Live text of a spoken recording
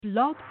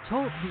Blog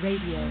Talk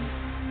Radio.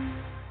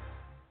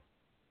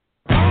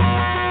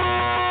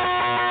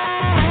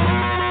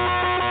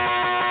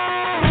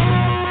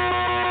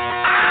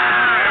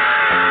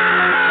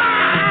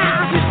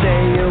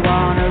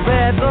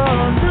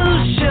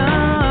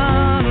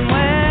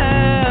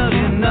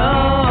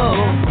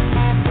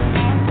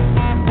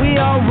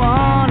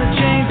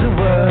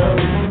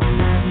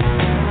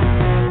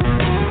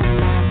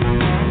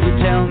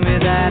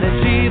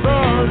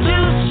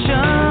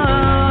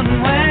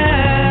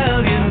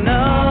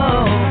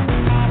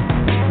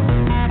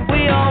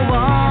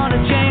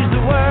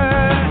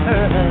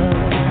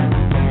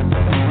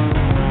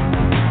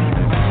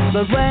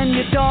 But when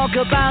you talk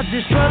about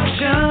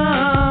destruction,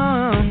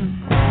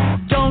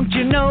 don't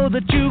you know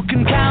that you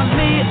can count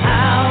me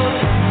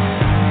out?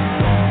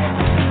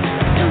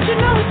 Don't you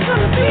know it's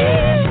gonna be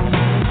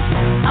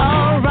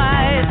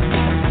alright?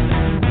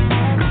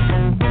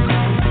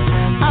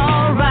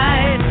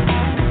 Alright.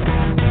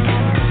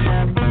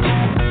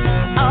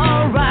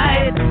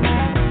 Alright.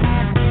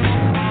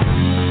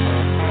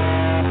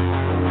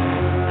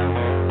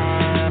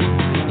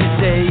 You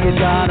say you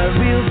got a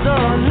real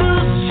solution.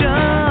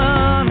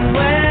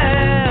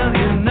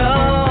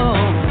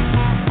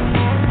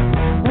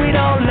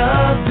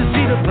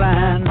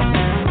 Plan.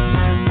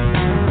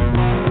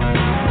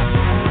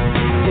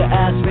 You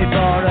ask me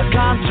for a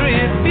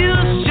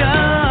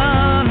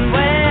contribution.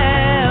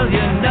 Well,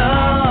 you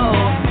know,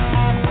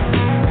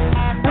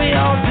 we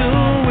all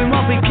doing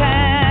what we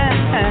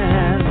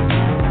can.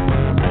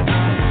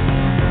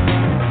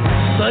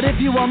 But if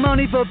you want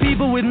money for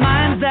people with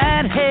minds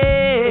that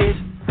hate,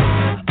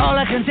 all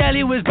I can tell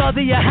you is,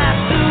 brother, you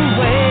have to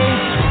wait.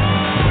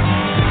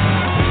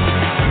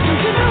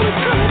 Don't you know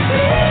it's gonna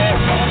be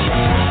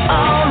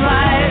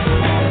alright?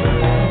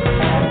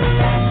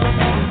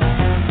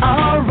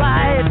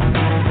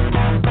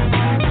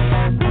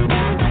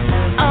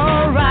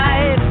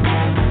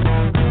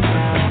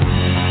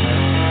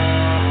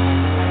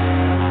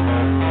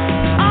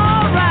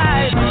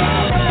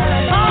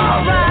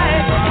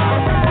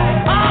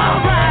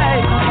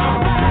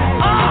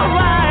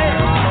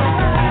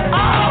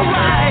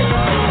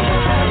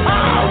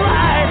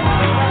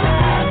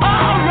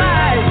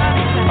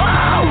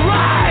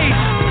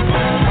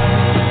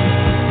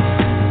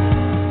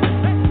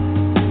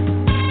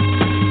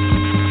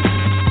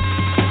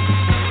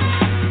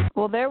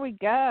 Well, there we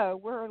go.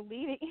 We're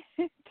leading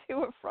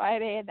to a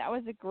Friday, and that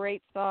was a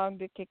great song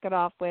to kick it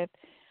off with.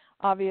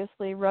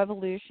 Obviously,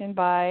 Revolution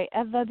by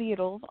Ava Leigh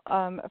Stewart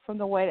from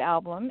the White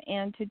Album.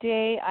 And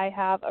today I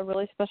have a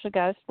really special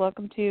guest.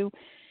 Welcome to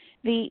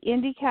the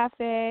Indie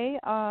Cafe,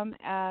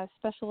 a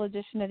special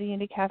edition of the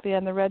Indie Cafe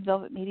on the Red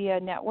Velvet Media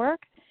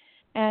Network.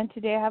 And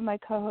today I have my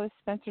co-host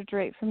Spencer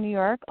Drake from New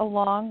York,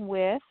 along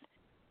with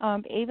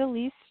Ava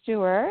Leigh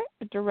Stewart,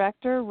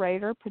 director,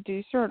 writer,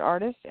 producer, and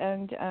artist,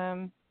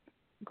 and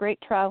great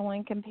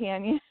traveling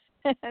companion,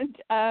 and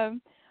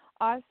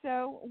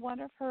also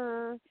one of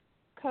her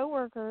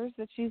co-workers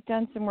that she's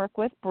done some work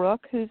with,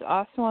 Brooke, who's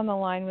also on the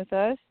line with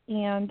us,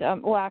 and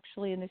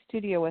actually in the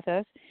studio with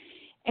us.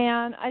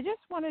 And I just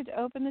wanted to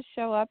open the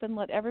show up and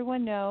let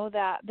everyone know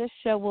that this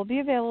show will be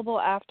available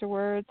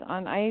afterwards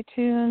on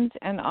iTunes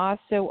and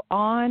also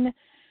on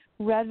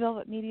Red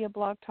Velvet Media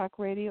Blog Talk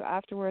Radio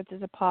afterwards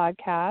as a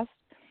podcast.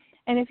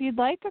 And if you'd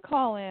like to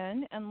call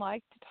in and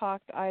like to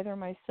talk to either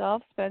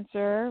myself,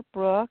 Spencer,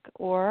 Brooke,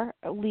 or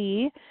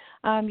Lee,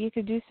 you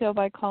could do so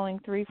by calling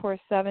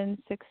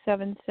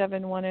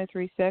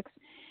 347-677-1036.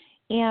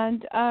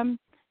 And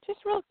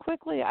just real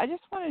quickly, I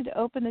just wanted to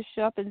open the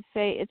show up and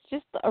say it's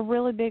just a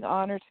really big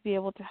honor to be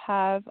able to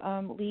have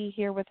Lee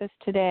here with us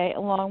today,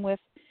 along with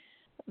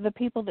the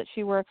people that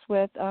she works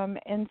with,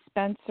 and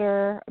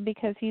Spencer,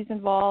 because he's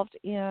involved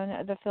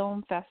in the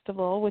film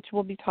festival, which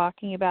we'll be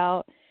talking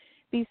about.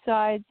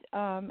 Besides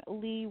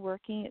Lee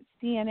working at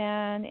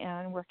CNN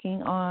and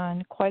working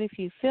on quite a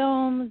few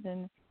films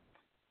and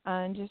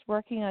just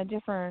working on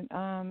different,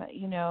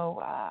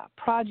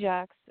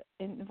 projects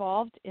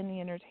involved in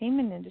the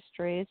entertainment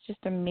industry, it's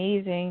just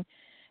amazing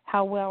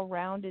how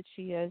well-rounded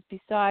she is,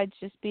 besides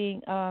just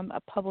being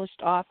a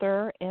published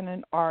author and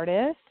an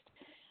artist,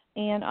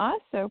 and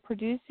also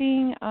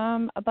producing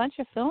a bunch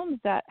of films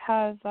that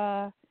have,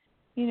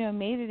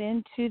 made it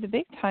into the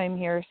big time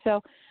here.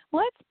 So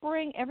let's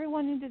bring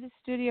everyone into the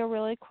studio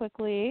really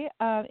quickly,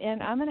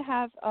 and I'm going to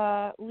have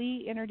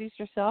Lee introduce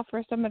herself.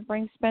 First, I'm going to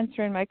bring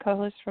Spencer and my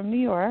co-host from New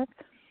York.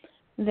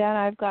 Then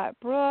I've got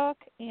Brooke,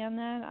 and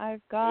then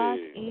I've got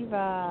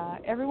Ava.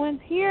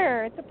 Everyone's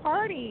here. It's a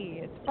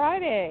party. It's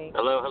Friday.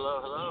 Hello, hello,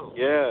 hello.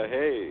 Yeah,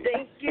 hey.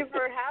 Thank you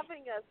for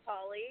having us,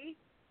 Holly.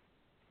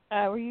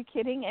 Were you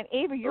kidding? And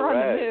Ava, you're All on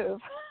right. the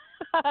move.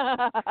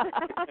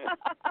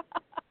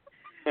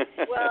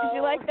 Well, did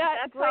you like that?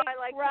 that's Great how I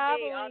like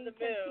traveling to be on the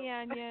move.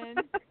 companion.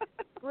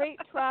 Great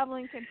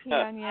traveling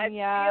companion. I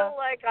feel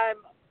like I'm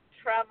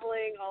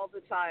traveling all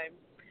the time.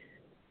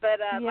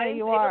 But my name's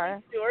you Ava are.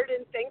 Leigh Stewart,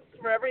 and thanks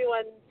for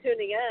everyone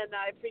tuning in.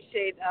 I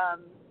appreciate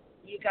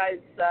you guys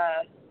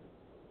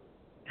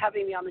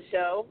having me on the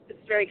show.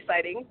 It's very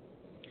exciting.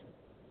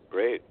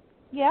 Great.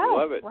 Yeah,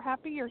 love it. we're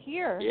happy you're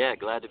here. Yeah,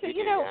 glad to be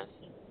here, guys.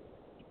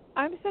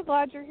 I'm so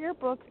glad you're here,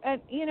 Brooks. And,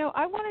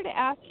 I wanted to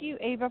ask you,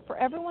 Ava, for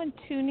everyone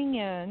tuning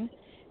in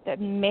that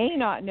may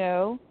not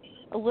know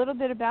a little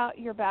bit about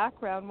your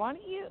background, why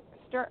don't you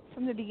start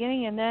from the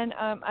beginning and then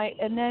a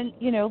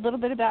little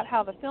bit about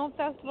how the film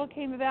festival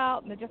came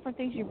about and the different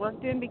things you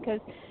worked in, because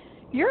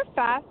you're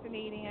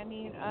fascinating. I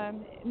mean,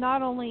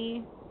 not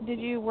only did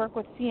you work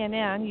with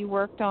CNN, you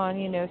worked on,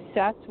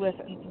 sets with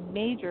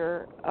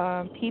major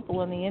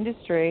people in the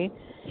industry,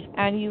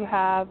 and you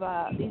have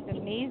these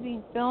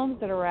amazing films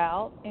that are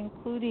out,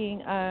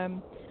 including,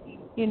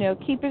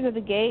 Keepers of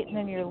the Gate, and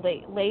then your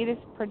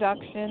latest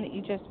production that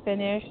you just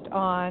finished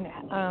on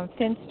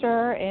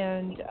Finster,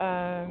 and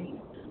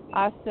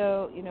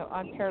also,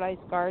 on Paradise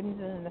Gardens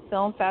and in the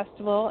film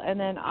festival, and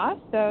then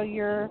also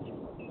your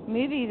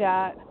movie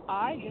that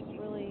I just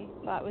really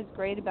thought was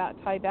great about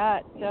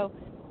Tibet. So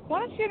why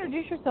don't you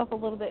introduce yourself a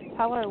little bit and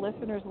tell our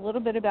listeners a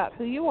little bit about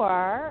who you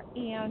are.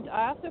 And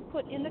I also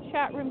put in the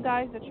chat room,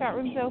 guys, the chat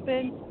room's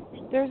open.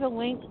 There's a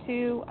link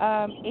to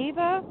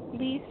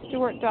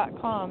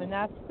AvaLeighStewart.com, and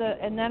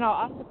and then I'll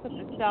also put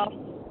the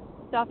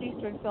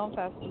Southeastern Film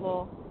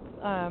Festival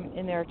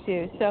in there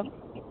too. So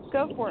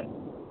go for it.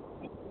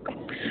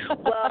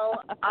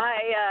 Well,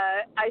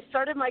 I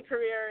started my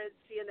career at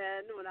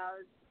CNN when I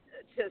was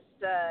just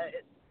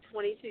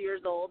 22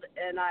 years old,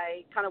 and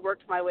I kind of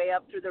worked my way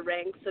up through the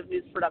ranks of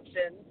news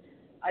production.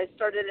 I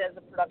started as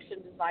a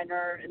production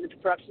designer in the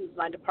production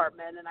design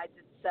department, and I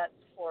did sets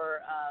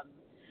for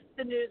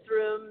the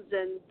newsrooms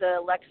and the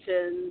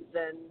elections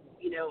and,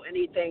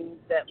 anything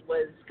that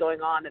was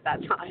going on at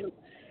that time.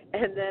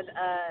 And then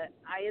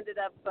I ended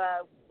up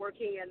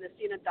working in the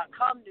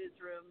CNN.com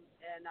newsroom,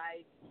 and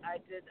I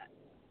did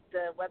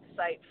the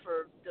website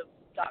for the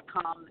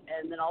 .com,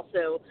 and then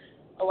also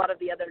a lot of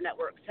the other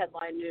networks,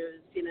 Headline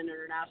News, CNN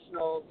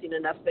International,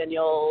 CNN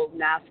Espanol,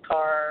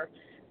 NASCAR,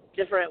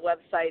 different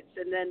websites,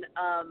 and then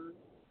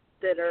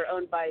that are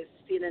owned by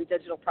CNN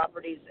Digital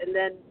Properties. And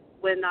then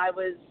when I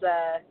was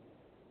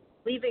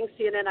leaving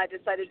CNN, I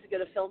decided to go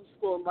to film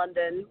school in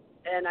London,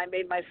 and I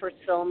made my first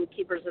film,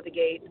 Keepers of the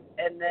Gate.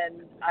 And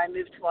then I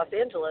moved to Los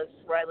Angeles,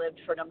 where I lived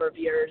for a number of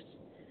years,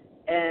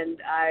 and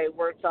I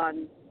worked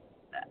on,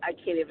 I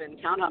can't even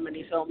count how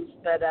many films,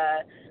 but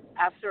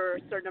after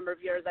a certain number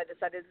of years, I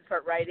decided to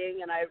start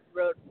writing, and I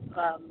wrote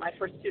my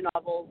first 2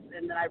 novels,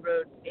 and then I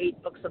wrote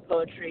 8 books of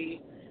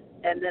poetry,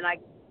 and then I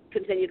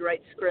continued to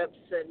write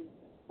scripts and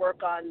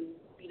work on,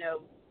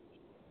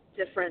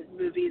 different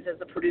movies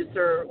as a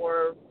producer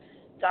or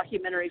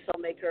documentary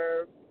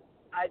filmmaker.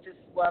 I just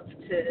love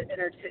to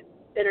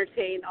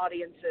entertain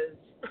audiences.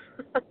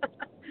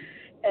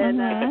 And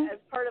as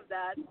part of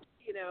that,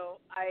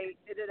 I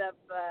ended up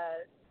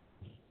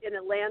in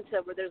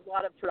Atlanta, where there's a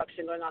lot of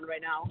production going on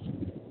right now.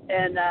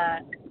 And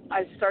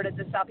I started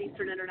the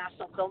Southeastern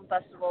International Film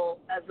Festival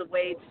as a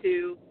way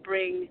to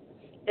bring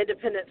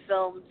independent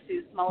film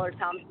to smaller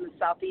towns in the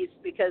Southeast,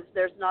 because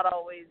there's not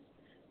always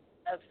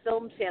a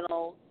film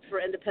channel for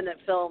independent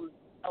film.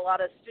 A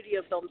lot of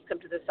studio films come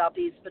to the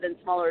Southeast, but in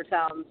smaller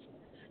towns,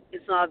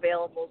 it's not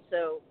available.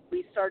 So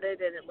we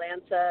started in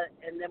Atlanta,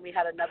 and then we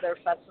had another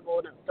festival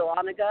in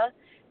Dahlonega,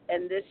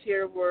 and this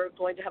year we're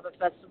going to have a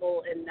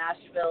festival in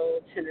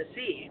Nashville,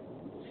 Tennessee.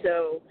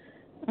 So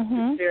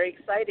it's very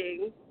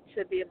exciting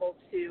to be able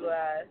to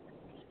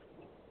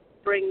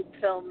bring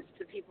films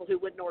to people who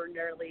wouldn't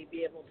ordinarily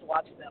be able to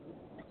watch them.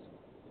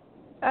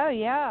 Oh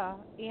yeah,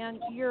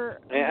 and I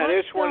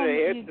just wanted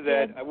to add to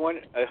that.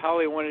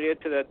 Holly wanted to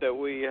add to that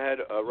we had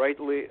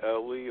rightly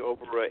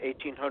over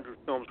 1,800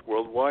 films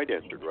worldwide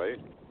entered, right?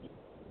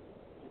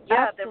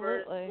 Yeah, absolutely. There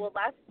were. Well,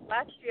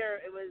 last year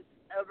it was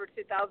over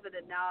 2,000,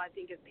 and now I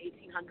think it's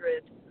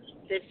 1,800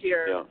 this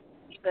year. Yeah.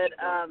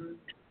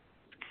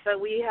 But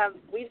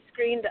we've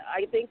screened,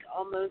 I think,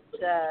 almost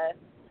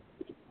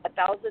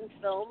 1,000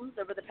 films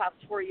over the past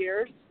 4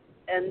 years,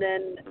 and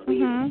then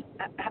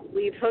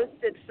we've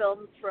hosted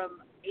films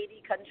from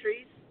 80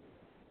 countries,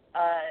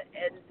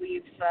 and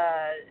we've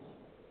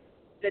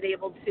been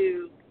able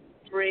to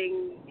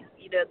bring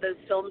those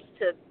films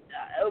to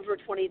over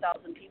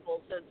 20,000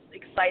 people. So it's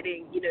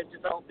exciting,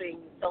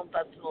 developing film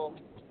festival.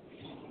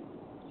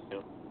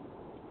 Yeah.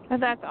 Oh,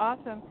 that's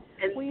awesome.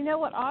 And, well,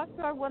 what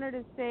also I wanted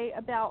to say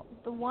about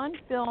the one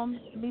film,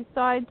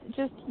 besides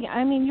just,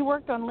 you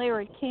worked on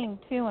Larry King,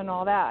 too, and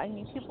all that.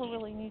 People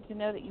really need to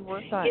know that you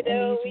worked on it,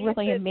 and he's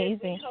really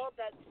amazing. We called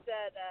that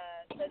set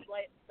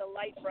the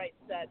light bright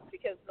set,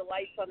 because the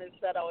lights on his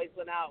set always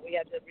went out. We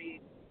had to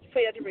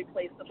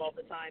replace them all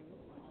the time.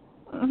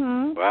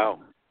 Wow.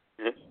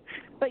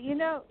 But,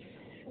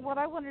 what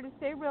I wanted to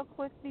say real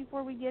quick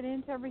before we get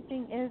into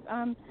everything is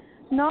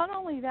not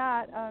only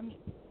that,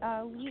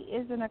 Leigh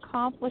is an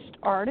accomplished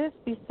artist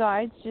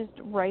besides just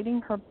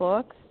writing her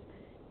books.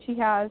 She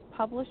has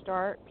published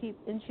art,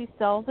 and she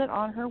sells it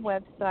on her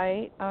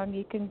website.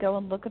 You can go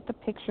and look at the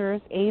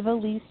pictures,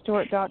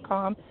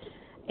 AvaLeighStewart.com.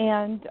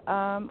 And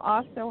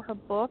also her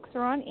books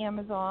are on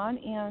Amazon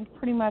and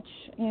pretty much,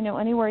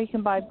 anywhere you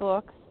can buy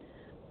books.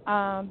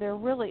 They're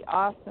really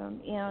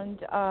awesome. And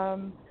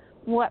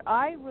what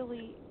I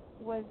really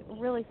was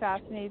really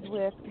fascinated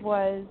with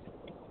was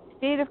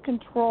State of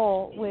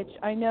Control, which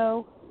I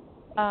know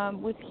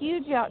was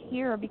huge out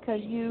here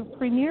because you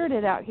premiered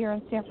it out here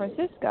in San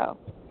Francisco.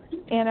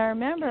 And I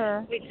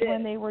remember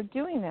when they were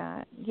doing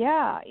that.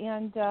 Yeah,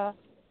 and,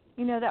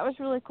 that was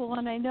really cool.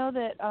 And I know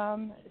that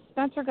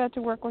Spencer got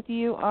to work with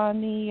you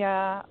on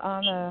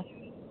the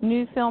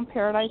new film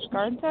Paradise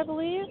Gardens, I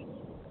believe.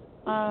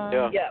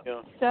 Yeah.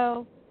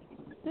 So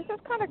this is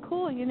kind of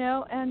cool,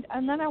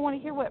 and then I want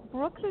to hear what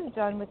Brooks has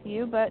done with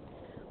you. But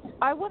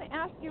I want to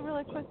ask you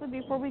really quickly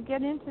before we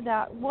get into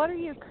that, what are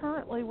you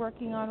currently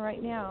working on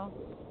right now?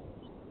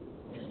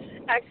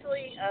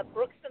 Actually,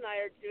 Brooks and I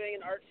are doing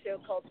an art show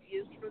called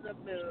Views from the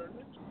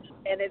Moon,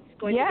 and it's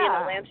going to be in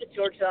Atlanta,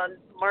 Georgia on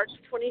March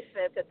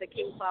 25th at the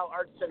King Cloud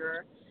Art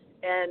Center.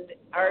 And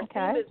our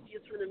theme is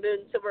Views from the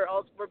Moon, so we're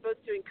both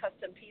doing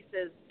custom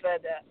pieces.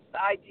 But the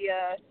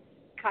idea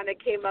kind of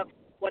came up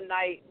one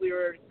night. We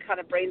were kind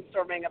of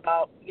brainstorming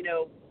about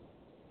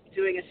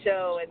doing a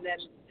show, and then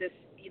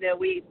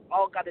we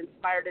all got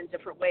inspired in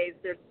different ways.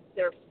 There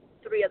are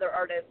 3 other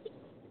artists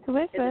in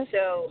the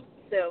show,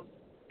 so.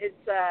 It's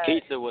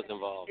pizza was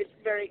involved. It's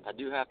very. I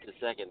do have to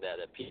second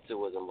that pizza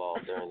was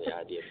involved during the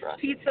idea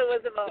process. Pizza was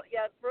involved.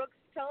 Yeah, Brooks,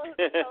 tell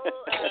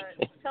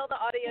the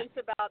audience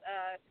about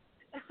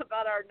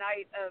our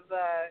night of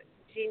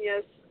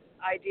genius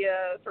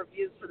idea for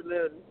Views for the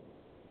Moon.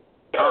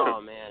 Oh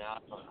man,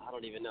 I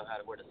don't even know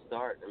where to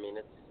start. I mean,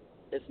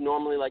 it's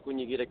normally like when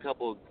you get a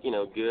couple,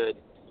 good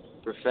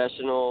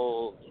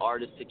professional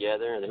artists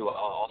together and who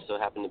also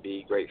happen to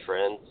be great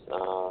friends.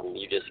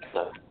 You just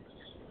kind of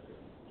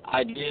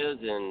ideas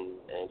and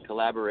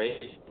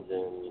collaborations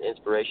and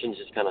inspirations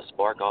just kind of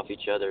spark off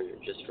each other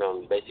just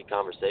from basic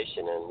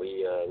conversation. And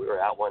we were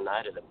out one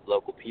night at a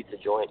local pizza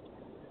joint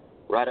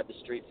right up the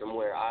street from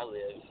where I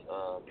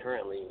live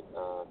currently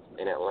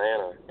in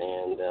Atlanta,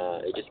 and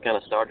it just kind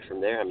of started from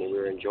there. I mean, we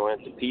were enjoying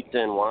some pizza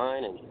and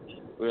wine, and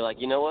we were like,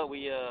 you know what,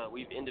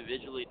 we've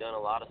individually done a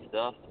lot of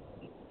stuff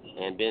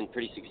and been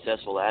pretty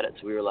successful at it.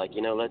 So we were like,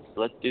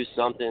 let's do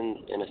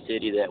something in a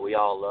city that we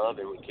all love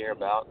and we care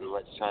about, and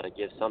let's try to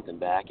give something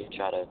back and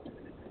try to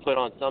put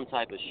on some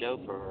type of show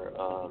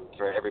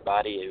for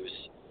everybody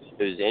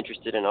who's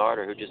interested in art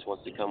or who just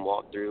wants to come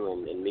walk through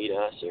and meet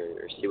us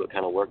or see what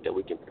kind of work that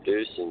we can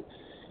produce. And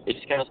it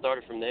just kind of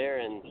started from there,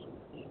 and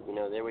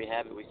there we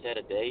have it. We set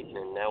a date,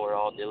 and now we're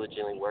all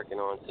diligently working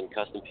on some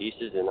custom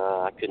pieces, and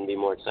I couldn't be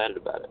more excited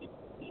about it.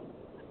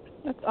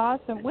 That's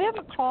awesome. We have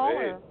a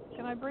caller.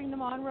 Can I bring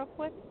them on real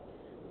quick?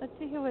 Let's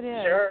see who it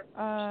is. Sure.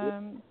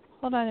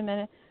 Hold on a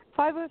minute.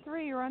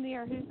 503, you're on the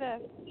air. Who's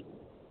this?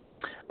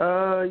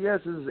 Yes,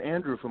 this is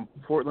Andrew from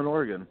Portland,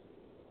 Oregon.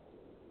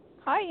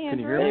 Hi, Andrew. Can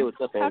you hear me? Hey, what's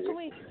up, Andrew?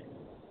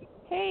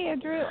 Hey,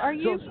 Andrew, are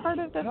you part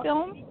of the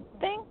film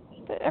thing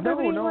that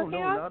everybody's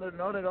working on?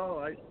 Not at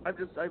all. I've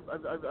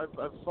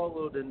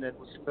followed and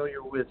was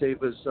familiar with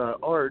Ava's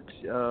art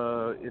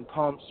in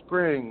Palm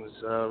Springs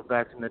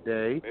back in the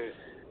day.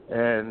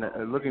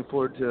 And looking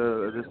forward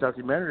to this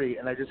documentary,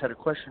 and I just had a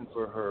question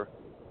for her.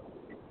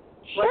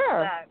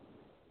 Sure.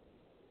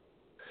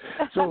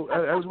 So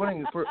I was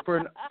wondering for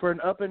an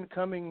up and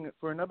coming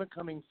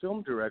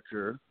film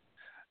director,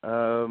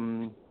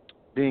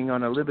 being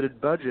on a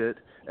limited budget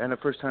and a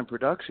first time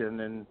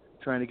production and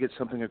trying to get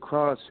something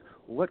across,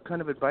 what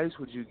kind of advice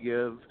would you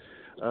give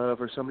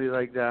for somebody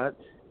like that?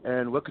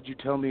 And what could you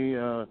tell me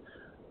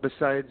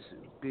besides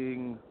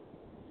being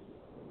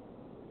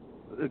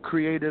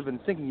creative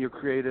and thinking you're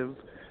creative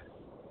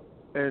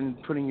and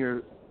putting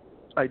your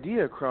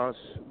idea across?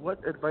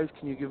 What advice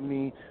can you give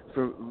me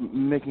for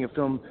making a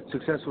film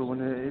successful when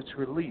it's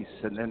released,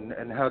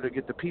 and how to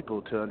get the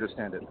people to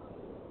understand it?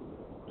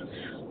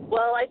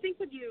 Well, I think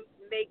when you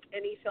make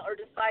any film or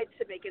decide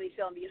to make any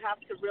film, you have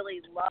to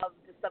really love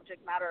the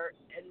subject matter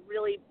and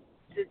really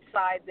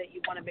decide that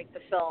you want to make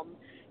the film.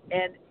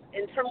 And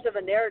in terms of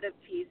a narrative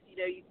piece,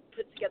 you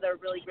put together a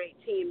really great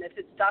team. If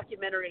it's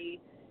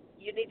documentary,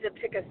 you need to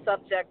pick a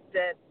subject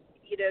that,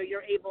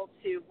 you're able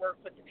to work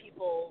with the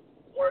people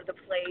or the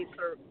place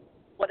or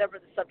whatever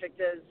the subject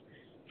is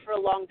for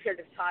a long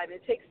period of time.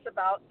 It takes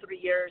about 3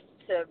 years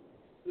to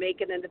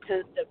make an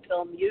independent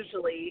film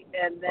usually,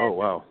 and then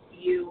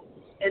you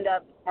end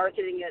up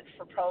marketing it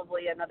for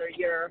probably another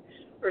year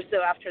or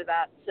so after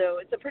that. So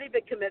it's a pretty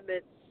big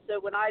commitment. So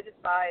when I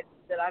decide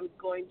that I'm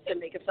going to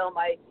make a film,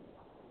 I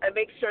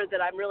make sure that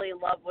I'm really in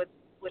love with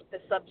the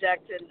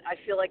subject, and I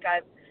feel like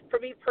for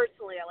me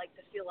personally, I like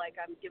to feel like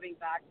I'm giving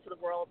back to the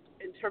world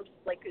in terms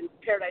of, like in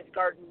Paradise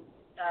Garden,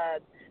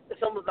 the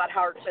film about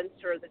Howard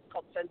Fenster that's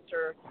called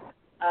Fenster.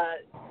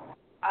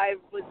 I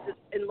was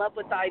in love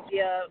with the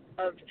idea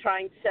of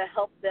trying to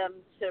help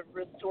them to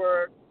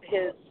restore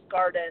his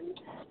garden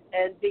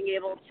and being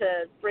able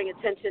to bring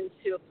attention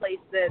to a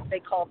place that they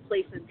call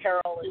Place in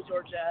Peril in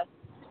Georgia,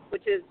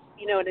 which is,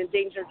 an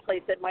endangered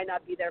place that might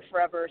not be there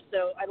forever.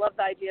 So I love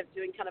the idea of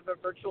doing kind of a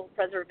virtual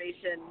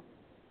preservation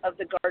of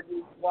the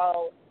garden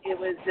while it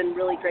was in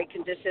really great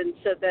condition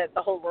so that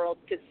the whole world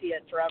could see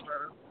it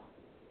forever.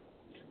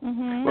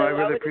 Mm-hmm. Well, I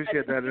really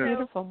appreciate that.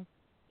 Beautiful.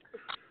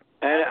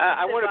 And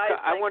I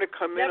want to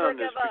come in on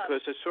this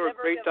because I saw a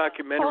great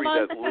documentary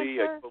that Lee.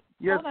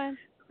 Yes. Hold on.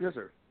 Yes,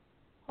 sir.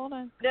 Hold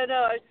on. No, I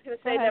was just going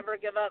to say never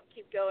give up.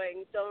 Keep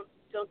going.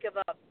 Don't give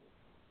up.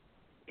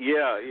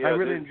 Yeah. I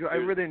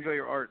really enjoy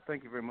your art.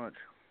 Thank you very much.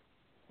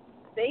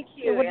 Thank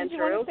you, What Andrew. did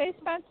you want to say,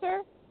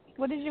 Spencer?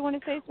 What did you want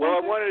to say, Spencer? Well,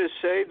 I wanted to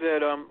say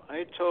that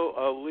I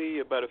told Lee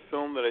about a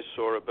film that I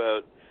saw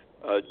about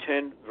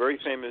 10 very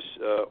famous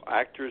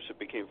actors that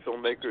became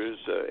filmmakers.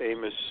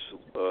 Amos,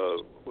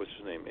 what's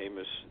his name?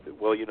 Amos.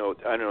 Well, I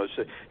don't know.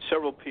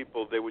 Several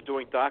people. They were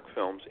doing doc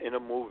films in a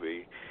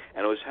movie,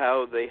 and it was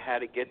how they had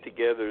to get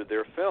together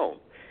their film.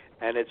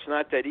 And it's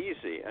not that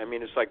easy. I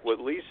mean, it's like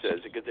what Lee says.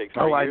 It could take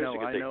 3 years.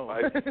 I know.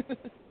 5.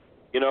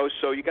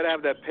 So you got to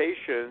have that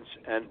patience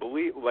and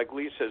believe. Like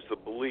Lee says, the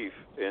belief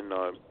in.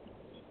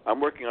 I'm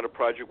working on a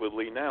project with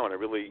Lee now, and I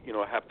really,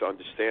 have to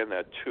understand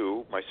that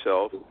too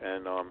myself.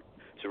 And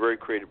it's a very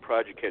creative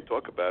project. Can't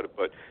talk about it,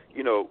 but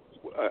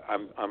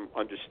I'm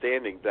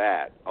understanding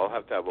that I'll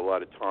have to have a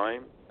lot of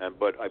time.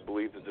 But I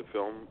believe that the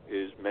film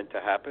is meant to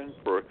happen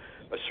for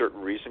a certain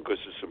reason because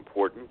it's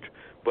important.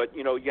 But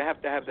you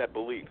have to have that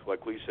belief,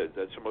 like Lee said.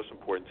 That's the most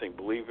important thing.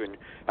 Believe in.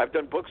 I've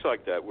done books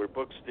like that where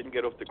books didn't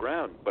get off the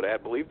ground, but I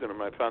had believed in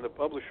them. And I found a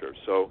publisher.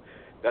 So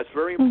that's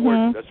very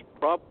important. That's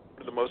probably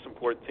one of the most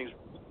important things.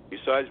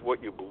 Besides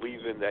what you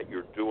believe in that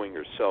you're doing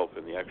yourself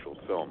in the actual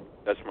film.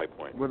 That's my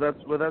point. Well,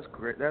 that's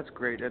great. That's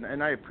great,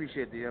 and I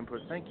appreciate the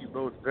input. Thank you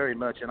both very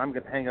much, and I'm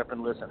going to hang up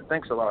and listen.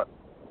 Thanks a lot.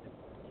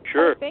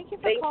 Sure. Thank you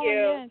for calling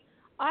in.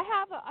 I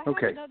have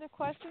another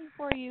question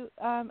for you,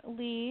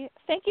 Lee.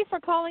 Thank you for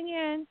calling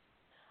in.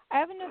 I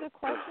have another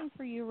question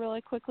for you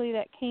really quickly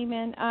that came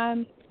in.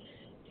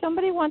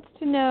 Somebody wants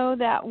to know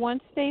that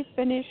once they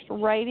finished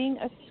writing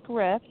a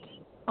script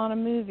on a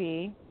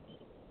movie,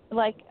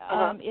 like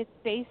it's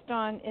based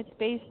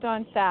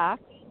on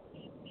facts,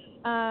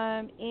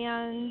 and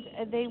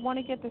they want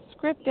to get the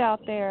script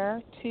out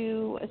there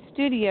to a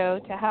studio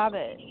to have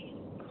it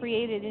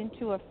created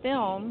into a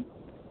film.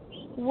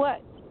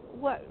 What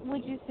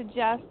would you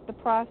suggest the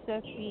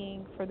process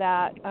being for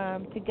that,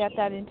 to get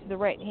that into the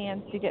right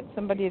hands, to get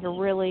somebody to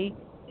really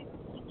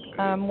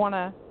want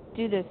to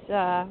do this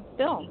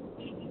film?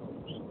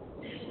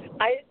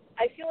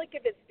 I feel like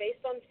if it's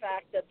based on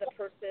fact, that the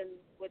person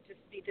would just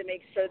need to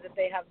make sure that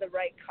they have the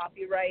right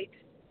copyright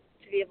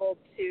to be able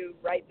to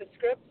write the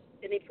script,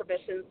 any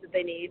permissions that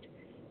they need.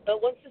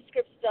 But once the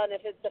script's done,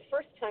 if it's a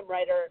first-time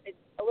writer, it's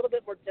a little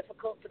bit more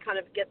difficult to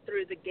kind of get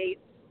through the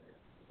gates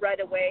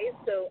right away.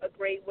 So a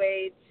great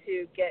way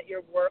to get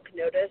your work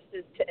noticed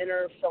is to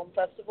enter film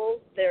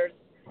festivals. There's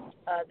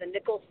the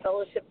Nichols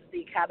Fellowship that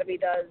the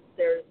Academy does.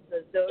 There's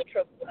the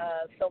Zoetrope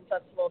Film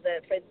Festival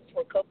that Francis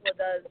Ford Coppola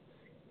does.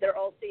 They're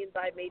all seen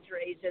by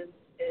major agents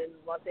in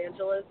Los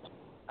Angeles.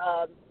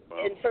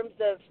 In terms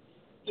of,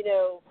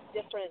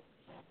 different,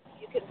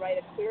 you can write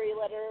a query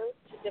letter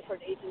to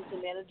different agents and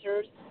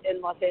managers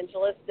in Los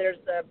Angeles. There's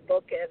a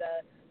book at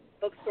a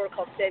bookstore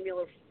called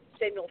Samuel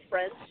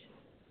French,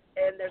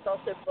 and there's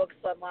also books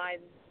online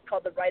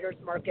called The Writer's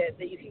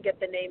Market that you can get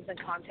the names and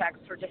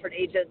contacts for different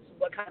agents,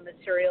 what kind of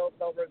material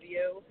they'll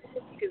review.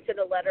 You can send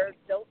a letter.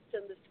 Don't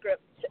send the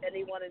script to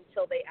anyone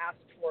until they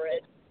ask for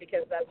it,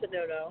 because that's a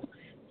no-no.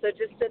 So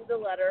just send a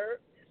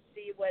letter,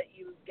 see what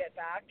you get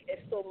back.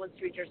 If someone wants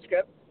to read your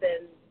script,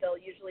 then they'll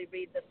usually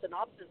read the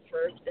synopsis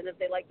first, and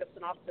if they like the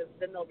synopsis,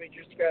 then they'll read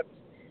your script.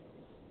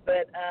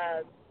 But,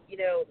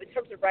 in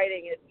terms of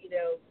writing it,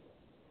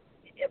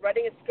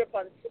 writing a script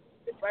on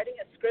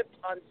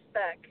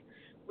spec,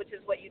 which is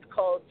what you'd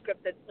call a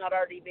script that's not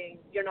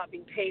you're not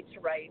being paid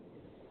to write.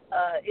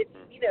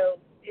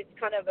 It's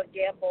kind of a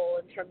gamble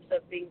in terms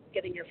of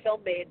getting your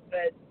film made,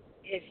 but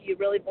if you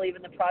really believe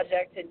in the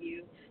project and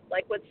you,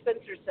 like what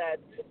Spencer said,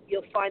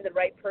 you'll find the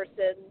right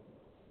person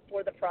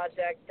for the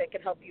project that can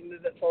help you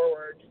move it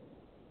forward.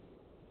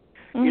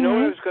 You know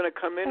what I was going to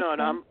come in on?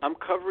 I'm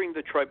covering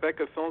the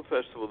Tribeca Film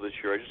Festival this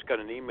year. I just got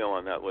an email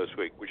on that last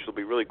week, which will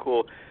be really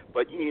cool.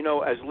 But,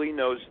 as Lee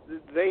knows,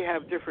 they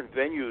have different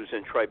venues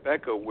in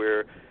Tribeca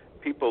where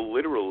people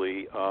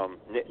literally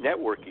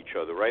network each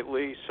other, right,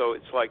 Lee? So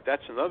it's like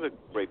that's another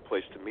great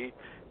place to meet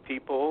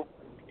people.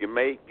 You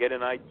may get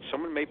an idea.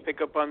 Someone may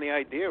pick up on the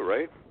idea,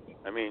 right?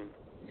 I mean,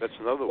 that's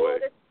another way.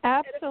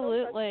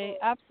 Absolutely.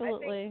 I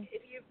think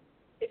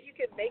if you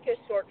could make a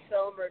short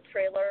film or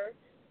trailer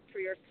for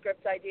your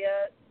script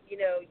idea,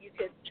 you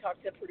could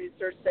talk to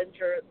producers, send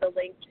the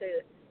link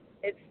to.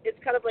 It's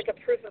kind of like a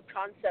proof of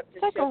concept.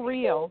 It's like a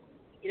reel.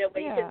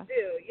 What you can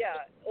do,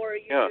 or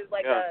you do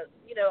like I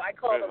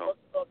call it a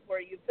lookbook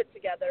where you put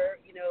together,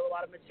 a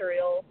lot of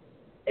material.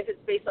 If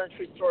it's based on a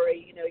true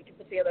story, you can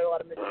put together a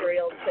lot of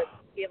material to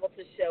be able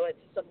to show it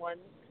to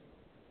someone.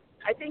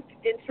 I think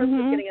in terms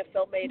of getting a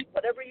film made,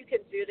 whatever you can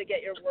do to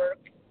get your work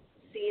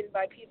seen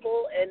by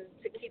people and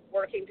to keep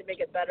working to make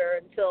it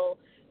better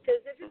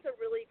because if it's a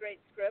really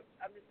great script,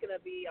 I'm just going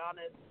to be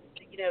honest,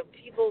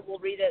 people will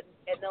read it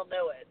and they'll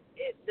know it.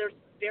 There's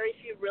very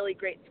few really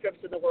great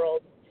scripts in the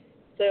world.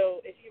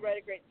 So if you write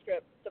a great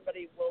script,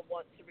 somebody will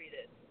want to read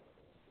it.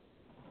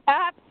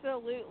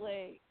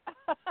 Absolutely.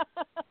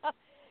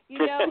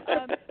 No.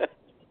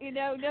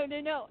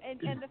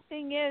 And the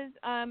thing is,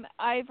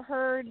 I've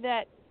heard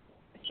that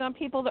some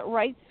people that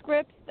write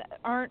scripts that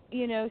aren't,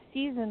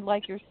 seasoned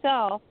like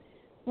yourself,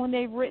 when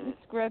they've written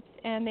scripts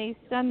and they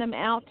send them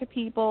out to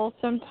people,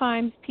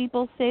 sometimes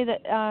people say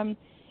that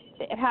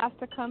it has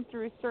to come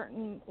through a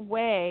certain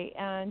way,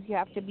 and you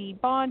have to be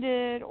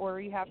bonded or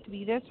you have to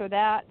be this or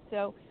that.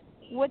 So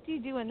what do you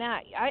do in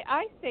that?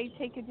 I say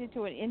take it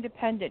to an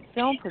independent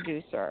film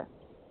producer.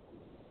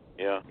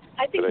 Yeah.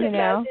 I think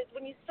that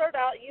when you start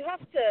out, you have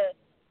to,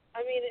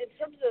 in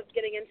terms of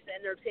getting into the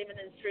entertainment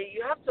industry,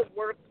 you have to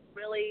work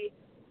really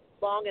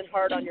long and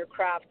hard on your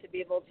craft to be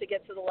able to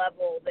get to the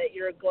level that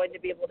you're going to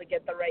be able to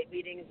get the right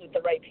meetings with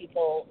the right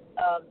people.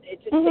 It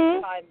just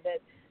takes time.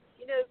 That,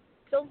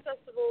 film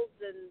festivals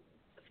and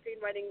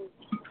screenwriting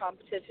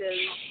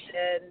competitions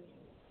and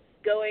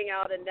going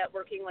out and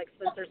networking, like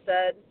Spencer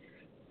said,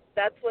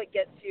 that's what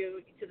gets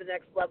you to the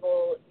next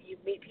level. You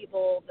meet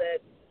people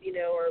that,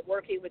 are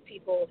working with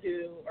people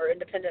who are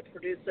independent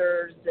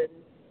producers, and,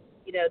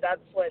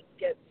 that's what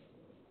gets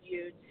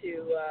you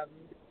to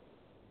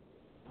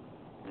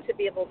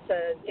be able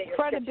to get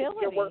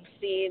your work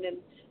seen and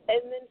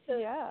then to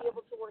be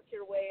able to work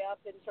your way up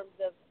in terms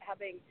of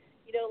having,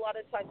 a lot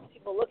of times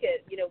people look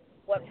at,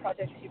 what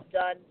projects you've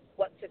done,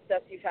 what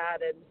success you've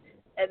had,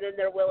 and then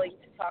they're willing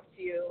to talk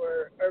to you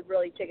or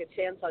really take a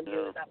chance on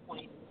you at that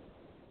point.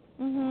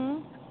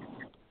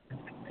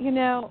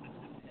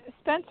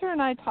 Spencer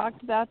and I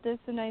talked about this,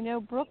 and I know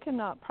Brooke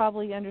cannot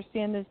probably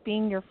understand this,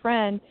 being your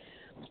friend.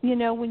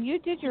 When you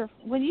did your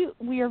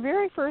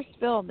very first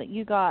film that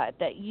you got,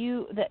 that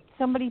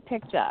somebody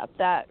picked up,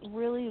 that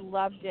really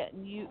loved it,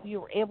 and you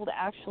were able to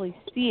actually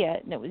see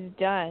it and it was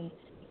done,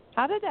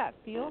 how did that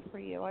feel for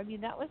you?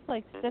 That was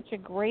like such a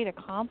great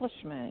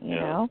accomplishment, you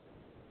know?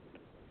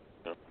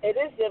 It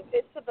is.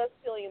 It's the best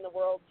feeling in the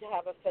world to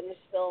have a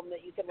finished film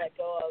that you can let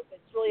go of.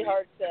 It's really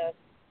hard to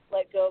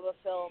let go of a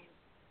film,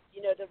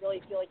 to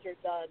really feel like you're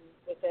done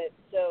with it.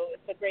 So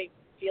it's a great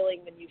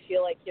feeling when you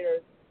feel like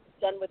you're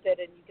done with it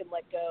and you can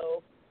let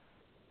go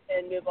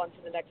and move on to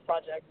the next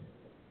project.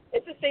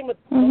 It's the same with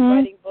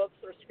writing books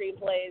or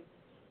screenplays.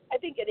 I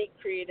think any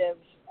creative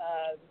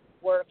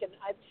work, and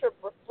I'm sure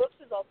Brooks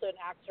is also an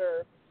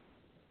actor,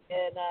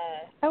 and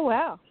oh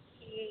wow,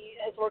 he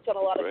has worked on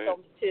a lot of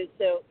films too,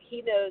 so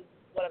he knows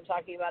what I'm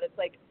talking about. It's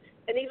like,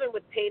 and even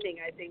with painting,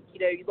 I think you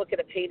look at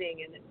a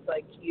painting and it's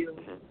like you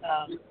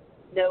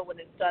know when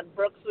it's done.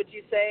 Brooks, would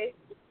you say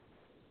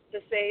the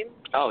same?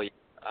 Oh yeah.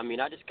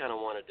 I just kind of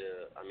wanted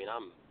to.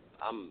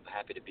 I'm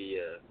happy to be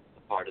a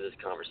part of this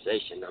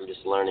conversation. I'm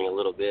just learning a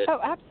little bit. Oh,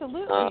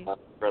 absolutely.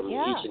 From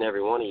each and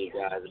every one of you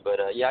guys. But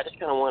I just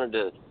kind of wanted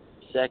to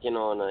second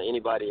on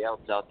anybody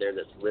else out there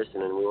that's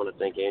listening. We want to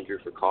thank Andrew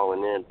for calling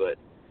in. But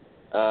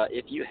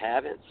if you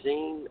haven't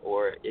seen,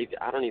 or if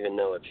I don't even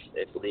know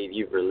if Lee,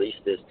 you've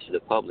released this to the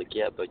public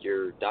yet, but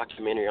your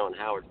documentary on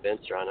Howard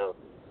Fenster, I know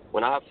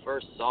when I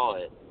first saw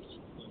it,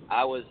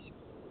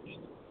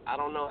 I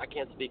don't know, I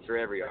can't speak for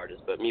every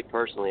artist, but me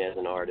personally as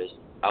an artist,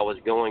 I was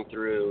going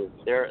through,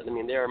 there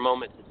are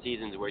moments and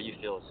seasons where you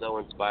feel so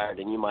inspired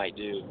and you might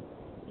do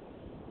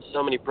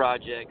so many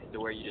projects to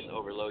where you just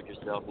overload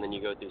yourself, and then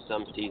you go through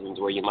some seasons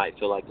where you might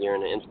feel like you're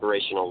in an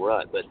inspirational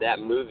rut. But that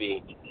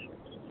movie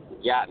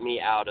got me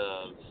out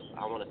of,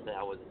 I want to say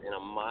I was in a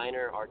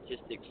minor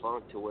artistic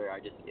funk to where I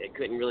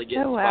couldn't really get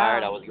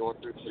inspired. Wow. I was going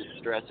through some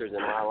stressors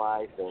in my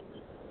life, and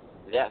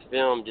that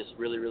film just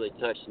really, really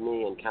touched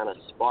me and kind of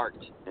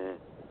sparked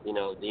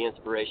the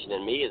inspiration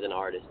in me as an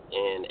artist.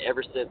 And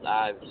ever since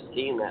I've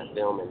seen that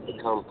film and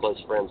become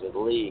close friends with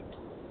Lee,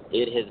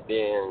 it has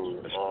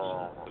been,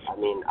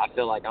 I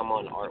feel like I'm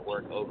on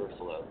artwork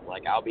overflow.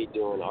 Like, I'll be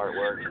doing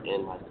artwork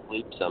in my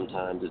sleep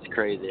sometimes. It's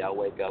crazy. I'll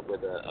wake up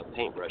with a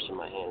paintbrush in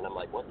my hand, and I'm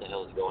like, what the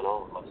hell is going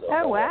on with myself?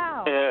 Oh,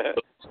 wow.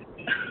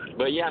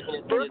 But, yeah,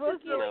 Brooke,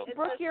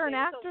 you're an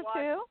actor,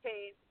 too?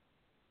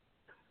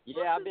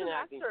 Yeah, I've been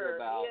acting for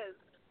about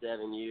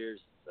 7 years.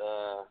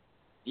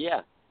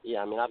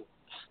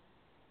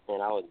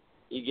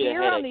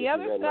 You're on the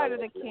other side of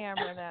the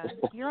camera,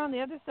 then. You're on the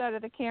other side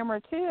of the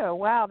camera, too.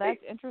 Wow, that's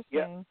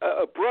interesting.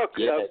 Yeah. Brooke,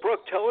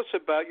 tell us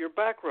about your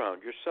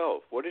background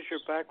yourself. What is your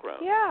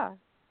background? Yeah.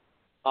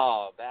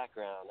 Oh,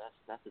 background.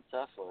 That's a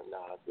tough one. No,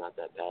 it's not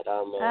that bad.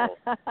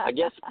 I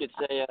guess you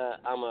could say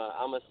I'm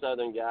a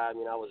Southern guy.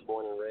 I was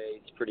born and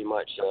raised pretty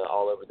much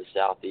all over the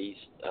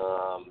Southeast,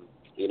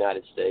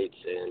 United States,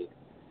 and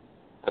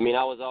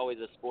I was always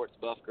a sports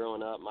buff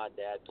growing up. My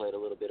dad played a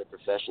little bit of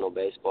professional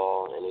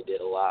baseball, and he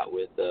did a lot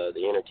with the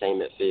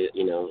entertainment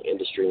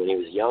industry when he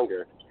was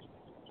younger.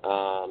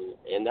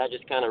 And that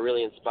just kind of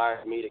really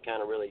inspired me to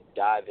kind of really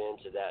dive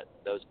into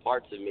those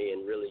parts of me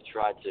and really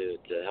try to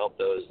help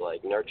those,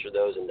 like, nurture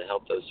those and to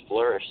help those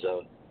flourish.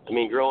 So,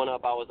 growing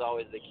up, I was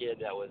always the kid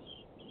that was,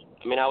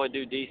 I would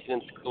do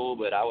decent in school,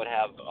 but I would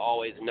have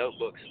always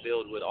notebooks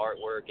filled with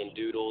artwork and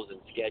doodles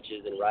and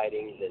sketches and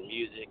writings and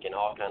music and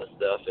all kind of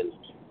stuff. And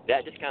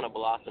that just kind of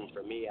blossomed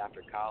for me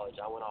after college.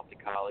 I went off to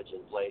college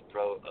and played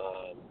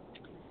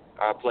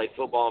I played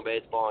football and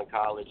baseball in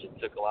college and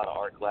took a lot of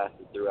art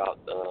classes throughout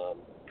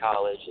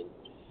college. And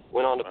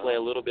went on to play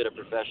a little bit of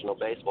professional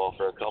baseball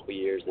for a couple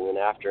years, and then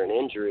after an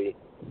injury,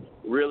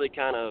 really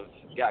kind of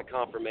got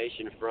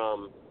confirmation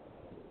from,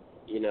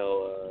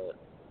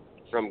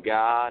 from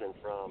God and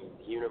from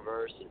the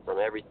universe and from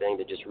everything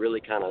to just really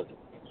kind of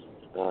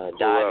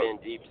dive in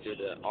deep to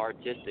the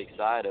artistic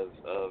side of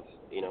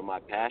my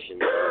passion.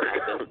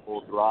 I've been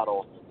full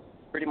throttle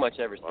pretty much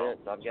ever since.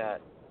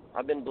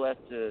 I've been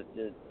blessed to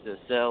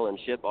sell and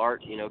ship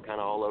art, kind of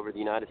all over the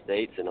United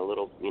States and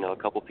a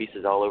couple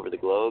pieces all over the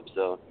globe.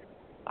 So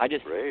I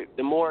just,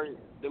 the more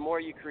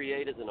you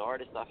create as an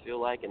artist, I feel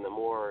like, and the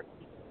more,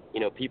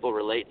 people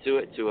relate to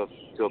it to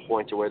a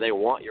point to where they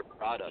want your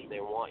product, they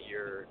want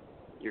your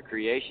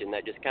creation.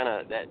 That just kind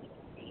of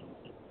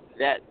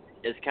that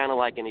is kind of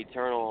like an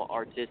eternal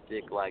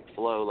artistic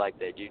flow,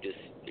 that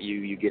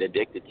you get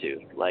addicted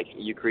to. Like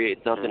you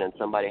create something and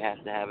somebody has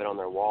to have it on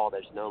their wall.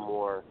 There's no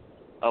more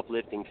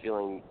uplifting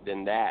feeling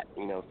than that,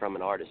 from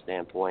an artist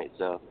standpoint.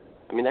 So,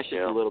 I mean, that's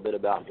just a little bit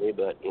about me,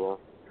 but,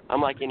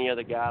 I'm like any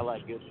other guy. I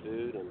like good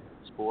food and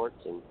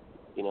sports and,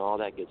 all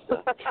that good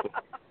stuff.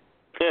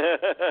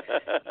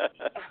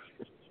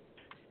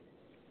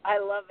 I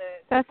love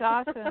it. That's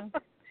awesome.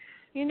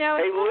 Hey,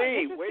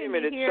 Lee, wait a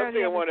minute.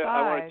 Something I want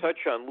to touch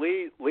on.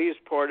 Lee is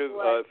part of,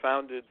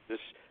 founded this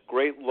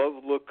great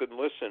Love, Look, and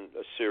Listen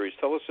series.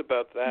 Tell us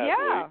about that, Yeah.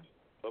 Lee.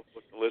 Love,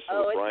 Look, and Listen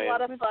with Brian. It's a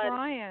lot of With fun.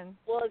 Brian.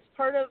 Well, as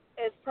part of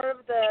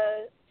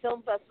the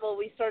film festival,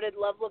 we started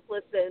Love, Look,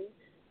 Listen.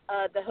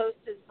 The host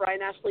is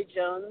Brian Ashley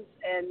Jones,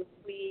 and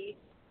we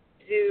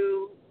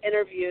do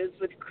interviews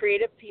with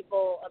creative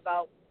people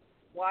about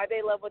why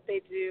they love what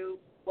they do,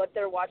 what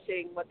they're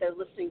watching, what they're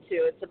listening to.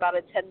 It's about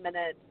a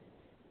 10-minute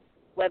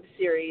web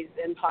series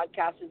and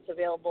podcast. It's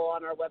available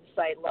on our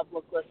website,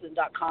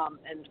 lovelooklisten.com,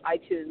 and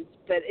iTunes.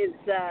 But it's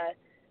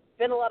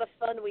been a lot of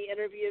fun. We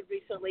interviewed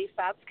recently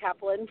Fats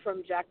Kaplan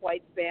from Jack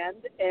White's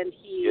band, and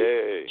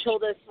he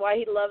told us why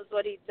he loves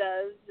what he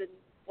does and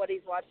what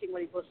he's watching,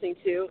 what he's listening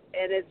to.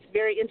 And it's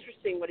very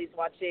interesting what he's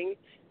watching.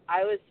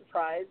 I was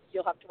surprised.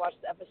 You'll have to watch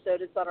the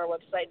episode. It's on our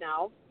website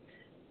now.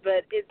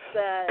 But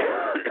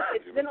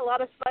it's been a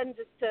lot of fun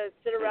just to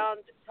sit around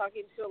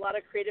talking to a lot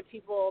of creative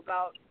people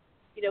about,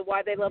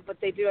 why they love what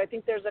they do. I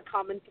think there's a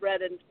common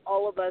thread in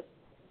all of us,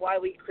 why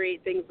we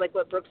create things like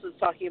what Brooks was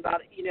talking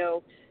about.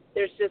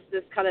 There's just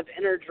this kind of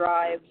inner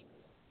drive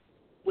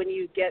when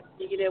you get,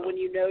 when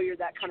you're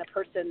that kind of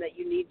person that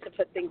you need to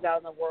put things out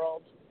in the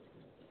world.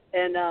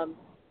 And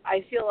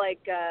I feel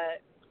like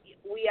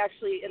we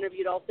actually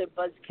interviewed also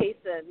Buzz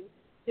Kaysen,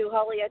 who,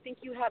 Holly, I think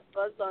you had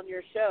Buzz on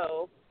your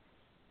show.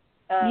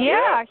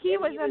 He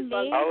was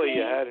amazing. Holly,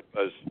 you had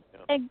Buzz. Yeah.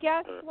 And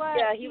guess what?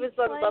 Yeah, he was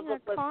on Love,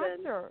 Look, Listen.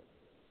 Listen.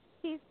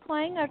 He's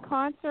playing a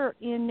concert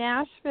in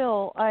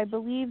Nashville, I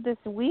believe, this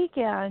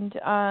weekend.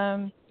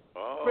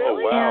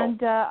 Really? Wow.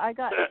 And I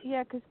got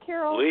because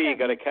Carol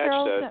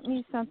sent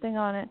me something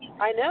on it.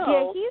 I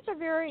know. Yeah,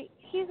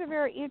 he's a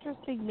very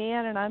interesting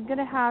man, and I'm going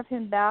to have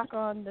him back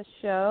on the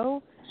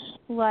show,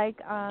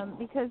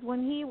 because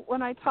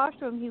when I talked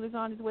to him, he was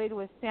on his way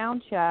to a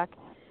sound check,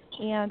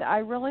 and I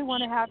really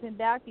want to have him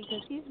back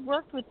because he's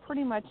worked with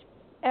pretty much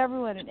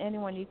everyone and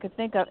anyone you could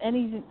think of,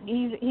 and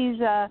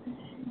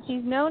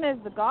he's known as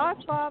the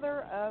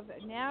Godfather of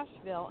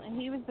Nashville, and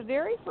he was the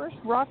very first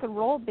rock and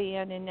roll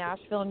band in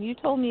Nashville. And you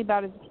told me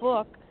about his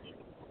book,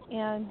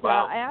 and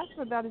I asked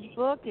him about his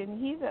book, and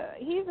he's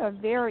a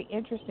very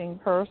interesting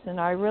person.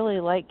 I really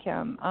like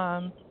him.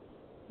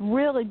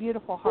 Really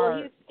beautiful heart.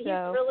 Well, he's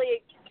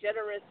really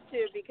generous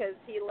too, because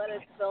he let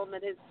us film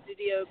at his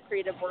studio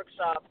creative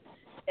workshop,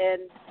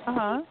 and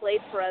he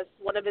played for us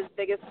one of his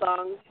biggest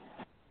songs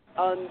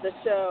on the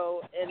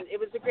show, and it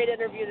was a great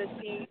interview to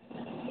see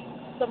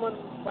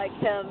someone like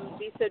him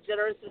be so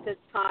generous with his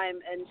time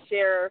and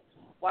share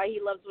why he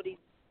loves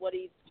what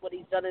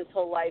he's done his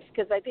whole life.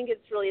 Because I think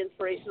it's really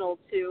inspirational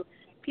to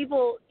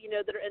people,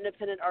 that are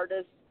independent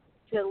artists,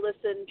 to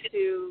listen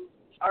to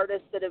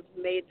artists that have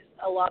made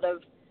a lot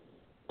of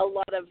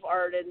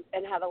art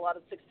and had a lot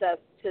of success,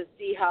 to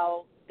see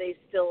how they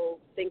still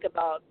think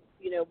about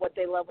what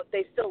they love, what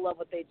they still love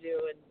what they do,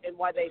 and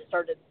why they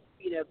started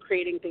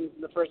creating things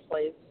in the first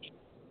place.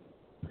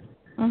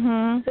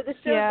 Mhm. So this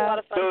show is a lot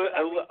of fun.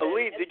 So,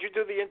 Lee, did you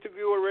do the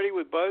interview already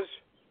with Buzz?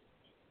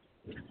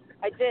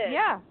 I did.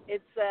 Yeah.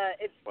 It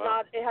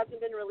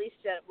hasn't been released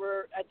yet.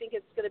 I think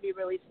it's going to be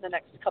released in the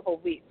next couple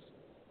of weeks.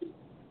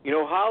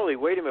 Holly,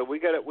 wait a minute.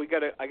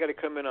 I got to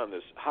come in on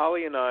this.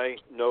 Holly and I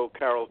know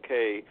Carol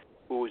Kay,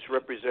 who is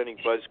representing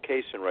Buzz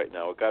Kaysen right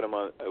now. Got him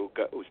on.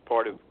 It was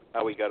part of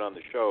how he got on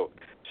the show.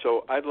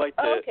 So I'd like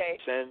to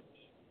send.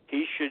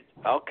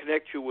 I'll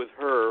connect you with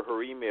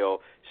her email.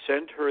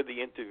 Send her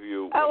the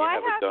interview when you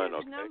have it done. I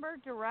have his number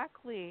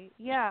directly.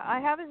 Yeah,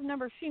 I have his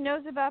number. She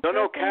knows about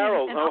No,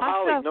 Carol. And no,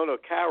 Holly. No,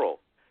 Carol.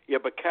 Yeah,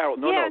 but Carol.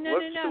 No. Let's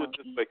do it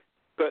this way.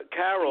 But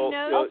Carol.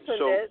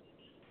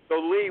 So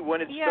Lee, when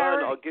it's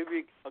done, I'll give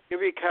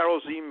you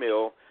Carol's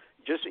email.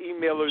 Just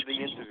email her the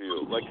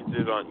interview, like you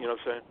did on. You know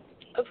what I'm saying?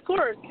 Of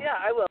course. Yeah,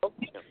 I will.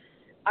 Yeah.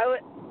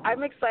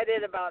 I'm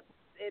excited about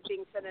it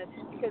being finished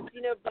because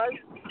Buzz.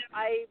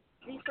 I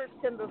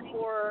researched him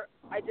before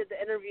I did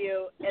the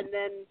interview, and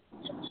then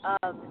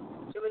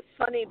it was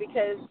funny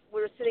because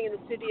we were sitting in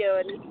the studio,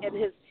 and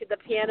the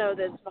piano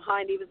that's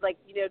behind, he was like,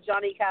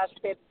 Johnny Cash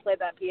played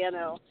that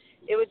piano.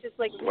 It was just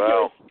like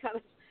really kind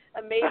of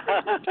amazing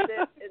to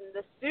sit in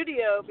the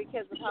studio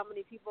because of how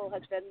many people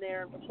had been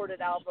there and recorded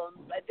albums.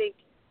 I think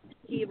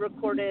he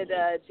recorded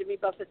Jimmy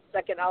Buffett's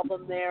second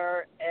album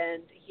there,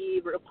 and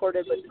he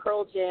recorded with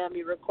Pearl Jam.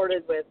 He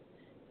recorded with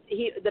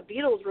the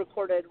Beatles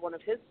recorded one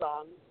of his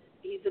songs.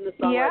 He's in the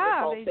Songwriters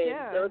Hall of Fame.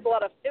 So it was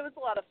a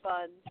lot of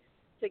fun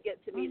to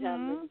get to meet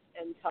him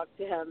and talk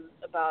to him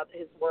about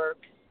his work.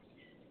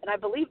 And I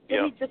believe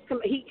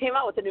he came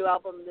out with a new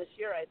album this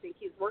year. I think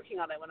he's working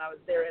on it when I was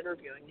there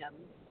interviewing him.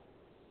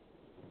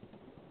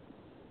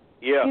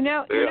 Yeah.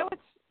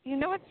 You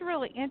know what's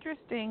really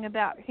interesting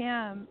about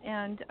him,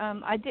 and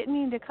I didn't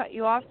mean to cut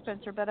you off,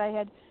 Spencer, but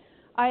I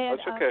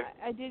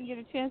didn't get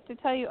a chance to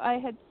tell you I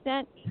had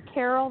sent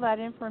Carol that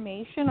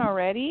information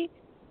already,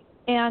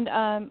 and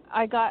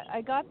I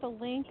got the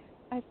link.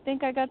 I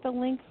think I got the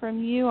link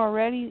from you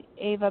already,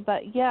 Ava.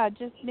 But yeah,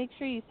 just make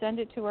sure you send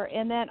it to her.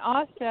 And then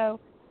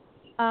also,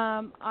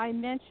 I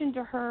mentioned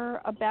to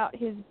her about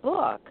his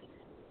book,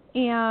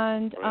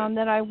 and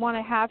that I want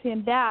to have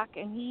him back.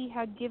 And he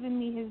had given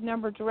me his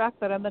number direct,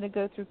 but I'm going to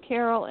go through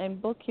Carol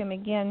and book him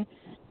again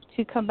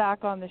to come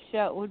back on the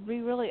show. It would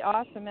be really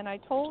awesome. And I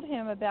told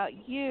him about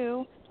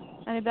you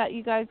and about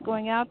you guys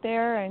going out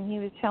there, and he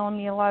was telling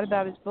me a lot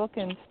about his book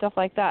and stuff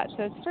like that.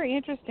 So it's very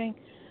interesting.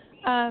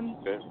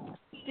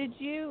 Did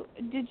you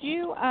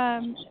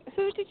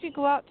who did you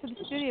go out to the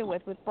studio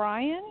with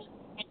Brian?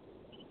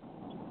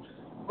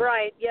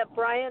 Right, yeah,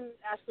 Brian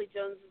Ashley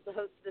Jones is the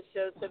host of the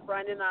show, so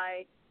Brian and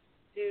I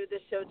do the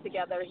show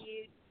together.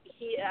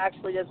 He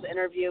actually does the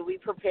interview. We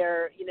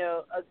prepare,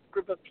 a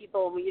group of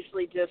people, and we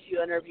usually do a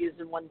few interviews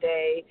in one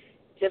day.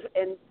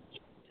 And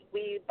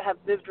we have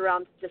moved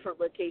around to different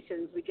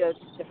locations. We go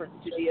to different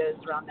studios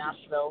around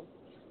Nashville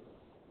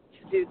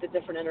to do the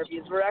different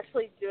interviews. We're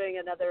actually doing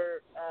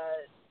another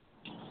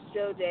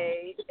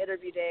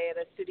interview day at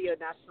a studio in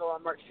Nashville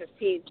on March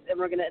 15th, and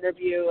we're going to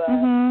interview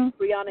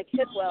Brianna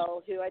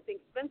Kidwell, who I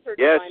think Spencer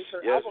designed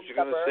her album cover. Yes, you're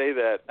going to say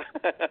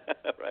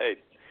that. Right.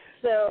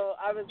 So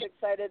I was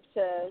excited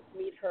to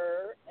meet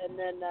her, and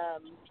then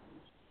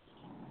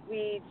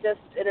we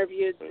just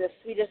interviewed the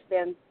Swedish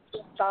band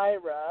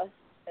Styra,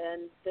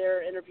 and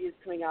their interview is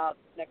coming out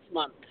next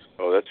month.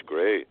 Oh, that's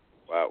great.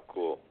 Wow,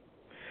 cool.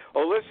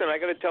 Oh, listen, I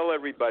got to tell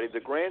everybody, the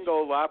Grand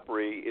Ole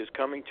Opry is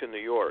coming to New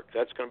York.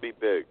 That's going to be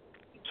big.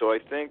 So I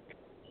think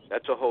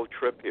that's a whole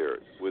trip here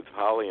with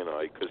Holly and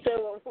I, because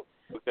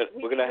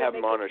we're going to have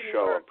him on a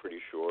show, I'm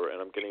pretty sure,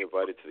 and I'm getting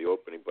invited to the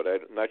opening, but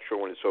I'm not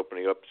sure when it's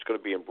opening up. It's going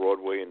to be in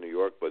Broadway in New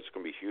York, but it's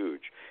going to be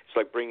huge. It's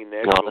like bringing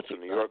Nashville to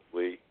New York,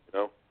 Lee,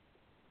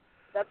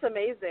 That's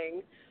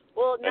amazing.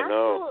 Well,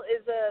 Nashville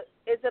is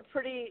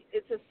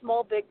a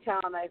small, big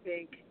town, I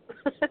think.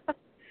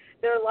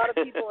 There are a lot of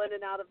people in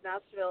and out of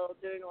Nashville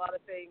doing a lot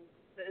of things.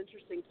 It's an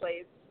interesting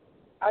place.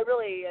 I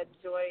really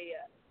enjoy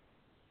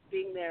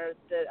being there.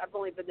 I've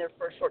only been there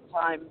for a short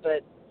time,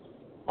 but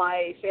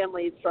my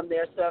family's from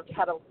there, so I've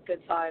had a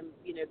good time,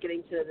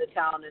 getting to the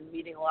town and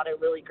meeting a lot of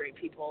really great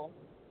people.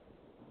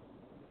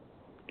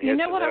 You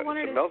know what I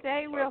wanted to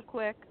say real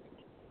quick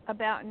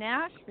about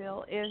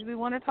Nashville is we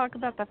want to talk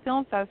about the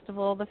film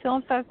festival. The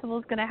film festival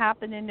is going to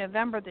happen in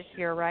November this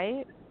year,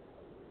 right?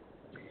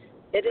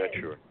 It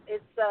is. Sure.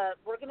 It's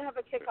we're going to have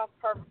a kickoff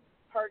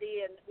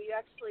party, and we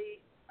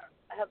actually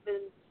have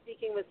been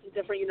speaking with some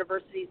different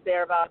universities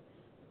there about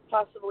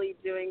possibly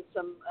doing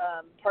some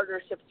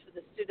partnerships for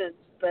the students,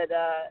 but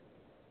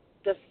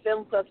the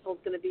film festival is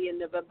going to be in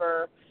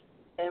November,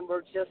 and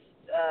we're just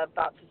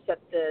about to set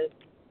the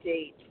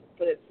date,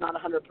 but it's not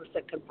 100%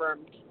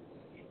 confirmed.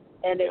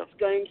 And it's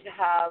going to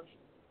have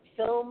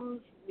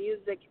films,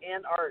 music,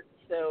 and art,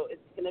 so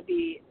it's going to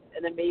be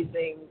an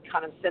amazing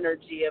kind of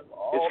synergy of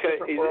all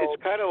different worlds.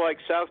 It's kind of like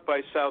South by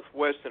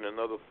Southwest in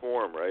another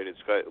form, right? It's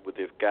got with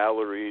the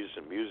galleries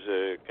and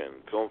music and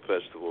film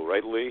festival,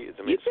 right, Lee?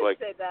 You could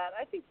say that.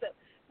 I think so.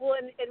 Well,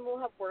 and we'll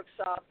have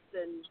workshops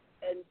and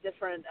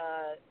different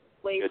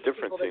ways for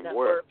people to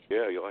network.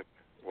 Yeah, you like.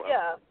 Wow.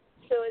 Yeah.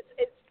 So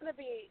it's going to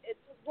be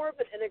more of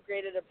an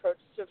integrated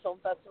approach to a film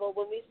festival.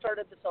 When we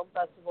started the film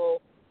festival,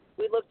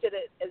 we looked at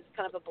it as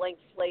kind of a blank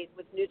slate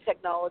with new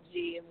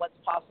technology and what's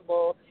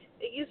possible.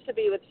 It used to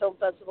be with film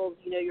festivals,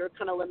 you're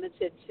kind of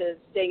limited to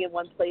staying in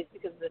one place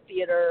because of the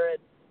theater, and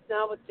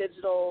now with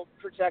digital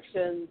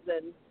projections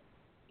and,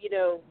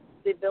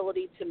 the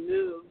ability to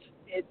move,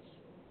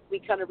 we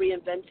kind of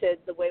reinvented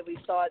the way we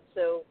saw it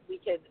so we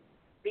could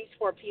reach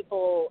more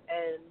people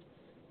and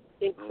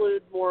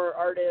include more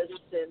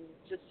artists and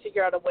just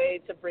figure out a way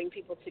to bring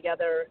people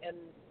together. And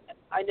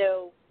I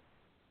know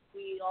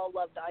we all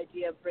love the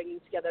idea of bringing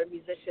together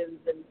musicians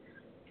and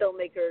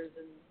filmmakers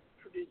and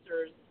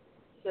producers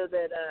so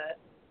that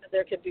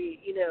there could be,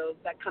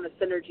 that kind of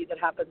synergy that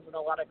happens when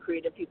a lot of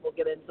creative people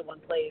get into one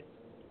place.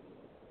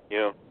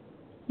 Yeah.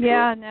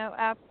 Yeah, no,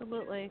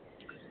 absolutely.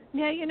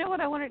 Yeah, you know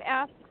what I wanted to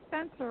ask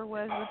Spencer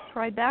was with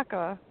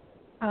Tribeca.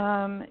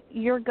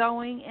 you're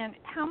going, and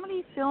how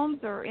many films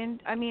are in?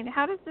 I mean,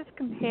 how does this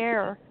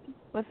compare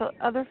with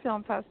other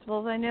film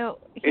festivals? I know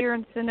here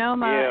in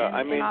Sonoma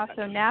and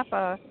also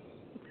Napa,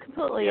 it's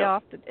completely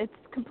off. It's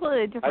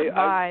completely a different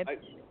vibe.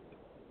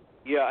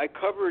 I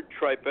covered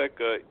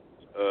Tribeca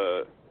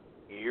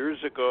years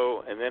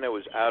ago, and then I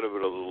was out of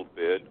it a little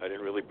bit. I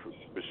didn't really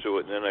pursue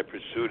it, and then I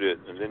pursued it,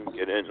 and didn't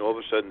get in. And all of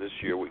a sudden, this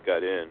year we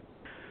got in,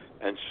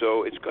 and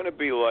so it's going to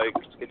be like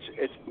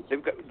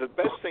they've got the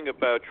best thing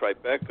about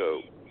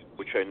Tribeca,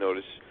 which I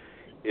noticed,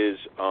 is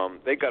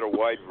they got a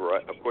wide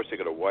variety. Of course, they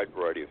got a wide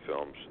variety of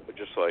films,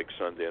 just like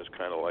Sundance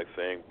kind of like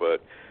thing.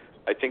 But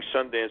I think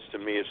Sundance to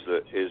me is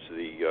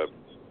the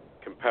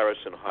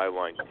comparison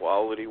highline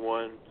quality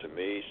one. To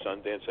me,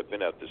 Sundance. I've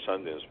been out to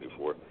Sundance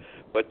before,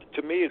 but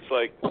to me it's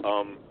like.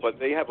 But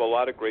they have a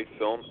lot of great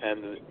film,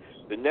 and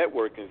the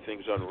networking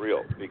thing's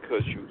unreal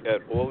because you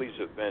at all these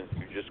events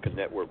you just can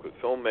network with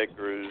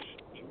filmmakers,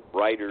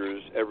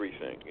 writers,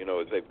 everything. You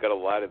know, they've got a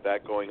lot of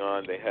that going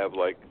on. They have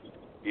like.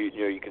 You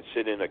know, you can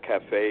sit in a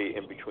cafe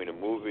in between a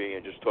movie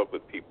and just talk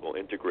with people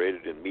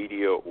integrated in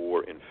media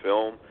or in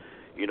film.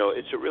 You know,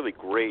 it's a really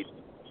great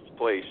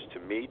place to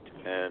meet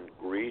and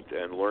greet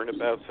and learn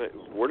about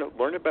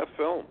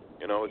film.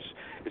 You know,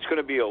 it's going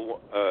to be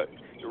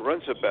it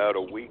runs about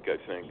a week, I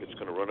think. It's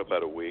going to run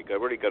about a week. I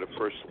already got a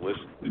first list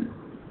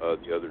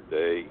the other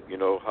day. You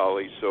know,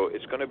 Holly. So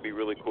it's going to be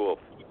really cool.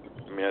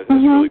 I mean, that's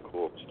really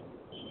cool.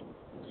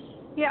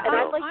 Yeah,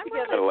 I'd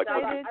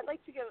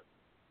like to give.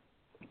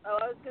 Oh,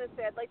 I was going to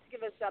say I'd like to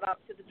give a shout out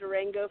to the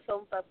Durango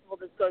Film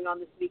Festival that's going on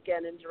this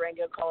weekend in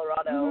Durango,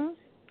 Colorado,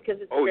 because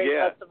it's a great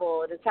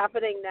festival and it's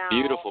happening now.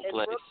 Beautiful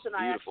place. And Brooks and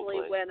I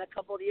actually went a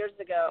couple of years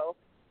ago.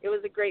 It was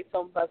a great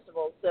film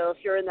festival. So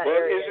if you're in that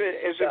area,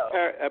 is it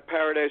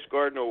Paradise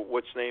Garden or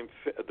what's named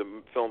the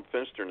film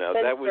Finster now?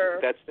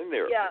 Finster. That's in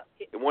there. Yeah,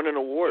 it won an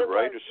award,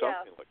 right, or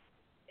something like.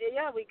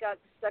 Yeah, we got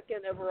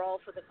second overall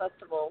for the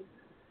festival.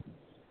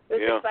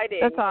 It was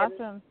exciting. That's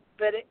awesome.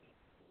 But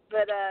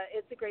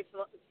it's a great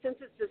film. Since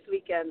it's this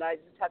weekend, I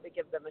just had to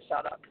give them a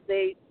shout out because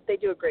they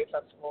do a great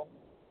festival.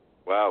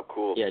 Wow,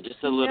 cool. Yeah,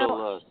 just a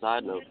little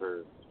side note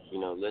for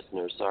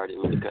listeners. Sorry, I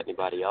didn't mean to cut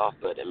anybody off,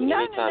 but I mean,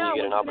 anytime you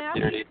get an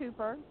opportunity.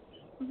 Cooper.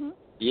 Mm-hmm.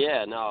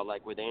 Yeah, no,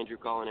 like with Andrew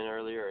calling in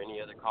earlier, or any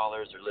other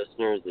callers or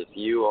listeners, if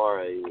you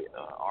are a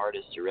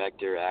artist,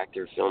 director,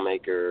 actor,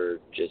 filmmaker,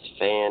 just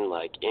fan,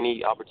 like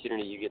any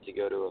opportunity you get to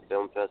go to a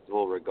film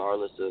festival,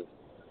 regardless of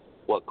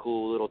what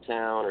cool little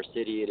town or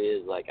city it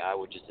is, like I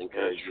would just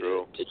encourage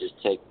you to just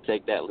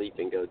take that leap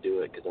and go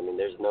do it, because I mean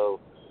there's no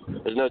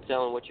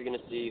telling what you're going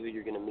to see, who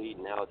you're going to meet,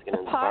 and how it's going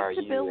to inspire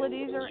you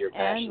and your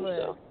passion. Endless.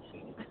 So.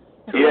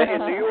 Yeah,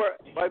 in New York.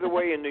 By the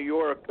way, in New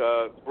York,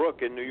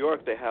 Brooke, in New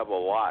York they have a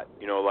lot.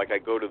 You know, like I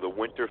go to the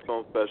Winter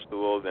Film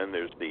Festival, then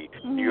there's the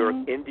New York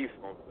Indie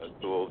Film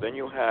Festival, then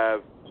you have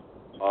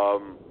a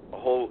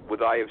whole with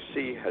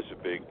IFC has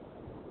a big.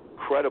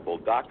 Incredible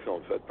doc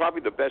film festival,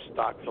 probably the best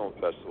doc film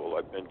festival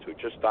I've been to.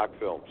 Just doc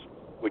films,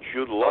 which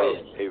you'd love,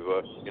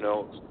 Ava. You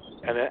know,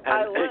 and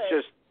it's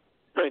just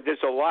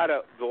there's a lot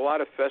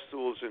of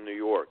festivals in New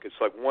York. It's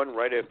like one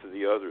right after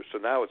the other. So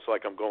now it's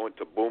like I'm going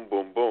to boom,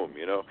 boom, boom.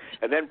 You know,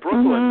 and then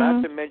Brooklyn.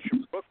 Not to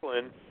mention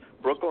Brooklyn.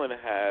 Brooklyn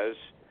has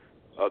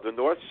the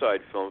North Side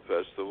Film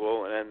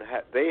Festival, and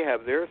they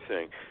have their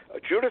thing.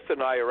 Judith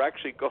and I are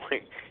actually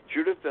going.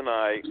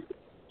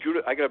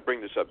 I got to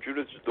bring this up.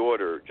 Judith's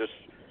daughter just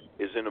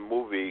is in a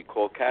movie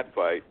called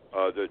Catfight.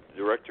 The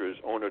director is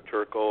Ona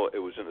Turkel. It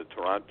was in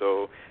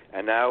Toronto,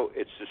 and now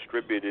it's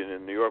distributed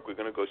in New York. We're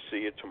going to go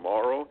see it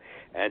tomorrow,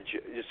 and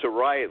it's a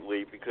riot,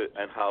 Lee,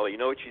 and Holly. You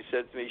know what she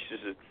said to me? She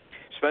said,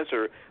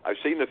 Spencer, I've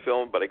seen the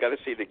film, but I got to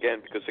see it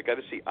again because I got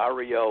to see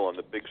Ariel on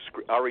the big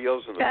screen.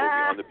 Ariel's in the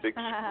movie on the big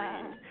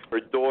screen. Her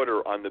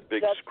daughter on the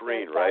big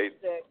screen,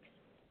 fantastic. Right?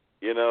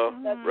 You know,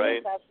 that's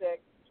right?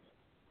 Fantastic.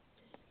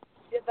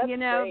 Yeah, that's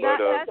great.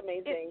 That's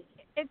amazing.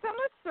 It's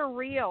almost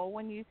surreal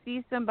when you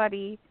see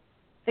somebody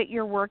that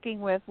you're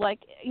working with. Like,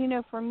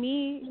 for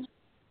me,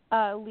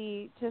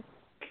 Lee, just,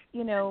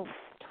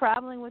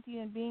 traveling with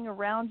you and being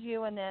around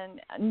you and then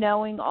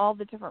knowing all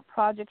the different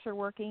projects you're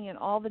working and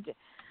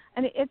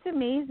and it's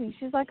amazing.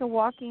 She's like a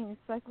walking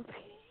encyclopedia.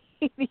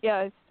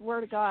 I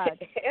swear to God.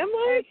 Am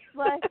I? It's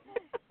like,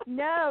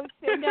 no.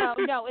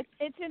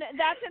 It's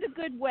that's in a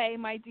good way,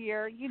 my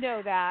dear. You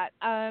know that.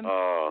 I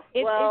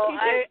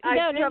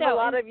have a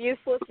lot of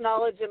useless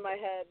knowledge in my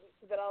head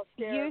that I'll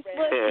share.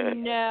 Useless?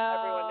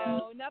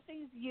 No,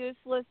 nothing's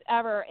useless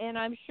ever, and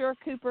I'm sure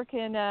Cooper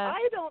can.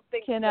 I don't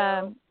think can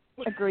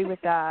agree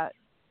with that.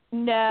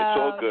 No, it's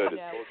all good.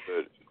 No.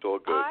 It's all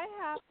good. I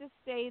have to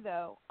say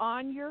though,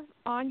 on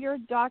your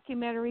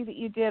documentary that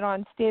you did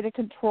on State of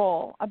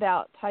Control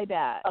about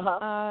Tibet,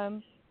 I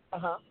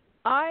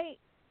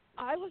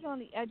was on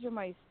the edge of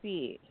my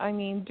seat. I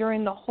mean,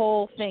 during the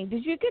whole thing.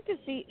 Did you get to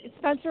see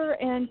Spencer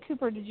and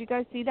Cooper? Did you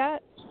guys see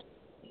that?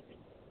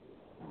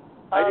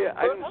 I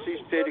didn't see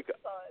State of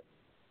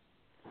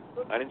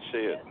Control. I didn't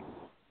see it.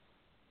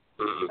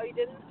 Oh, you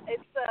didn't?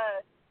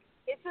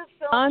 It's a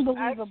film.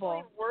 Unbelievable. I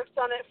actually worked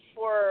on it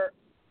for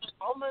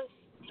almost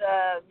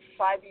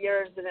 5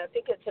 years, and I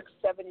think it took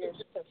 7 years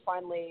to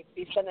finally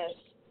be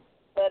finished.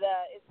 But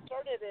it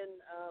started in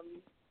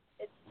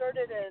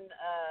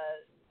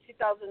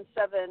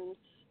 2007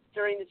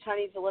 during the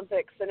Chinese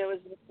Olympics, and it was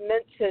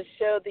meant to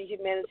show the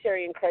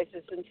humanitarian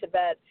crisis in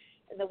Tibet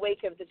in the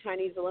wake of the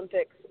Chinese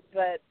Olympics.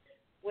 But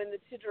when the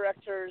two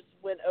directors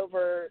went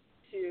over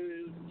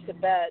to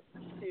Tibet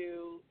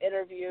to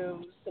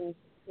interview some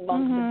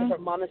monks in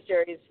different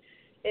monasteries,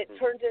 it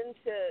turned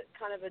into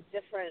kind of a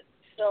different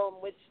film,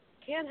 which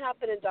can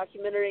happen in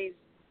documentaries.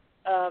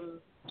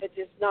 It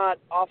does not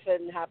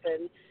often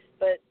happen,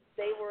 but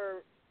they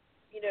were,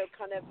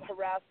 kind of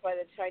harassed by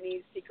the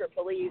Chinese secret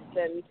police,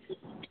 and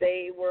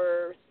they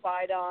were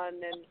spied on,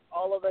 and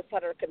all of us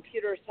had our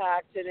computers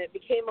hacked, and it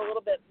became a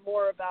little bit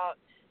more about,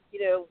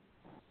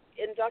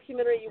 in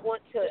documentary you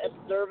want to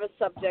observe a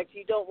subject,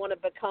 you don't want to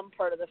become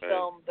part of the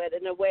film, but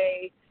in a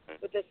way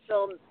with this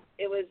film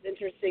it was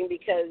interesting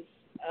because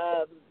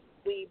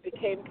we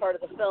became part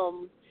of the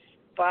film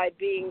by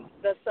being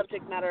the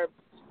subject matter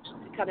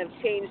kind of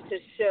changed to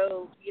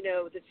show,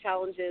 the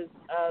challenges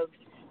of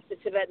the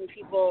Tibetan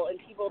people and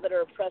people that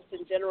are oppressed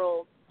in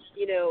general,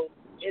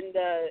 in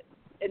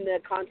the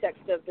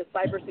context of the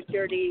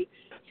cybersecurity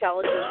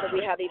challenges that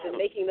we had even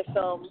making the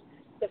film.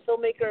 The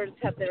filmmakers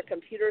had their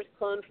computers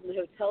cloned from the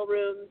hotel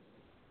rooms.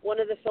 One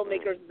of the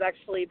filmmakers was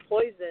actually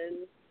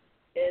poisoned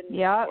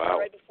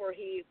right before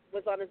he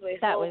was on his way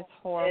home. That was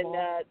horrible.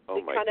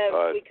 And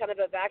we kind of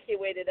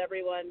evacuated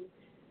everyone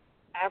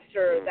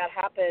after that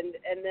happened,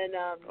 and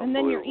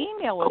then your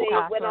email was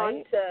hacked, went right?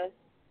 on to.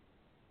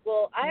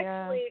 Well, I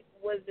actually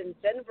was in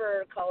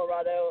Denver,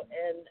 Colorado,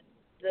 and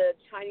the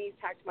Chinese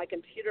hacked my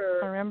computer.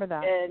 I remember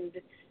that.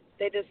 And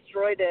they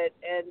destroyed it,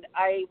 and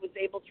I was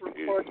able to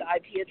record the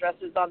IP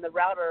addresses on the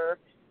router,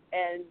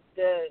 and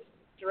the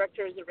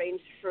directors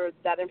arranged for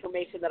that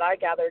information that I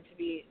gathered to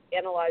be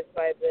analyzed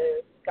by the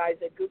guys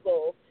at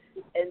Google,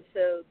 and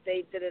so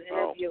they did an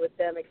interview with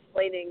them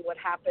explaining what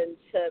happened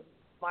to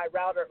my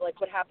router, like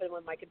what happened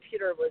when my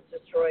computer was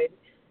destroyed,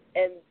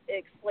 and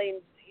it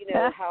explained,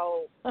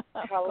 how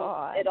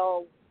it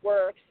all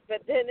works.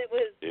 But then it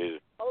was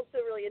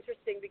also really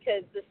interesting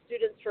because the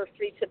students for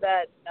Free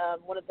Tibet,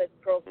 one of the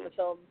girls in the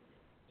film,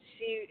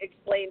 she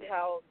explained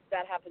how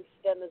that happens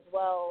to them as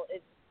well.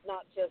 It's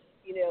not just,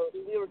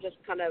 we were just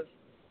kind of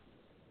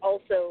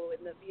also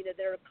in the,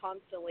 they're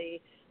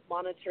constantly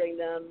monitoring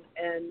them,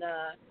 and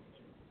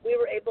we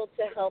were able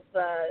to help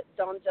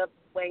Donjup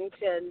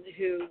Wangchen,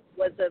 who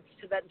was a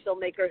Tibetan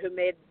filmmaker who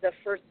made the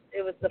first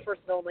and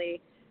only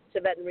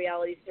Tibetan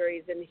reality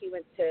series, and he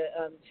went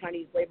to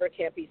Chinese labor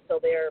camp. He's still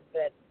there,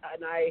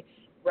 and I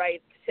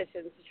write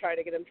petitions to try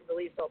to get him to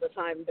release all the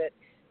time, but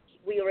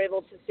we were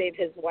able to save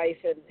his wife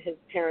and his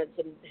parents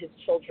and his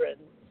children,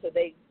 so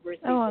they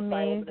received asylum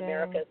in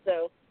America.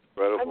 So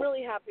I'm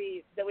really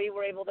happy that we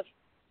were able to.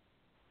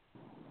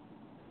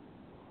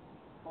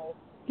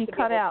 You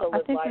cut out.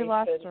 I think we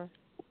lost her.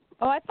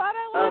 Oh, I thought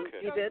I lost her.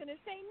 I was going to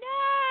say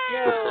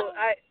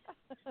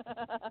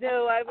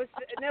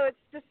No, it's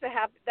just a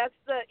happy. That's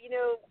the,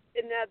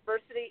 in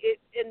adversity,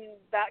 in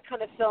that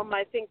kind of film,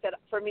 I think that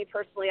for me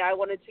personally, I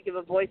wanted to give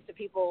a voice to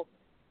people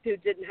who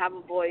didn't have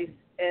a voice,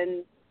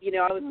 and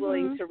I was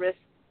willing to risk,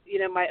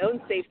 my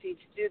own safety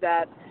to do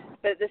that.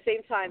 But at the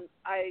same time,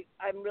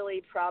 I'm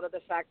really proud of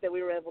the fact that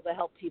we were able to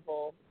help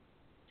people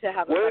to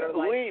have a better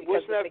life. Lee,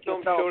 wasn't that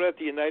film shown at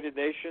the United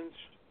Nations?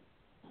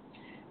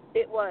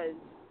 It was.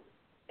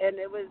 And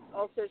it was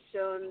also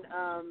shown,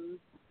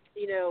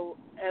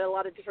 at a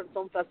lot of different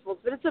film festivals.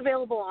 But it's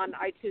available on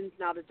iTunes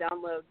now to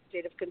download,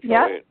 State of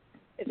Control,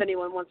 if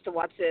anyone wants to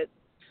watch it.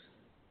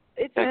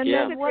 It's a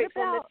great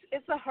film.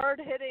 It's a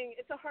hard-hitting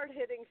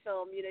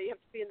film. You have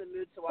to be in the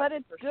mood to watch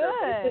it for sure.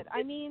 But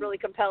it's really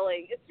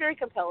compelling. It's very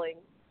compelling.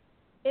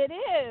 It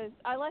is.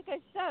 Like I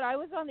said, I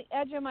was on the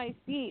edge of my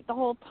seat the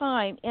whole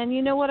time. And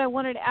you know what I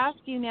wanted to ask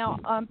you now?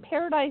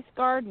 Paradise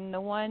Garden, the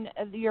one,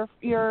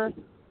 your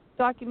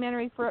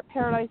documentary for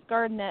Paradise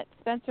Garden that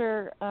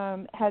Spencer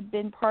had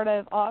been part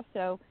of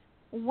also.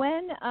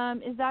 When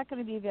is that going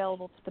to be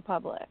available to the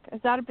public? Is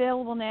that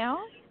available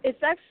now?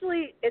 It's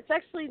actually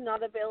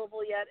not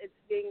available yet. It's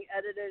being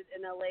edited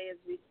in LA as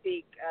we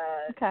speak.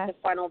 The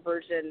final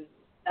version.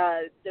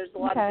 There's a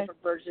lot of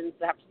different versions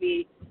that have to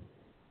be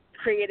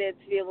created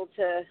to be able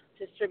to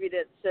distribute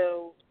it.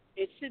 So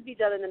it should be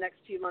done in the next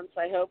few months,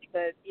 I hope.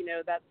 But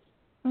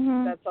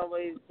that's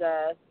always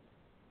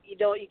you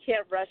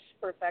can't rush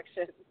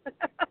perfection.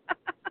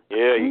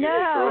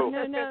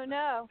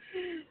 No.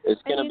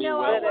 It's going to be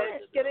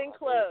it's getting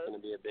close. It's going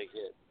to be a big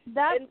hit.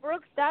 And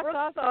Brooks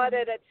awesome. Saw it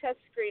at a test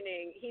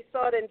screening. He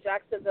saw it in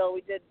Jacksonville.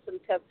 We did some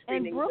test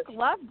screenings. And Brooke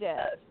loved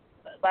it.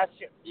 Last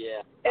year.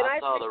 Yeah, and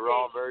I saw the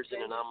raw version,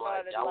 and I'm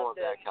like, I want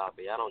that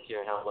copy. I don't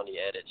care how many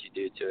edits you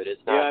do to it.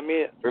 It's not.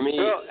 For me,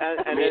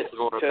 it's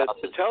more about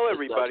to tell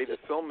everybody, the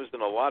film is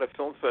in a lot of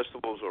film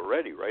festivals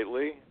already, right,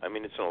 Lee? I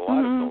mean, it's in a lot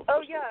of film festivals.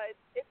 Oh yeah,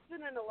 it's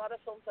been in a lot of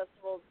film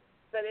festivals,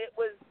 but it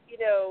was,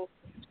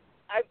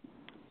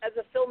 as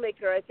a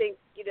filmmaker, I think,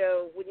 you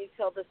know, when you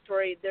tell the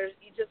story,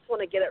 you just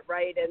want to get it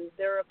right, and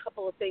there are a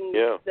couple of things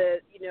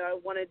that, you know, I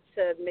wanted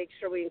to make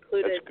sure we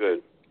included. That's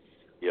good.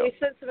 Yep. We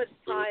spent so much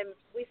time.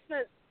 We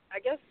spent, I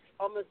guess,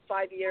 almost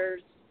 5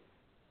 years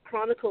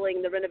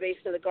chronicling the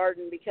renovation of the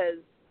garden because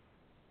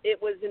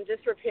it was in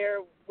disrepair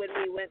when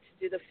we went to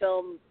do the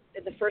film.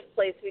 In the first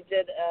place, we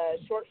did a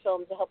short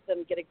film to help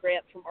them get a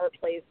grant from Art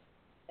Place,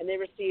 and they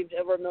received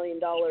over $1 million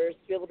to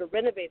be able to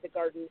renovate the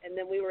garden. And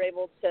then we were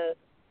able to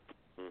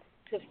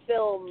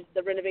film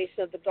the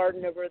renovation of the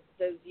garden over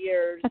those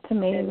years. That's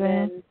amazing.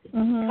 And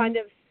then kind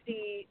of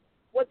see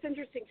what's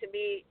interesting to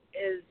me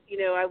is, you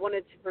know, I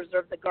wanted to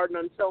preserve the garden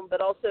on film,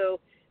 but also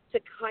to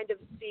kind of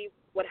see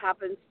what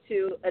happens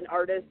to an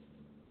artist's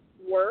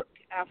work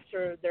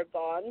after they're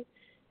gone.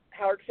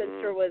 Howard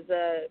Finster was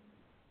a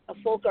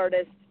folk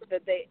artist,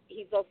 but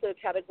he's also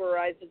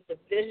categorized as a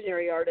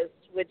visionary artist,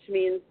 which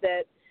means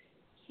that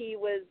he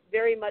was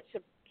very much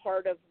a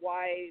part of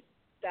why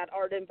that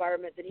art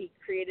environment that he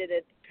created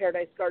at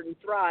Paradise Garden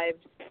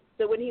thrived.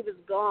 So when he was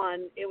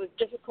gone, it was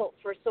difficult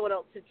for someone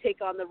else to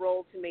take on the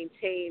role to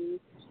maintain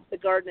the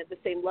garden at the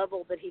same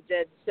level that he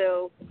did.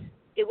 So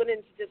it went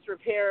into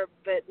disrepair,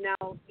 but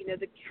now, you know,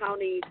 the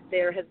county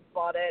there has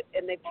bought it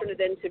and they've turned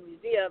it into a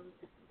museum,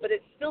 but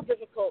it's still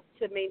difficult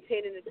to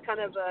maintain, and it's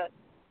kind of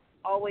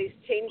always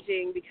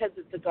changing because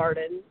it's a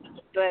garden.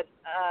 But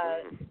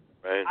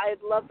right. I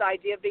love the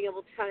idea of being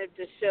able to kind of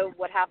just show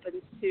what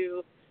happens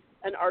to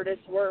an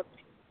artist's work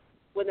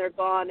when they're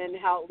gone and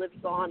how it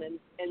lives on, and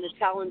the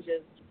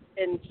challenges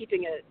in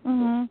keeping it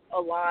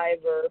alive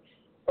or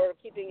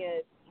keeping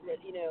it,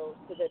 you know,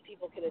 so that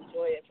people can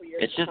enjoy it for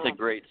years It's to just come. a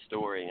great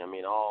story. I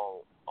mean,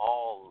 all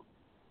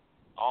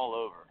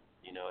over.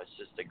 You know, it's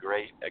just a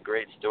great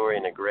story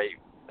and a great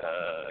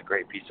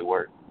piece of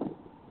work.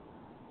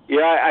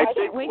 Yeah, I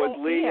think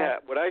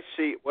what I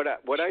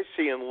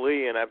see in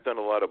Leigh, and I've done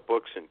a lot of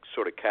books in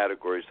sort of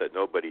categories that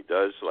nobody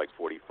does, like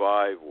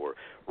 45 or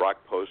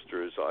rock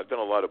posters. I've done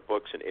a lot of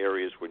books in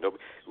areas where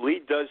nobody.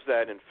 Leigh does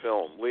that in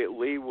film.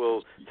 Leigh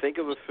will think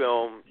of a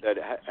film that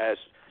has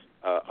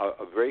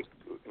a very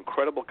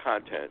incredible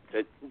content.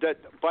 That,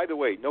 by the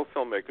way, no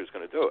filmmaker is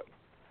going to do it.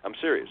 I'm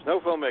serious. No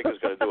filmmaker is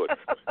going to do it.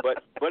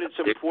 But it's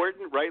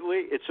important, right,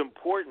 Leigh? It's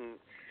important,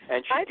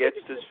 and she gets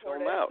this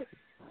film out.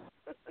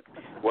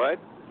 What?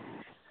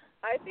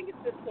 I think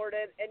it's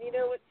important, and you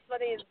know what's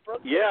funny is Brooke.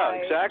 Yeah,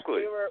 and I,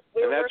 exactly. We were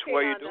and that's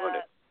why you're on doing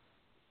it.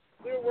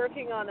 We were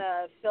working on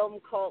a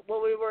film called.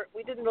 Well,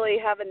 we didn't really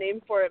have a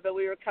name for it, but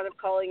we were kind of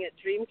calling it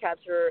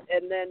Dreamcatcher,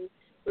 and then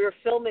we were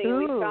filming.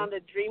 Ooh. And we found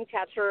a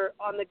Dreamcatcher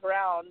on the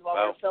ground while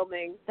we were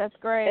filming. That's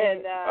great.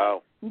 And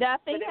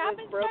nothing but it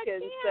happens was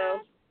broken, back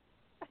so.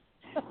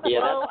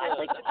 Yeah, well, that's I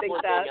like to think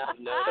one that. thing I've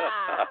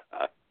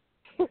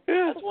noticed.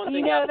 That's one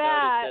thing know I've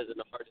that. noticed as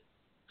an artist.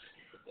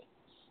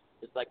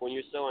 It's like when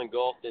you're so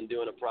engulfed in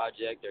doing a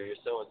project, or you're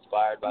so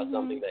inspired by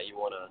something that you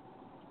want to,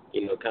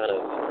 you know, kind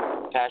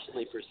of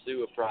passionately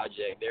pursue a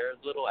project.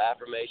 There's little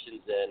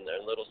affirmations and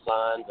little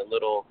signs and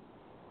little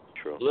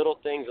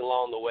things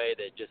along the way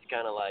that just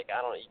kind of like,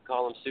 I don't know, you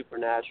call them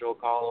supernatural,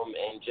 call them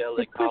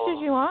angelic, it pushes call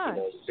them you on.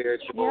 You know,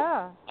 spiritual.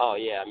 Yeah. Oh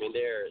yeah, I mean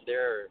there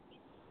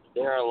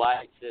are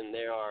lights and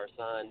there are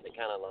signs that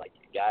kind of like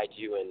guide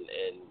you and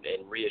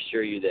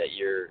reassure you that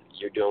you're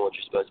doing what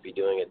you're supposed to be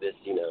doing at this,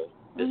 you know,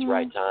 this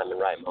right time and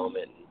right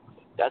moment. And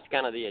that's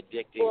kind of the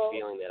addicting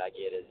feeling that I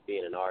get as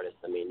being an artist.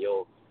 I mean,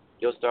 you'll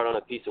start on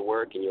a piece of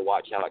work and you'll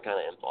watch how it kind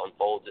of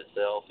unfolds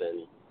itself,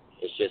 and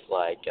it's just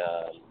like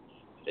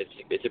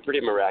it's a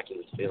pretty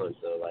miraculous feeling.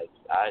 So like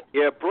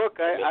Brooke,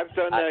 I've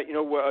done that. You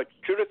know,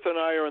 Judith and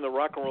I are in the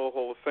Rock and Roll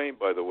Hall of Fame,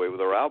 by the way, with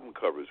our album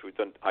covers. We've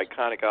done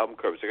iconic album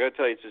covers. I got to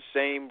tell you, it's the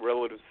same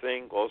relative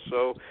thing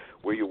also,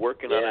 where you're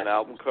working on an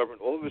album cover,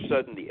 and all of a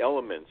sudden the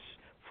elements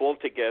fall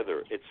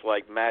together. It's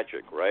like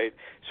magic, right?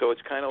 So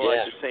it's kind of like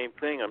the same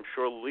thing. I'm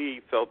sure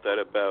Leigh felt that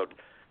about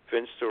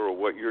Finster or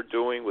what you're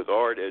doing with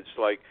art. It's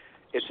like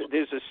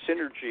there's a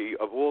synergy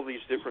of all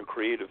these different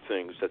creative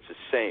things that's the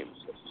same,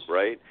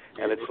 right?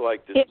 And it's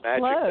like this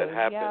magic that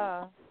happens.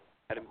 Yeah.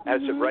 And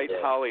as a right,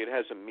 Holly, it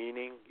has a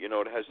meaning. You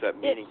know, it has that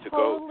meaning to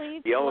totally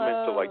go. The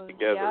elements are like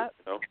together. Yep.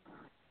 You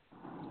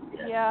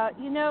know? Yeah,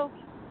 you know,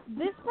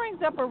 this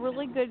brings up a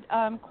really good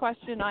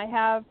question I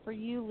have for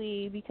you,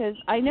 Leigh, because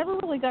I never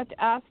really got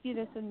to ask you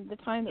this in the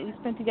time that we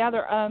spent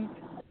together.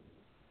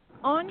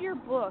 On your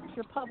books,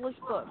 your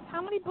published books,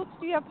 how many books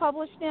do you have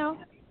published now?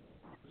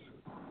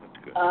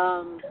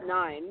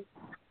 9.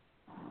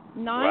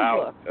 9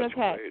 books. That's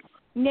okay. Great.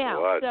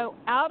 Now, so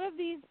out of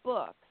these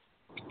books,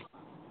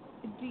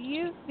 do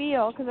you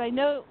feel, because I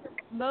know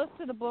most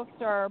of the books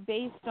are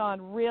based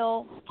on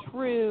real,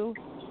 true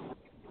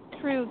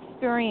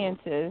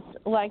experiences,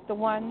 like the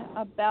one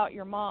about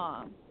your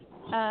mom.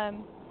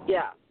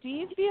 Do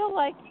you feel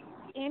like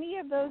any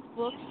of those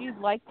books you'd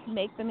like to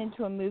make them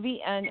into a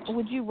movie, and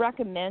would you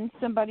recommend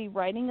somebody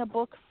writing a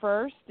book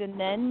first and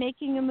then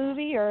making a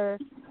movie, or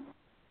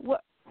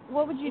what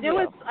would you do? You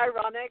know what's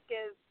ironic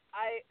is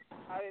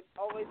I've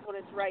always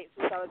wanted to write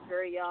since I was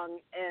very young,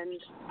 and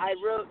I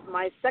wrote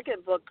my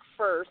second book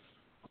first,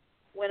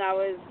 when I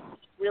was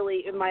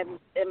really in my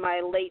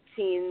late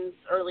teens,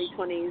 early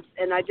 20s,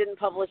 and I didn't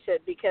publish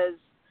it because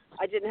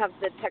I didn't have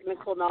the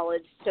technical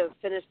knowledge to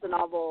finish the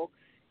novel.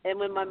 And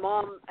when my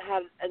mom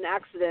had an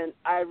accident,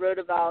 I wrote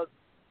about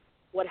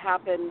what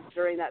happened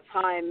during that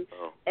time.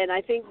 Oh. And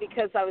I think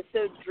because I was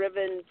so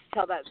driven to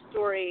tell that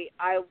story,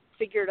 I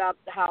figured out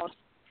how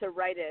to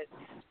write it.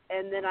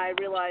 And then I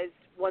realized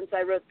once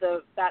I wrote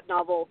that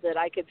novel that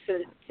I could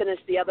finish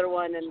the other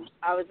one, and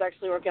I was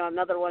actually working on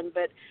another one.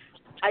 But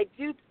I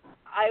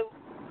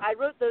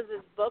wrote those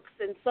as books,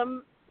 and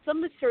some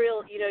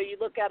material, you know, you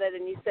look at it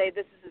and you say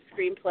this is a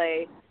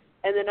screenplay,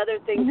 and then other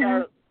things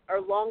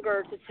are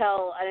longer to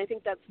tell, and I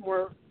think that's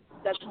more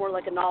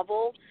like a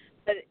novel.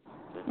 But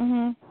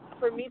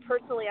for me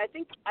personally, I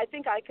think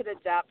I could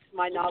adapt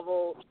my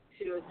novel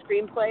to a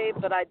screenplay,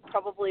 but I'd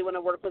probably want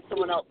to work with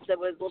someone else that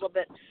was a little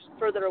bit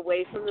further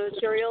away from the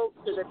material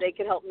so that they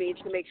could help me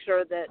to make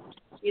sure that,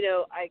 you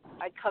know, I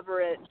cover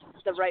it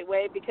the right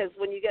way, because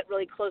when you get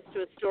really close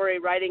to a story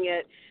writing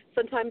it,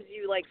 sometimes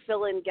you like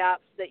fill in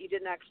gaps that you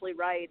didn't actually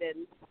write,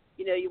 and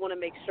you know, you want to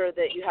make sure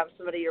that you have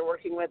somebody you're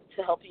working with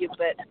to help you.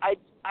 But I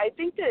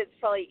think that it's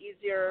probably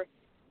easier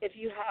if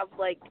you have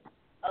like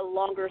a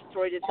longer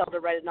story to tell to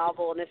write a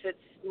novel, and if it's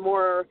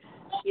more,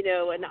 you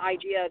know, an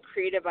idea, a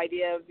creative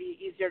idea, it would be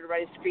easier to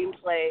write a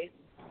screenplay.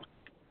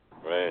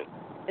 Right.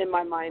 In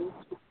my mind.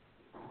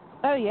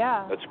 Oh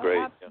yeah. That's great.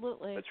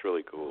 Absolutely. Yeah. That's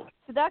really cool.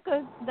 So that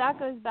goes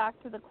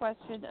back to the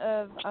question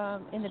of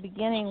in the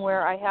beginning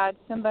where I had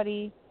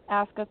somebody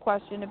ask a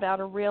question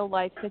about a real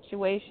life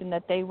situation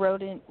that they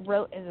wrote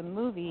as a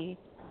movie,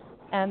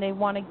 and they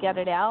want to get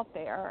it out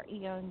there,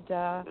 and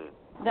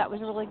that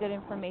was really good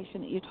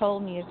information that you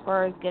told me as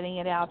far as getting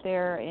it out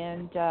there,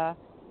 and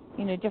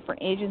you know,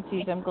 different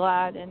agencies. I'm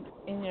glad, and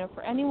you know,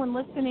 for anyone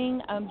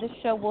listening, this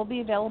show will be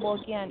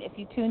available again if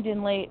you tuned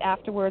in late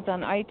afterwards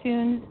on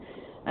iTunes,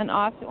 and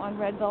also on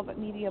Red Velvet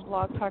Media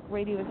Blog Talk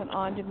Radio as an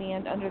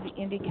on-demand under the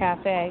Indie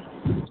Cafe.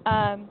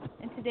 And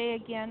today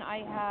again I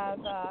have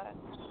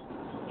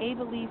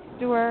Ava Leigh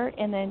Stewart,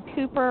 and then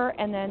Cooper,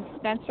 and then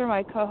Spencer,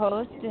 my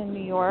co-host in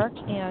New York.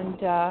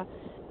 And,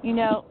 you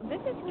know,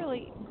 this is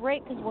really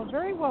great because we're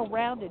very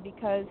well-rounded,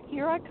 because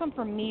here I come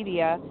from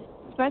media,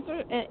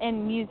 Spencer,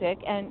 and music,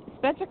 and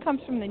Spencer comes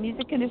from the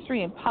music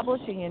industry and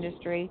publishing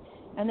industry,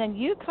 and then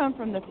you come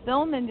from the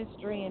film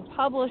industry and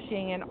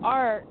publishing and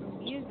art and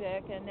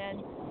music, and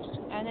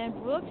then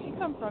Brooks, you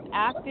come from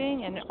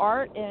acting and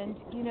art, and,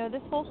 you know,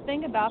 this whole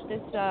thing about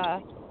this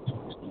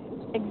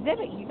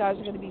exhibit you guys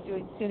are going to be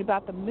doing soon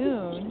about the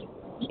moon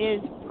is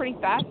pretty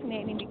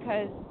fascinating,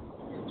 because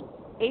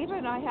Ava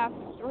and I have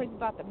some stories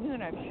about the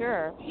moon. I'm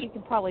sure she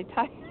can probably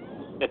tell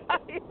you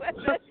at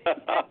the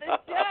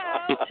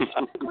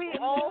show. We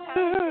all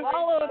have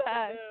followed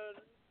us.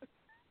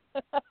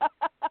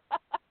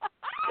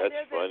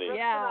 That's funny.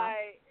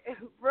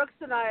 Brooks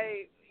and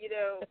I, you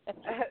know,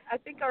 I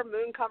think our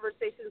moon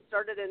conversation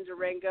started in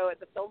Durango at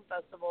the film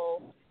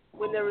festival,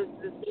 when there was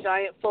this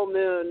giant full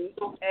moon,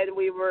 and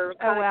we were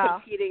kind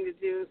of competing to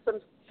do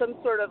some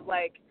sort of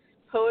like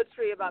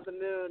poetry about the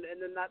moon,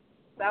 and then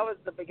that was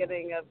the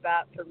beginning of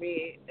that for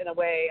me in a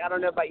way. I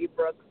don't know about you,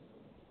 Brooks.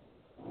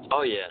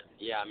 Oh yeah.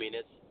 I mean,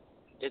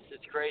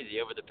 it's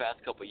crazy over the past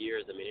couple of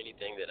years. I mean,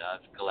 anything that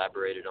I've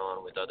collaborated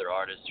on with other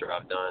artists or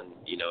I've done,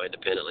 you know,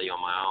 independently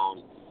on my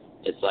own,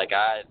 it's like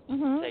I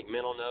take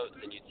mental notes,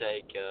 and you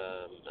take.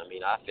 I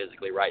mean, I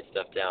physically write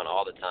stuff down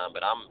all the time,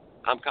 but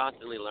I'm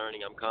constantly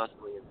learning, I'm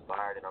constantly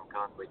inspired, and I'm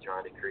constantly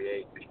trying to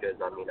create, because,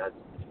 I mean,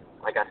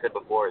 like I said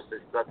before, it's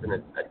just such an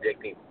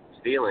addicting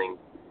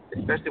feeling,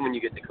 especially when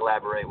you get to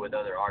collaborate with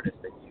other artists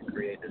and you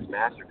create this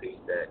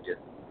masterpiece that just,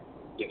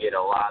 you get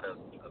a lot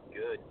of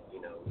good,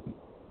 you know,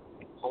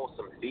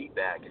 wholesome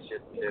feedback. It's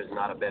just, there's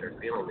not a better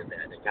feeling than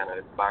that. It kind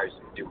of inspires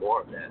you to do more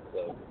of that,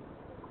 so.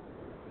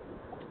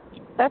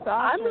 That's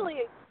awesome.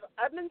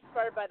 I'm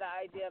inspired by the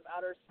idea of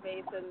outer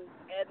space, and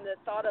the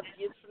thought of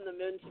views from the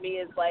moon to me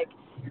is like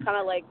kind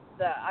of like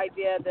the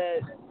idea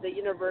that the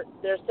universe,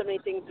 there's so many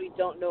things we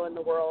don't know in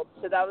the world.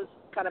 So that was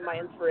kind of my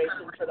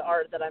inspiration for the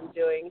art that I'm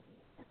doing.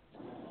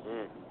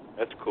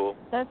 That's cool.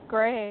 That's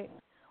great.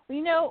 Well,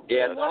 you know,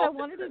 what I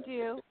wanted to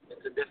do.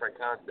 It's a different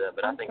concept,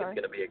 but I think it's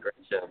going to be a great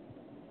show.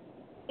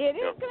 It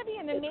is going to be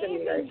an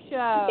amazing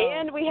show.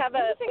 And we have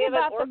an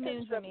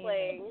orchestra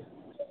playing.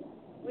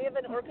 We have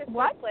an orchestra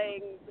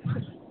playing.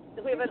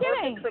 We have an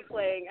orchestra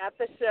playing at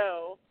the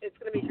show. It's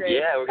going to be great.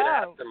 Yeah, we're going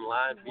to have some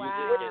live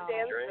music and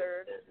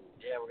dancers.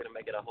 Yeah, we're going to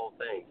make it a whole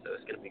thing, so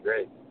it's going to be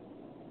great.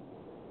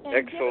 And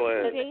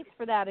excellent. Get the dates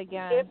for that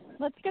again.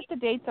 Let's get the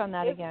dates on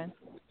that again.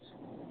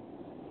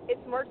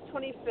 It's March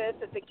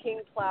 25th at the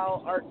King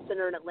Plow Art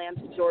Center in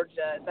Atlanta,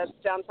 Georgia. That's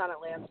downtown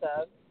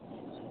Atlanta.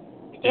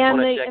 And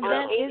the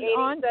event is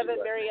on 887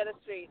 Marietta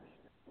Street.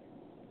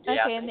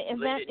 Okay, and the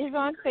event is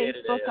on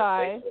Facebook,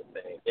 guys.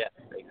 Yeah,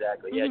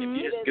 exactly. Yeah, if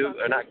you just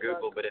Google, or not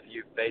Google, but if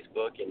you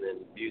Facebook and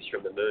then Views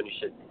from the Moon, you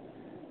should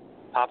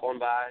pop on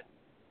by,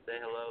 say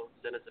hello,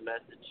 send us a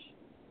message.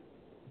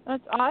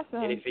 That's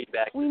awesome. Any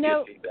feedback? We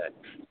know. Good feedback.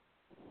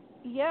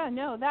 Yeah,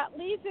 no, that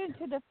leads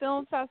into the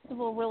film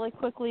festival really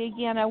quickly.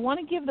 Again, I want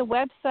to give the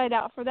website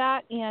out for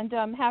that, and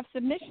have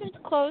submissions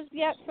closed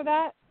yet for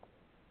that?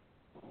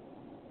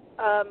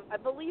 I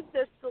believe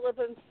they're still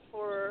open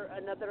for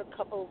another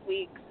couple of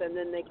weeks, and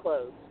then they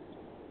close.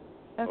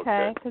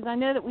 Okay, because I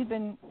know that we've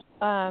been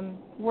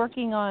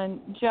working on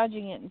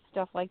judging it and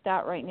stuff like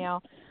that right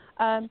now.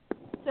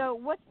 So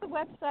what's the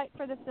website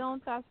for the film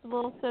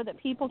festival so that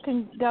people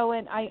can go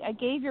in? I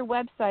gave your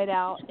website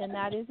out, and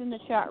that is in the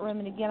chat room.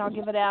 And, again, I'll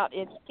give it out.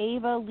 It's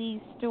Ava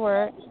Leigh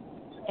Stewart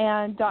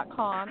and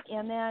 .com.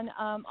 And then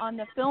on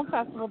the film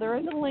festival, there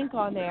is a link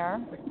on there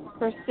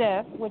for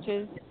SIF, which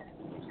is,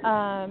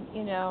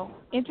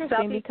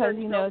 interesting because,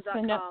 it's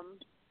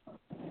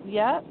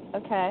Yep,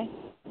 okay.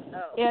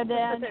 Oh, and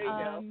then, there you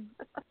go.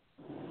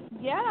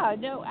 yeah,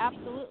 no,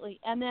 absolutely.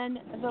 And then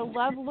the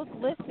Love, Look,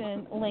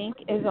 Listen link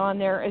is on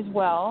there as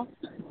well,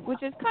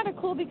 which is kind of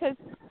cool because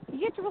you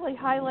get to really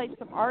highlight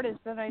some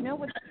artists. And I know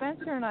with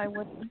Spencer and I,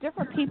 with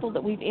different people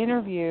that we've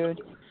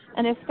interviewed,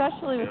 and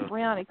especially with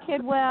Brianna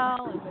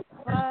Kidwell and with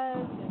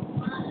Buzz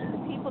and the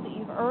people that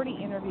you've already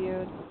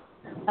interviewed,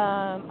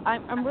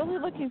 I'm really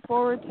looking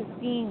forward to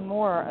seeing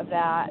more of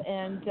that.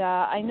 And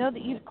I know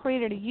that you've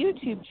created a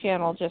YouTube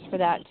channel just for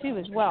that, too,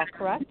 as well,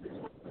 correct?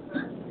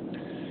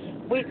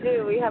 We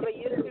do. We have a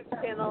YouTube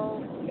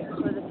channel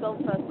for the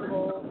film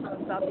festival,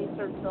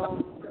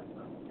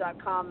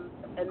 southeasternfilm.com,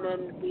 and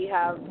then we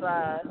have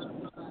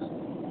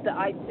the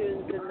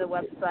iTunes and the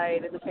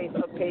website and the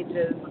Facebook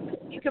pages.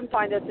 You can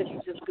find us if you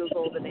just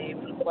Google the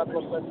name Love,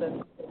 Look,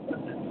 Listen.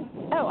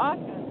 Oh,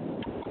 awesome.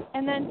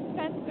 And then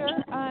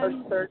Spencer, Or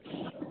search.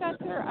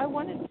 Spencer, I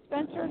wanted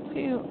Spencer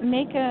to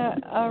make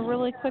a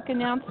really quick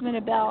announcement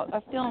about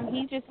a film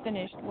he just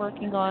finished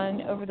working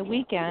on over the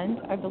weekend,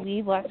 I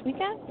believe last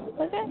weekend,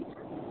 was it?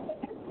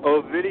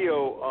 Oh,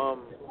 video,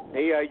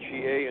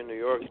 AIGA in New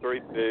York, very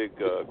big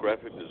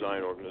graphic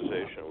design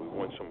organization. We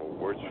won some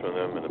awards from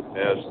them in the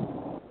past.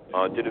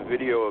 Did a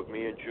video of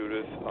me and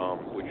Judith,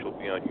 which will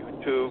be on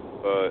YouTube,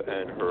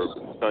 and her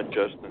son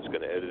Justin's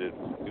going to edit it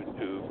on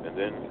YouTube. And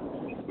then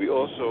we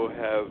also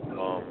have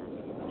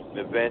an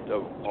event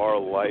of our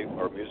life,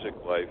 our music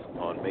life,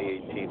 on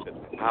May 18th at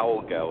the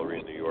Powell Gallery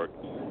in New York.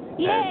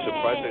 Yay! And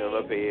surprisingly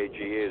enough,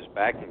 AAGA is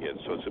backing it,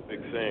 so it's a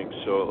big thing.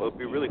 So it'll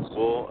be really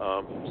cool.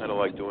 Kind of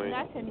like doing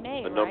That's in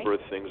May, a number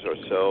of things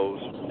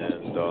ourselves, and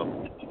it's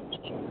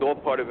all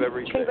part of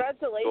everything.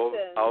 Congratulations.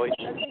 Holly.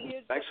 That's a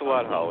huge Thanks a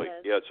lot, Holly.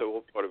 Yeah, it's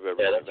all part of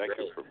everything. that's Thank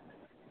great. you for.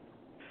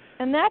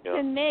 And that's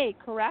in May,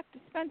 correct,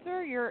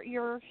 Spencer?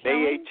 You're showing?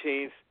 May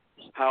 18th,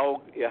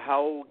 Howell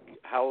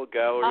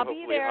Gallery. I'll be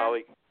Hopefully there.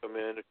 Holly can come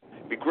in.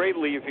 It'd be great,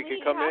 Lee, if you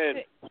could come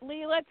in.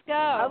 Lee, let's go.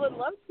 I would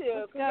love to.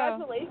 Let's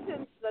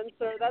Congratulations,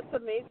 Spencer. That's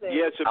amazing.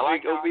 Yeah,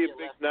 it'll be a big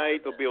left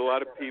night. There'll be a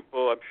lot of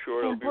people. I'm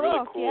sure it'll be Brooke,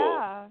 really cool.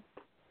 Yeah.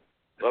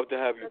 Love to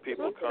have you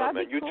people Brooke, come,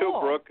 that'd and you be too,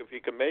 cool. Brooke, if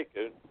you can make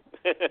it.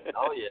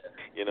 Oh, yeah.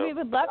 You know. We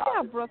would love to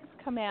have Brooks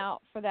come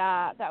out for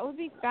that. That would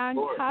be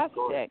fantastic.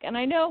 course. And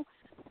I know,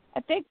 I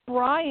think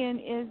Brian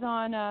is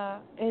on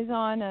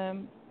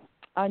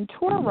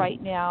tour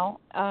right now.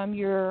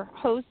 Your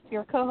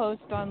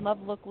co-host on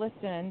Love, Look,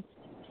 Listen.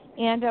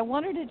 And I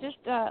wanted to just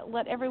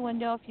let everyone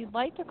know if you'd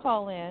like to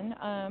call in.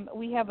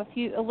 We have a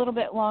little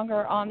bit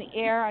longer on the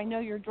air. I know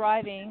you're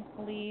driving,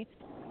 Lee.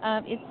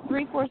 It's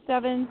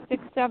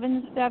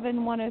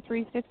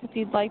 347-677-1036 if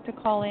you'd like to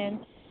call in.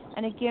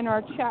 And again,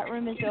 our chat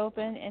room is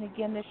open. And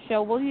again, this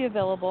show will be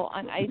available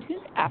on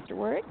iTunes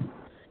afterwards,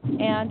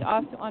 and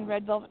also on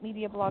Red Velvet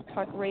Media Blog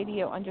Talk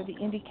Radio under the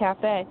Indie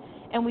Cafe.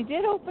 And we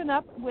did open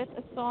up with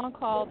a song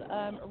called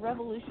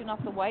Revolution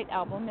off the White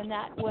Album, and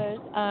that was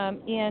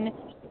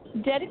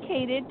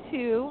dedicated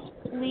to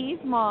Lee's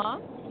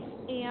mom.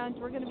 And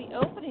we're going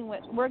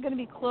to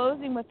be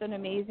closing with an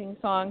amazing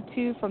song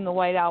too from the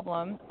White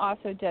Album,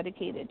 also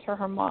dedicated to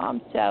her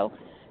mom. So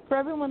for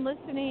everyone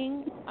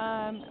listening,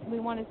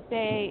 we want to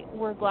say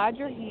we're glad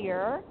you're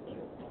here.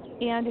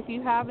 And if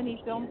you have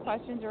any film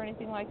questions or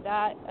anything like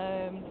that,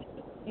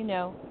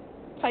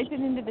 type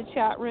it into the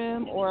chat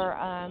room, or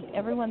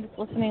everyone that's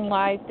listening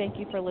live, thank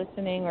you for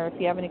listening, or if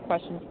you have any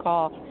questions,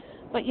 call.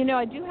 But,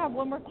 I do have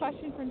one more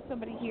question from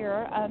somebody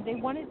here. They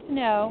wanted to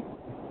know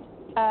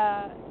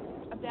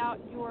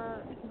about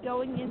your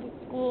going into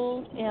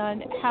schools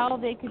and how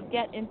they could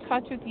get in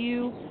touch with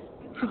you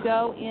to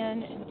go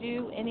in and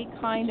do any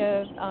kind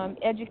of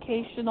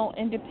educational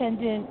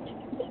independent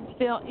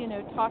film,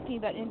 talking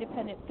about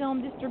independent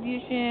film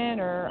distribution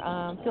or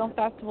film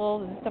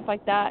festivals and stuff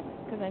like that,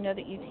 because I know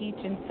that you teach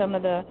in some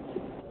of the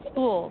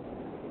schools.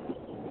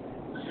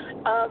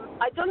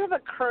 I don't have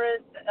a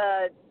current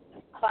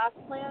class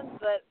plan,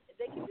 but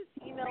they can just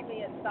email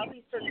me at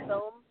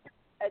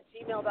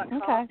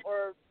southeasternfilm@gmail.com Okay.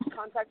 or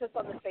contact us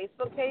on the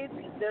Facebook page.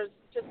 There's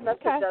just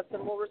message us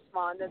and we'll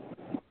respond and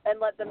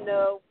let them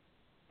know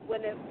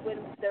when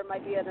there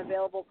might be an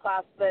available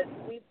class. But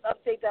we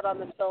update that on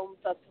the film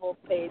festival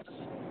page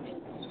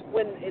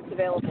when it's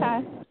available.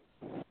 Okay.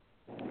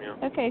 Yeah.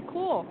 Okay,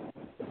 cool.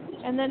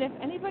 And then if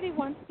anybody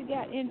wants to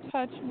get in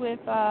touch with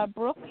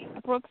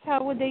Brooks,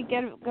 how would they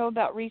go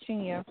about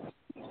reaching you?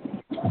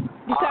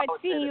 Besides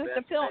would say seeing the you at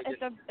the best film way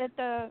at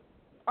the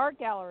art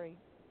gallery.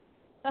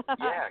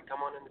 Yeah,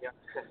 come on in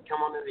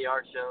the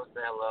art show,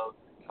 say hello.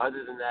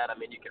 Other than that, I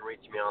mean, you can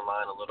reach me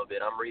online a little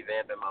bit. I'm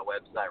revamping my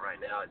website right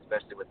now,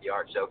 especially with the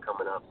art show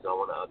coming up, so I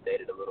want to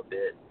update it a little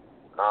bit.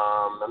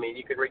 I mean,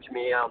 you can reach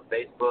me on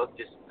Facebook.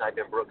 Just type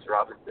in Brooks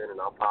Robinson,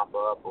 and I'll pop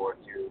up. Or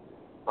if you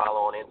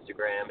follow on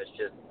Instagram, it's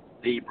just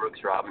the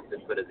Brooks Robinson.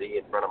 Put a Z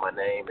in front of my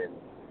name. And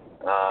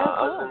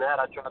other than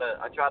that, I try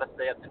to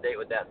stay up to date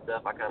with that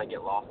stuff. I kind of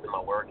get lost in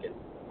my work and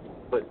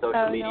put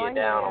social media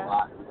down a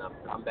lot. And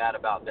I'm bad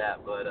about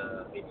that, but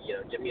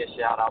give me a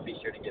shout. I'll be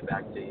sure to get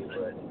back to you.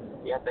 But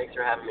yeah, thanks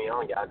for having me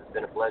on, guys. It's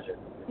been a pleasure.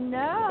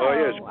 No. Oh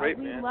yeah, it's great,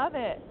 we man. love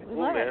it. We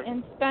cool, love man. it.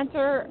 And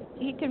Spencer,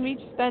 you can reach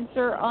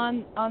Spencer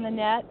on the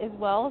net as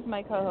well as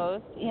my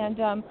co-host. And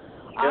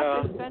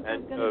also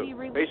Spencer's going to be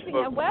releasing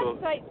Facebook, a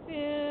website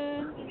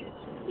soon.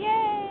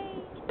 Yay!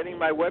 Getting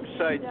my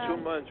website 2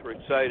 months. We're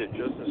excited.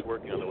 Justin's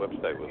working on the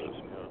website with us.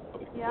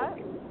 Yeah.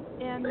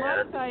 And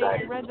my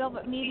site, Red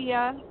Velvet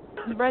Media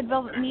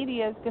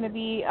is going to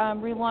be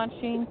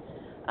relaunching.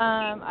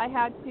 I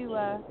had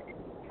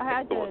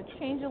to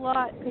change a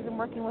lot because I'm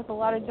working with a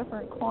lot of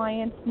different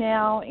clients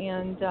now,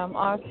 and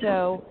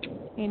also,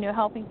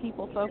 helping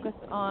people focus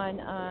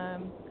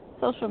on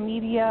social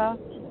media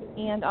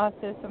and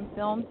also some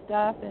film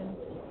stuff and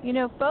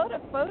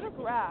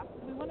photographs.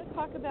 We want to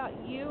talk about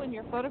you and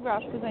your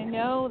photographs because I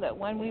know that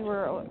when we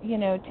were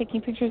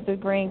taking pictures of the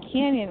Grand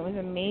Canyon, it was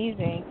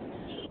amazing.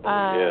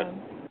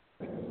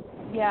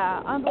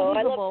 Yeah,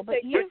 unbelievable.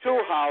 But you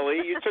too,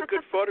 Holly. You took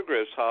good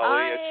photographs,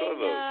 Holly. I saw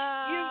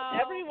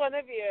those. Every one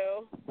of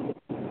you.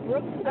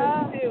 Brooks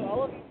does too.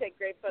 All of you take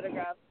great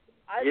photographs.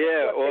 A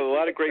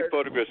lot of great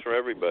photographs from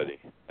everybody.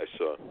 I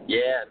saw.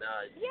 Yeah, no.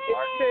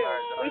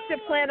 We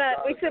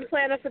should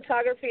plan a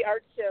photography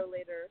art show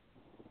later.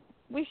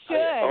 We should.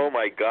 Oh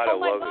my God, I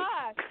love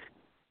it.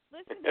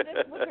 Listen to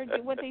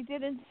this. What they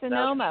did in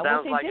Sonoma.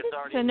 Sounds what like they did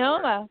it's in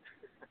Sonoma.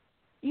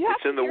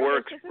 It's in the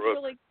works, Brooke.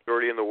 Really, it's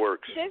already in the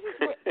works.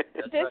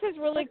 This is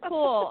really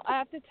cool. I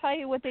have to tell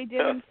you what they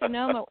did in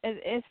Sonoma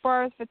as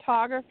far as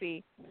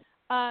photography.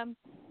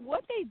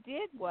 What they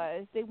did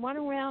was they went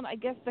around, I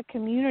guess, the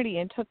community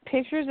and took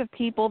pictures of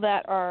people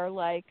that are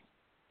like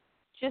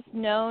just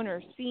known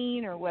or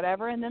seen or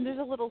whatever, and then there's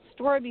a little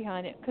story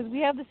behind it because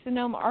we have the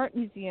Sonoma Art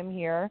Museum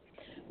here,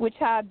 which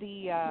had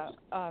the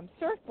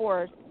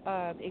surfboard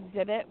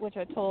exhibit, which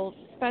I told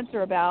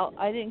Spencer about.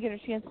 I didn't get a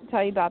chance to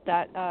tell you about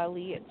that,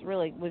 Lee. It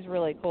was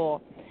really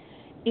cool.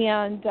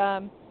 And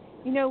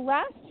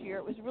last year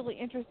it was really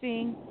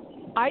interesting.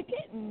 I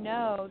didn't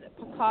know that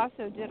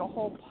Picasso did a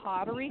whole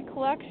pottery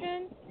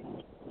collection,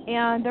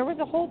 and there was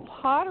a whole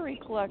pottery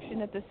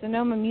collection at the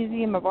Sonoma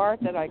Museum of Art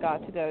that I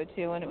got to go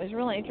to, and it was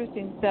really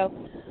interesting. So,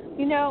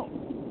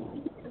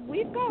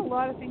 we've got a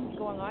lot of things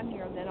going on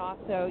here, and then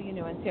also, in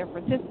San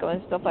Francisco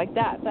and stuff like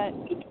that. But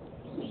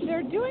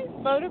they're doing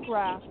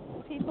photographs,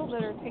 people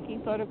that are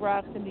taking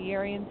photographs in the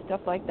area and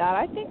stuff like that.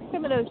 I think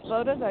some of those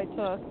photos I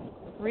took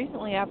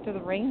recently after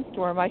the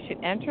rainstorm, I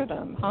should enter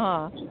them,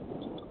 huh?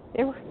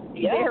 They were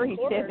very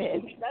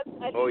vivid.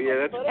 That's cool.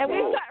 And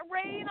we've got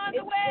rain on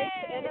the way.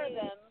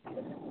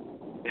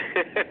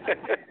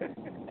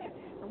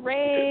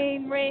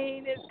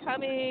 Rain is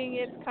coming.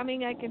 It's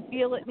coming. I can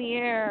feel it in the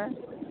air.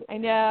 I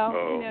know.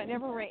 Oh. It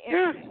never rains.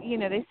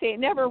 They say it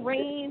never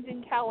rains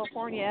in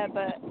California,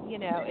 but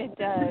it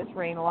does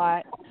rain a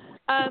lot.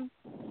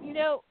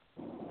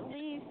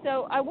 Lee,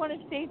 so I want to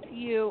say to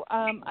you,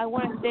 I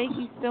want to thank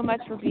you so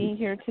much for being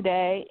here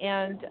today,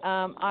 and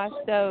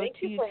also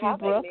to you too,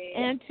 Brooke,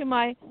 and to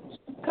my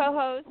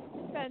co-host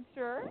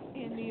Spencer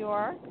in New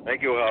York.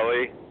 Thank you,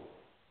 Holly.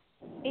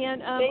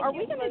 And are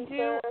we going to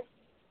do?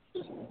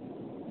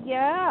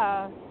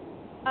 Yeah.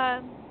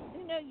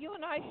 You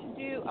and I should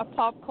do a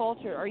pop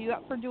culture. Are you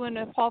up for doing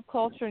a pop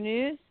culture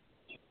news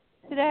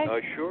today?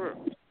 Sure.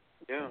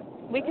 Yeah.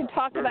 We can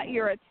talk about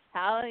your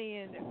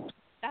Italian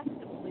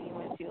festival you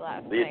went to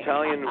last night. The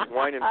Italian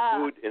Wine and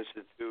Food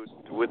Institute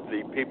with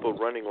the people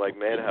running like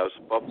Madhouse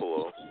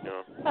Buffalo.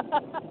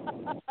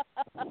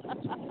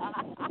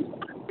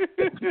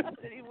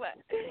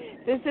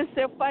 This is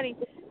so funny.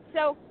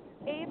 So,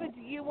 Ava,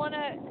 do you want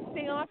to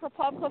stay on for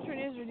pop culture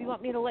news, or do you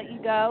want me to let you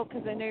go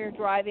because I know you're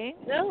driving?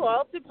 No,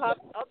 I'll do pop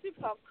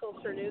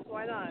culture news.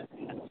 Why not?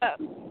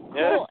 Cool.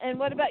 Yeah. And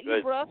what about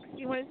you, Brooks? Do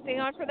you want to stay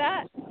on for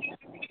that?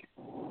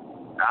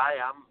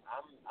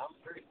 I'm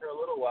free for a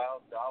little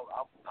while, so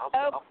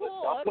I'll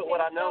put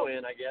what I know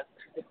in, I guess.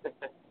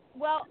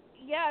 Well,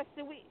 yeah.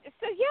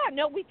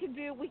 We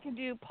can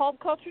do pop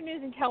culture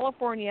news in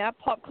California,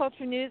 pop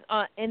culture news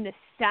in the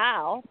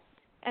South,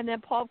 and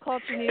then pop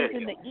culture news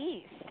in the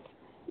East.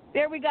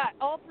 There we got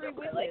all three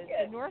witches: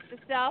 the North, the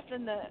South,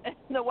 and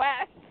the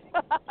West.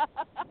 Okay.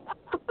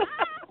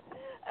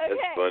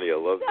 That's funny. I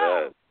love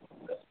that.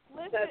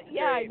 Listen,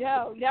 I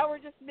know. Now we're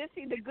just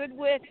missing the good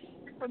witch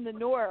from the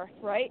North,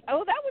 right?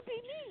 Oh, that would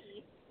be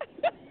me.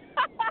 I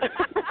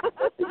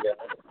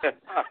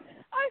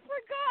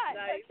forgot.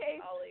 Nice, okay,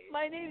 Ollie.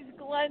 My name's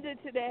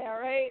Glenda today, all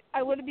right?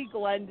 I want to be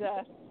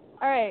Glenda.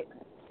 All right,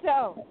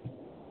 so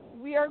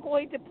we are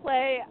going to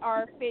play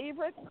our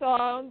favorite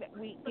song that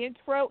we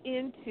intro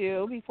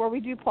into before we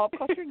do pop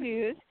culture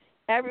news.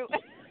 Everyone,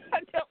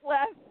 don't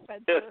laugh,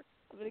 Spencer.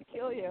 I'm going to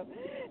kill you.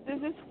 This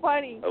is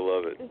funny. I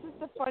love it. This is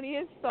the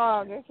funniest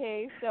song,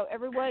 okay? So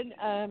everyone,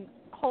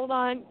 hold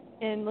on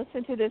and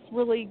listen to this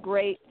really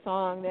great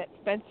song that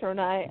Spencer and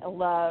I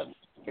love.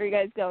 Here you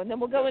guys go. And then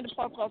we'll go into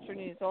pop culture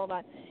news. Hold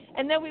on.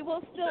 And then we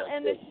will still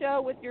end the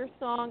show with your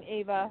song,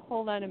 Ava.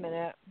 Hold on a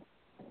minute.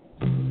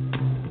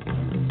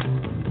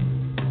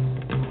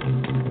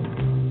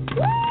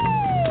 Woo!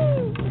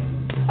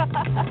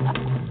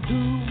 Who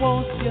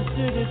wants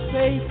yesterday's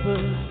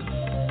papers?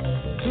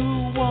 Who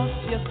wants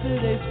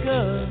yesterday's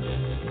girl?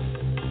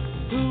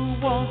 Who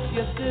wants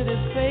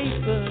yesterday's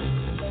papers?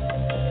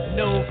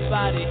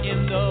 Nobody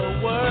in the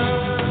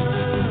world.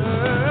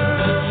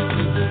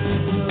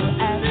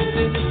 After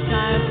this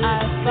time I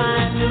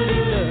finally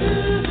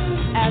learned,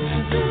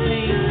 after the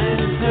pain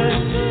and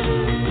hurt,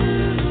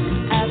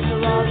 after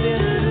all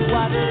this,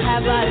 what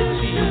have I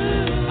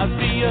achieved? I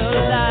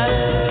realize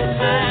it's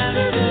time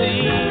to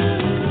leave.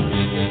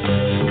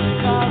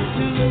 'Cause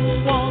who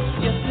wants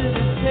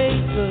yesterday's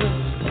papers?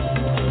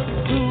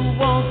 Who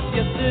wants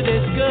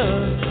yesterday's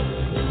girl?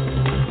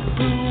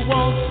 Who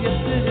wants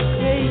yesterday's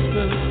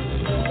papers?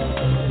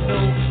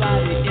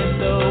 Nobody in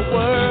the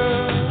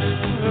world.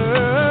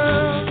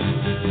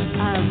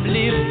 I'm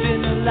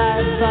living a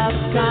life of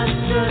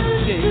constant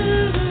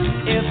change.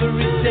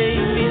 Every day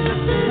means a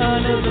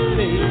turn of the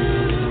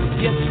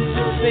page. Yes, it's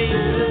a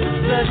face of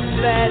such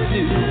bad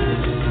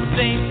news.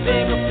 Same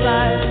thing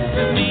applies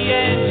to me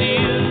and you.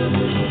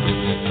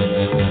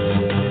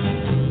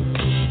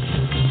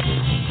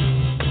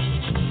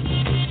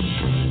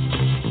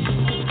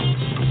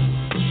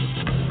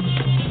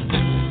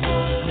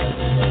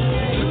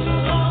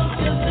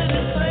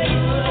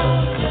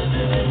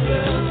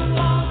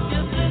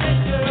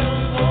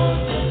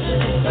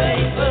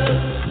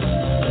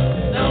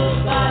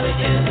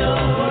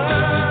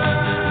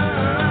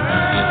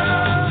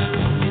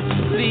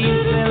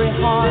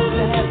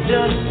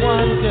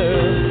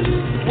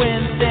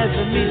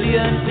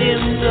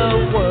 In the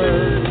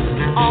world,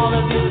 all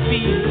of these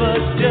people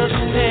just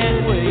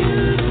can't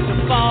wait to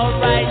fall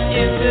right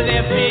into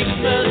their big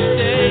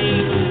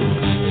mistake.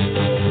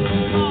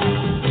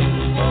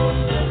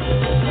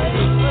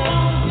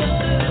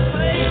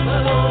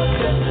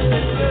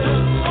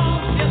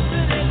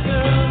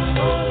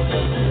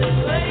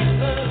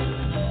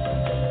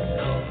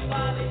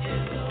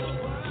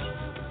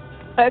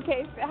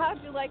 Okay, so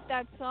how'd you like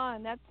that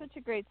song? That's such a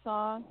great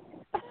song.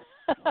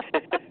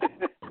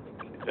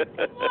 What?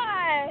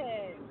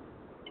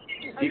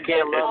 You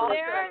can't love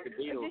there? the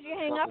Beatles. Or did you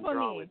hang up on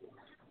me?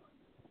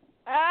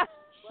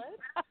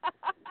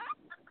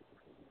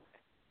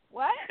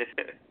 What?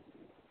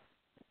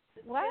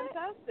 What?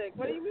 Fantastic.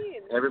 What do you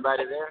mean?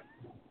 Everybody there?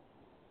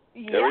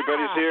 Yeah.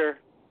 Everybody's here.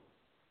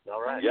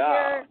 All right.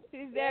 Yeah.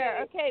 Who's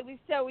there? Okay, we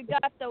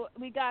got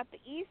the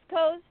East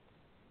Coast,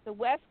 the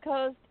West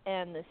Coast,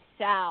 and the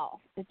South,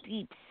 the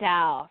deep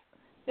South.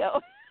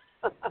 So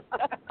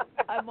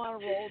I'm on a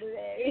roll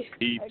today.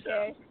 Deep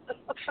okay.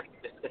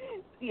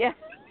 Yeah.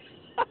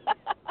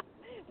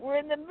 We're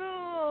in the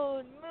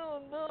moon.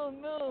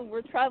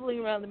 We're traveling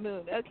around the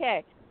moon.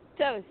 Okay.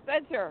 So,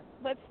 Spencer,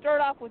 let's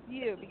start off with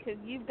you because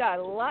you've got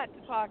a lot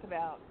to talk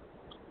about.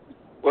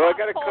 Well, I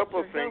got a couple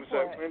of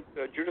Culture, things.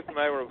 Judith and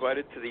I were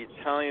invited to the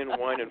Italian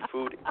Wine and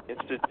Food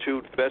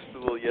Institute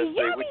Festival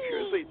yesterday, which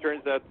usually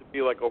turns out to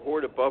be like a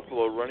horde of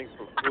buffalo running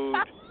for food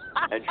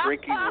and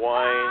drinking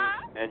wine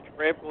and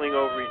trampling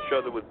over each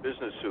other with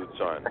business suits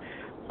on.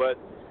 But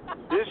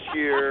this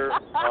year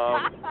it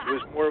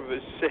was more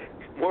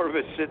of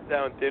a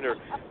sit-down dinner.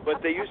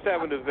 But they used to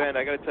have an event.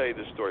 I got to tell you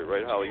the story,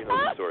 right, Holly? You know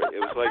the story. It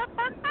was like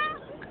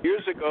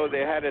years ago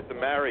they had it at the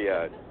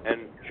Marriott,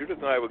 and Judith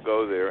and I would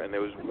go there, and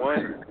there was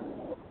one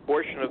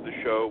portion of the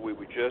show we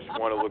would just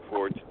want to look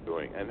forward to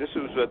doing. And this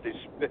was what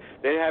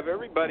they'd have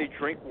everybody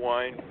drink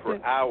wine for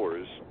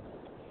hours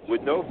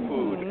with no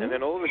food, and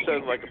then all of a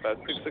sudden, like about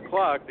 6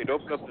 o'clock, they'd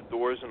open up the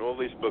doors and all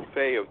these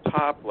buffet of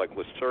top, like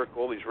Le Cirque,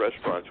 all these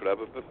restaurants would have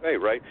a buffet,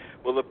 right?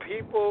 Well, the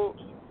people,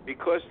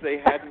 because they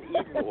hadn't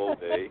eaten all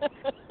day,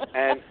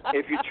 and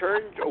if you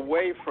turned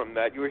away from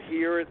that, you would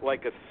hear it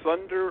like a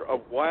thunder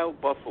of wild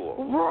buffalo.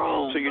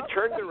 So you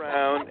turned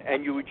around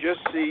and you would just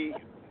see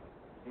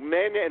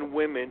men and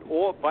women,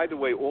 all, by the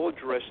way, all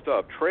dressed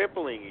up,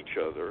 trampling each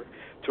other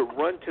to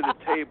run to the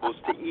tables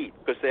to eat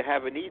because they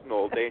haven't eaten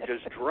all day and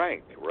just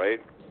drank,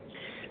 right?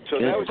 So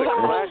that was a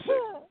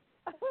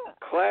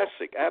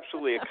classic,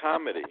 absolutely a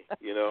comedy,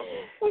 you know.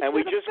 And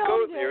we just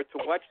go there to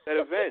watch that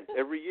event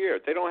every year.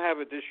 They don't have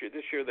it this year.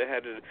 This year they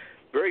had a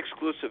very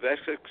exclusive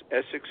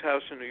Essex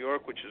House in New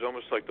York, which is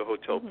almost like the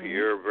Hotel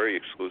Pierre, very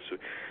exclusive.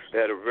 They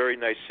had a very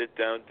nice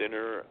sit-down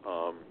dinner.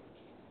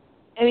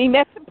 And he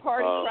met some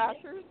party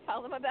crashers.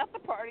 Tell them about the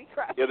party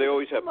crashers. Yeah, they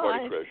always have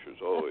party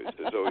crashers. Always,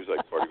 there's always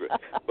like party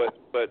crashers.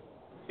 But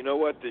you know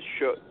what? This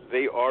show,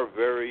 they are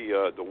very.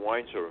 The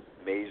wines are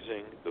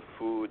amazing. The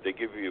food they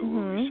give you.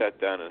 We sat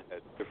down and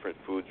had different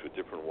foods with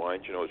different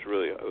wines. You know, it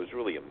was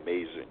really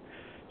amazing.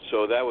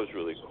 So that was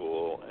really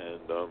cool, and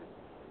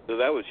so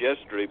that was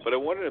yesterday. But I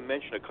wanted to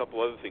mention a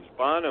couple other things.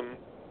 Bonham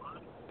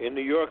in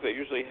New York, they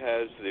usually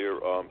has their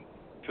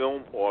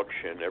film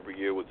auction every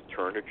year with the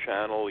Turner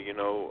Channel,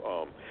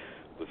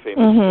 with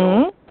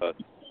famous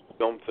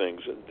film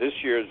things. And this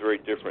year is very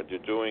different. They're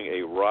doing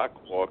a rock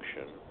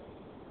auction,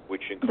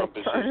 which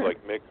encompasses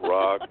like Mick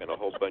Rock and a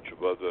whole bunch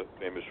of other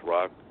famous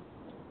rock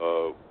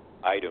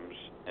items.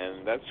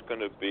 And that's going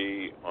to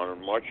be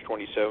on March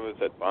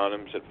 27th at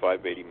Bonham's at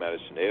 580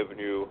 Madison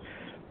Avenue.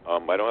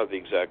 I don't have the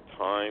exact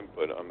time,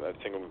 but I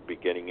think I'm going to be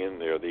getting in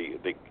there.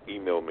 They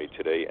emailed me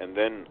today. And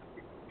then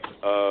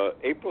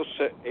April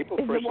 1st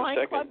and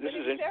 2nd, this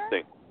is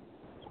interesting.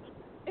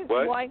 Is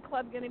the Wine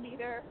Club going to be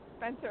there,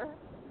 Spencer?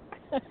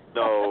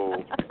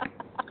 No.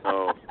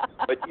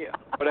 But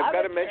I've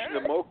got to mention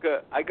the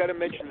Mocha. I got to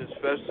mention this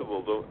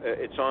festival, though.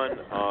 It's on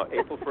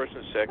April 1st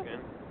and 2nd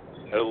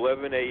at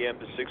 11 a.m.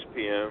 to 6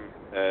 p.m.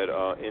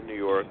 in New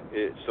York.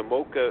 It's the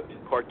Mocha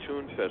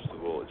Cartoon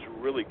Festival. It's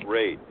really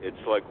great. It's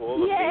like all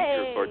the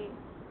major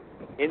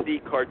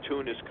indie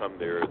cartoonists come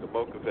there. The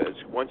Mocha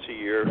Fest once a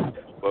year,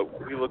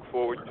 but we look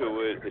forward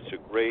to it.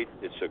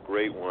 It's a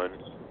great one.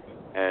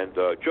 And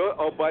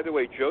by the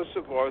way,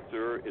 Joseph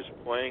Arthur is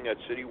playing at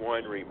City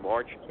Winery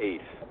March 8th.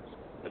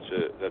 That's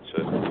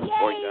a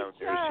going down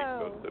there to see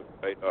Joseph.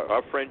 Right?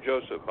 Our friend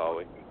Joseph,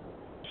 Holly.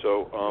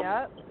 So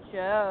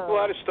a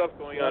lot of stuff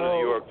going on in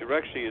New York. There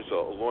actually is a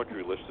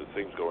laundry list of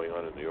things going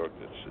on in New York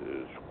that's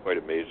quite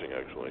amazing,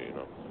 actually.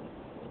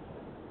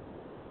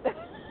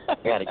 I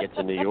got to get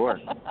to New York.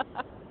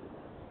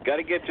 Got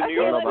to get to New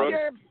York, bro.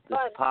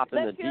 Just pop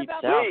in the deep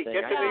south Lee, thing.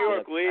 get to New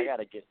York, Lee.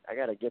 I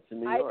gotta get to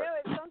New York. I know,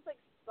 it sounds like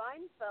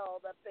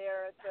Seinfeld up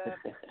there at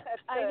the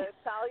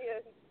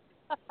Italian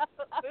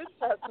food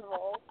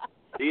festival.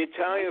 The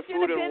Italian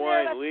food and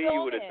wine, Lee,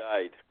 you would have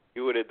died.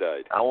 You would have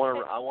died. I want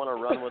to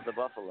run with the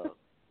buffalo.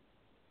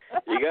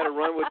 You got to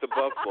run with the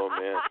buffalo,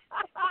 man.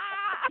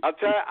 I'll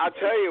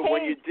tell you,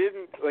 when you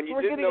didn't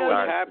know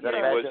what was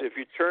happening was if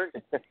you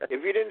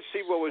didn't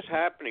see what was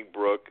happening,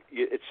 Brooke,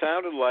 it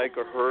sounded like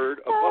a herd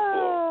of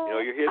buffalo.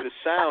 You hear the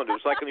sound. It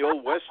was like in the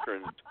old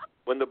westerns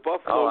when the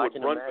buffalo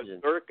would run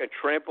berserk and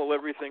trample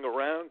everything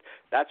around.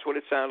 That's what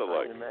it sounded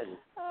like. I can imagine.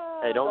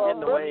 Hey, don't get in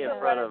the way in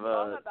front of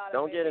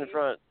don't get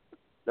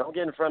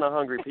in front of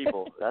hungry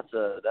people. That's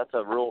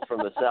a rule from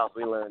the South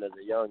we learned as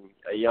a young.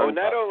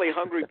 Not only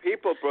hungry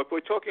people, Brooke.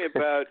 We're talking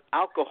about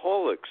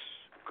alcoholics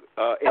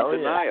in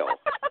denial.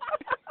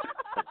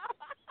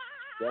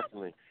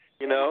 Definitely.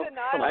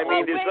 I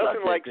mean, there's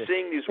nothing like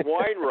seeing these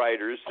wine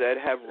writers that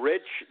have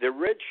they're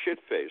red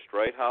shit-faced,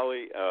 right,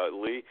 Holly,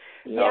 Lee,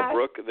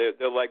 Brooke?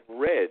 They're like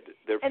red.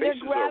 Their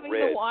faces are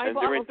red, and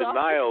they're in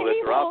denial that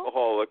they're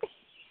alcoholics.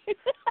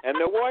 And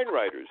they're wine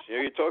writers.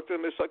 You talk to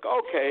them, it's like,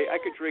 okay, I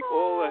could drink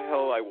all the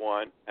hell I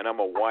want, and I'm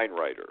a wine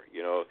writer.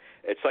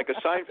 It's like a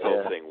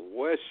Seinfeld thing.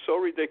 It's so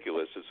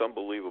ridiculous. It's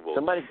unbelievable.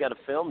 Somebody's got to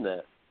film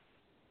that.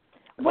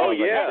 We're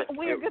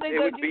going to it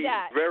go would do be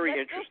that. very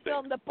Let's interesting.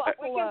 Film the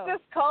buffalo. We can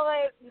just call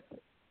it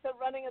the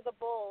running of the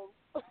bulls.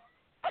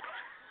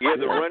 Yeah,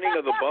 the running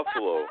of the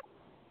buffalo.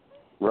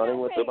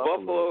 Running with the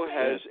buffalo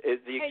has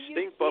the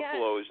extinct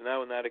buffalo is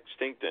now not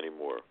extinct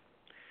anymore.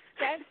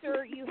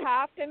 Spencer, you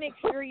have to make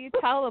sure you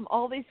tell them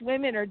all these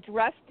women are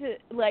dressed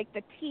like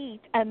the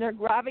teeth, and they're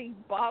grabbing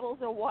bottles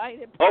of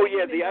wine.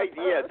 And the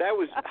idea that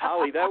was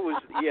Holly. That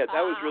was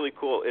really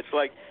cool. It's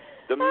like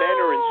the men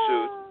are in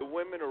suits, the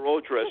women are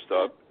all dressed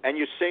up, and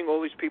you're seeing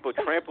all these people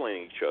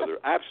trampling each other,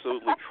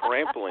 absolutely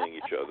trampling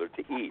each other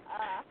to eat.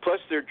 Plus,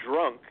 they're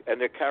drunk and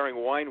they're carrying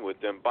wine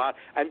with them.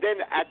 And then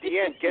at the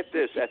end, get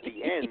this: at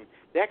the end,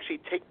 they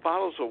actually take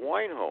bottles of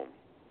wine home.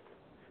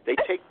 They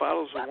take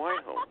bottles of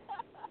wine home.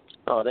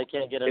 Oh, they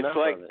can't get enough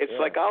of it. It's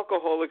like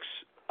Alcoholics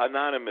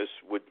Anonymous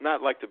would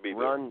not like to be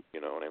there. You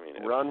know what I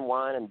mean? Run,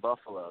 wine, and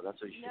buffalo. That's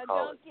what you should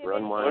call it.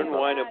 Run,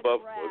 wine, and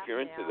buffalo. If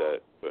you're into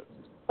that. But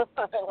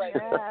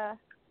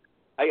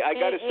I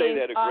got to say,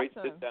 they had a great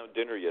sit-down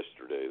dinner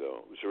yesterday,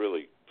 though. It was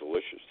really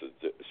delicious.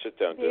 The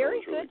sit-down dinner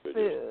was really good.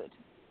 Very good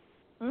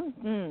food.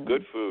 Mm-hmm.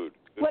 Good food.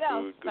 Good what food,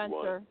 else, good Spencer?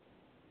 wine.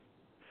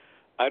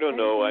 I don't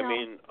know. I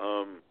Anything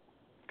mean,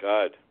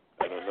 God,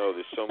 I don't know.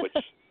 There's so much.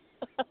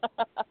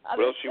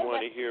 What else you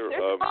want to hear?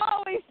 There's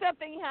always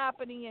something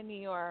happening in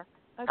New York.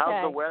 Okay.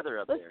 How's the weather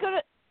up there? Let's go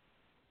to.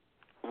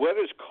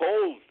 Weather's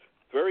cold.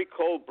 Very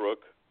cold,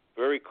 Brooke.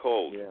 Very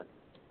cold. Yeah.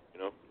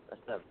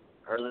 That's the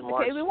early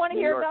March. Okay, we want to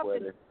hear about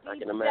weather. the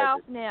Deep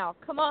South now.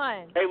 Come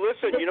on. Hey,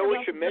 listen.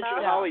 We should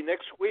mention, Holly.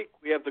 Next week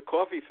we have the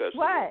coffee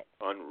festival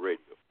on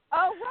radio.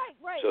 Oh,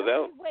 right.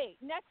 So wait.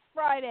 Next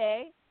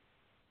Friday,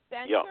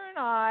 Spencer and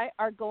I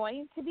are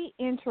going to be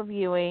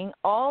interviewing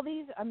all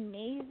these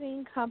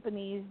amazing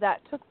companies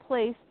that took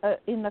place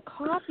in the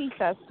coffee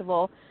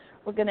festival.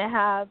 We're going to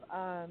have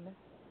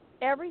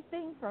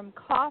everything from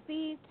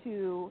coffee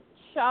to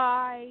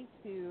chai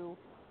to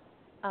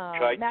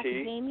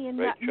macadamia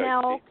nut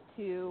milk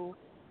to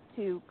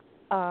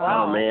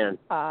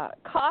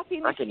coffee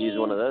machines. I could use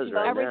one of those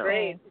right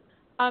everything.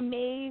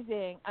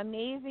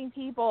 amazing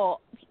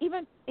people.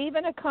 Even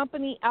a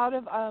company out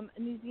of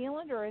New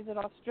Zealand, or is it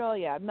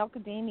Australia?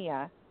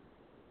 Milkademia.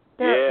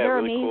 They're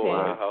really amazing.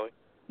 Cool. Holly.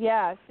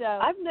 Yeah, so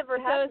I've never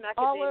had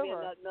all macadamia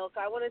over. nut milk.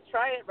 I want to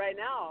try it right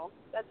now.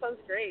 That sounds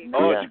great.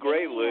 Oh, Yeah. it's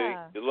great, Lee.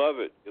 You love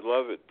it,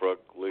 Brooke.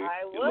 Lee.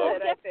 I you would, love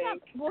it. I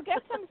think. We'll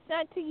get some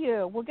sent to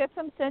you. We'll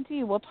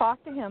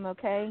talk to him,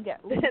 okay, and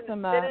get some then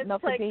it's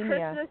macadamia. like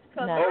Christmas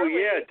comes nuts. Oh early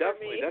yeah, for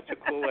definitely. me. That's a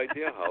cool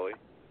idea, Holly.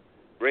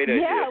 Great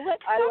idea. Yeah,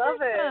 let's I send love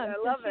her it. some, I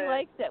love since it. She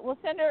likes it.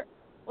 We'll send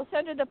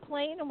her the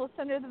plain, and we'll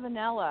send her the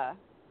vanilla.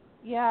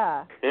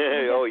 Yeah.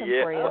 Hey, We'll oh get some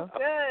yeah. for you. Oh,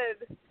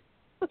 good.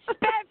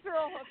 Spencer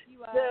will hook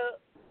you up. So,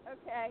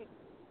 Okay.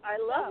 I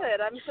love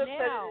it. I'm so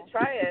excited to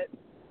try it.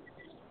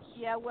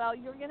 Yeah, well,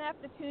 you're going to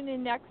have to tune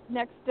in next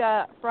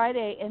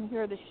Friday and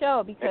hear the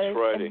show, because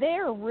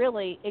they're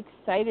really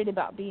excited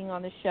about being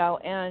on the show,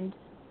 and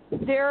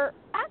they're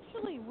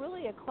actually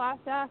really a class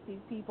act,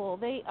 these people.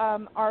 They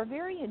are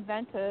very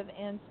inventive,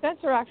 and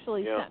Spencer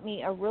actually sent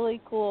me a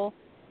really cool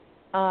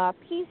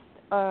piece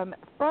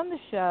from the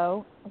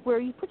show where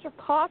you put your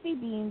coffee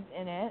beans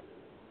in it,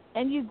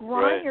 and you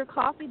grind your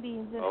coffee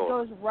beans, and it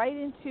goes right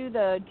into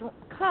the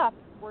cup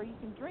where you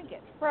can drink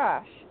it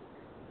fresh.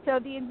 So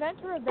the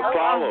inventor of that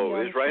Cafalo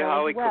is right,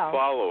 Holly. Well.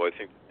 Cafalo, I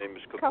think the name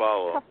is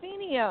Cafalo.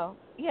 Caffinio.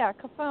 Yeah,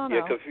 Cafano.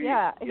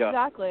 Yeah,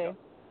 exactly.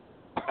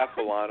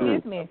 Cafalano.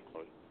 Excuse me.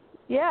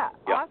 Yeah,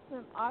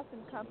 awesome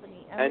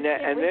company. And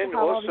then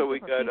also we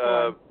got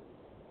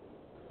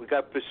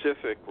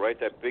Pacific, right?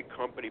 That big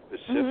company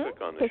Pacific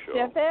on the show.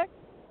 Pacific.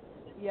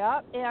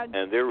 Yep,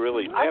 and they're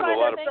really they have a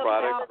lot of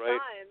product,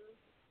 right?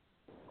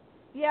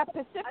 Yeah,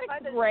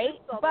 Pacific's great,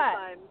 but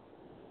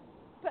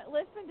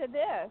listen to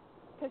this.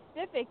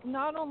 Pacific,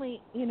 not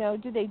only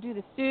do they do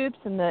the soups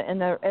and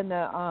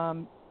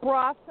the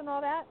broths and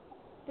all that,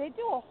 they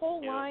do a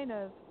whole line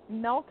of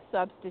milk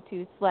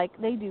substitutes. Like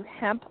they do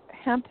hemp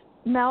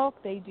milk,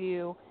 they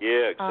do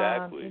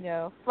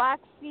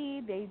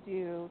flaxseed, they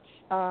do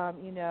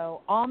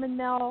almond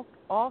milk,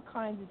 all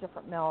kinds of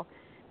different milk.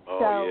 Oh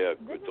so yeah,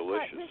 good,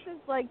 delicious. This is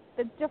like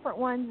the different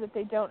ones that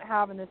they don't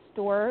have in the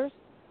stores.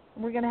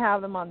 We're going to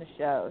have them on the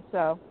show.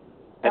 So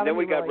and then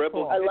we got really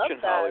Rebel cool.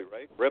 Kitchen, Holly,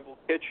 right? Rebel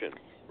Kitchen.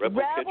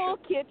 Rebel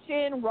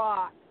Kitchen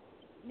rocks.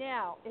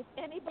 Now, if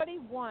anybody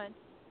wants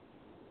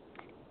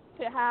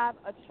to have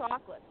a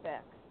chocolate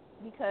fix,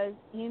 because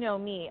you know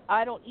me,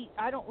 I don't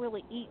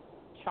really eat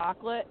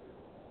chocolate,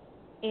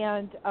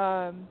 and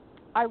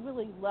I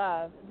really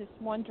love this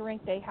one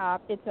drink they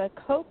have. It's a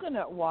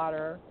coconut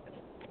water,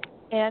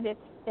 and it's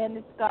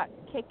got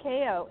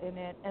cacao in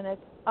it, and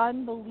it's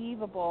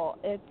unbelievable.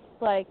 It's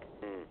like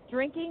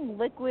drinking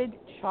liquid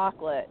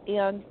chocolate,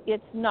 and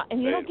it's not,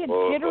 and you don't get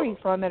jittery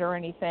from it or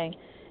anything.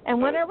 And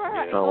whenever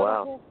I go to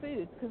Whole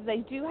Foods, because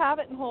they do have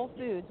it in Whole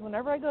Foods,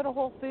 whenever I go to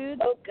Whole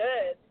Foods,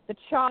 good. The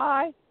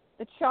chai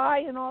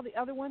and all the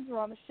other ones are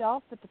on the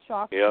shelf, but the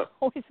chocolate's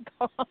always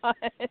gone.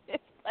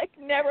 It's like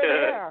never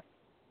there.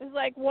 There's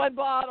like one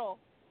bottle.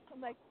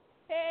 I'm like,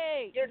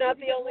 hey, you're not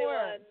the only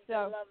one so,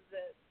 that loves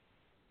it.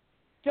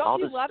 Don't all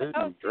you this love food it?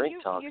 Oh, and drink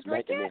you talk's drink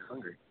making it? me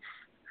hungry.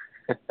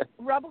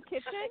 Rebel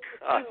Kitchen?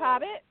 You've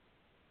had it?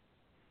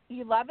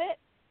 You love it?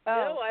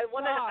 No, I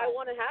want to have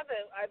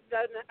it. I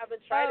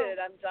haven't tried it.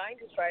 I'm dying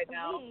to try it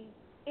now.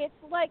 It's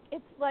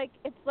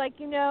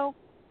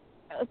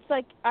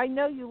like I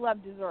know you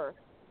love dessert.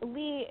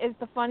 Lee is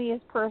the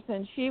funniest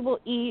person. She'll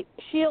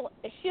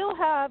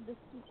have the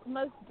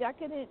most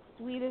decadent,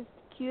 sweetest,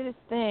 cutest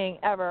thing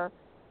ever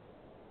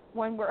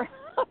when we're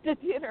out to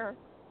dinner.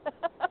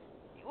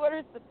 She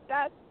orders the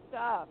best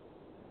stuff,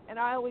 and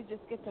I always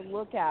just get to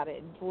look at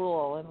it and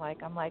drool, and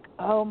I'm like,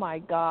 oh my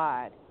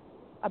God.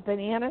 A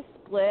banana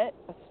split,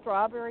 a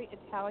strawberry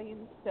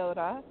Italian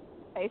soda.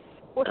 I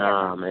swear.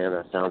 Oh, man,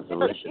 that sounds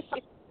delicious.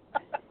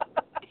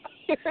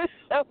 You're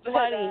so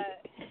funny.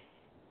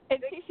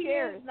 And the she key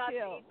shares, is not too.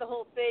 to eat the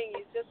whole thing.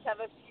 You just have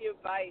a few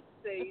bites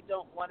so you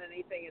don't want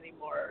anything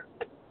anymore.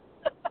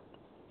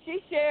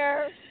 She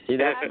shares. See,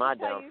 that's my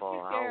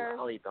downfall.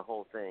 I'll eat the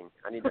whole thing.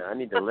 I need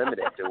to limit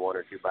it to one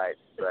or two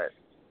bites, but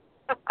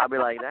I'll be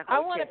like that.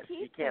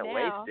 You can't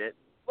waste it.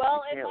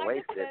 Well, you can't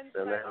waste it.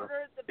 So I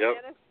ordered the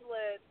banana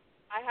split.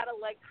 I had a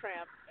leg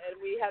cramp, and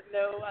we had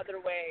no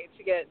other way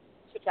to get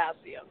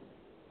potassium.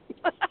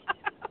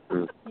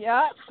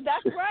 Yeah,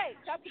 that's right.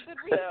 That's a good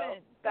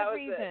reason. That good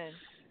was reason. it.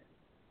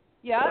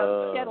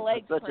 Yeah, she had a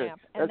leg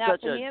cramp, and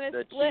that banana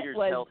split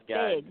was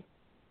big.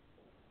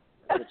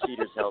 That's a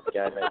cheater's health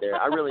guide right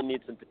there. I really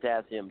need some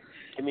potassium.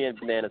 Give me a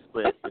banana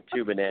split with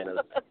 2 bananas.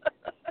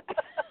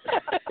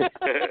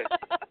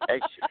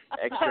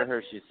 extra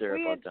Hershey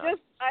syrup on top.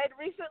 I had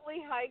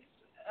recently hiked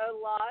a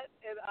lot,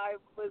 and I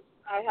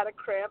had a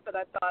cramp, and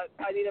I thought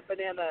I need a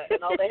banana,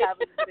 and all they have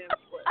is a banana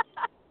split.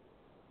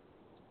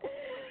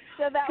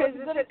 So that was a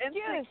good it's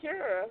excuse. Instant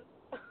cure.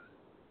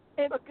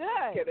 It's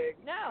good. Kidding.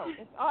 No,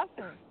 it's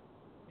awesome.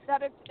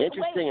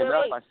 Interesting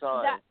enough, I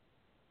saw.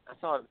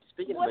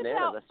 Speaking of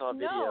bananas, I saw a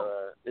video.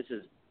 No. This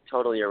is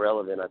totally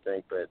irrelevant, I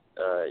think, but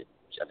I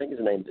think his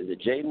name is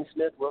it Jaden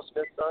Smith, Will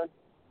Smith's son.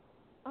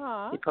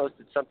 Uh-huh. He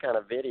posted some kind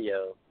of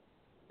video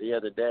the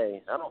other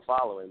day. I don't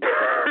follow him, but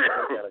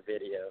I got a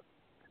video,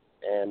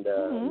 and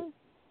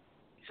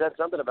he said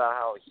something about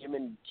how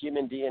human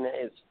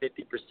DNA is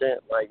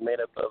 50% like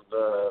made up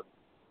of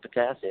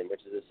potassium,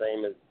 which is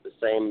the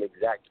same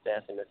exact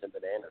potassium that's in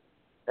bananas.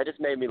 That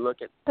just made me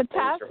look at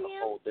potassium. things from a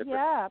whole different.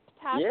 Yeah,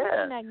 potassium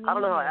and magnesium I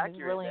don't know how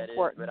accurate really that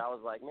important. is, but I was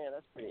like, man,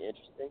 that's pretty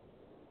interesting.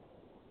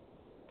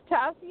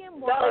 Potassium,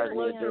 I'm water,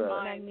 gonna do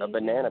and a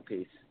banana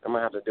piece. I'm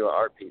gonna have to do an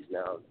art piece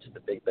now, just a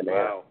big banana.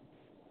 Wow.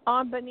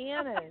 On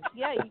bananas.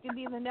 Yeah, you can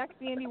be the next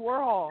Andy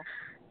Warhol.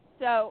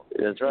 So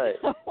that's right.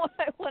 What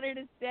I wanted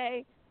to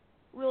say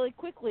really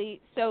quickly,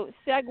 so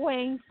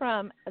segueing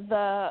from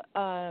the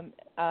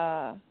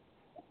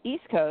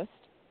East Coast,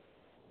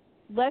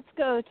 let's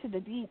go to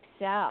the Deep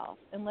South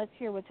and let's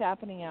hear what's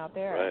happening out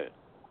there. Right.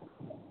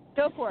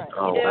 Go for it.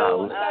 Oh,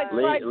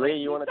 wow. Lee,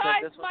 you want to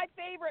take this one? My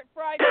favorite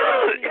fried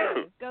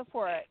food. Go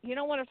for it. You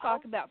don't want to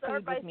talk about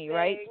food with me,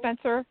 right,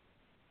 Spencer?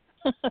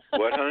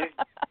 What, honey?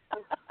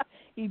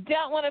 You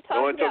don't want to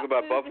talk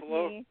about food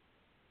buffalo? with me.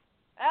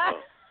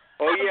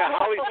 Oh, yeah,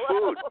 Holly's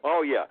food.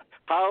 Oh, yeah.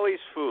 Holly's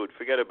food.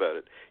 Forget about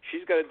it.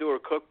 She's got to do her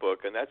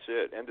cookbook, and that's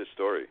it. End of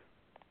story.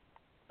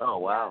 Oh,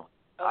 wow.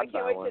 I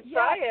can't wait to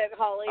try it,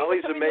 Holly.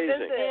 Holly's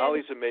amazing.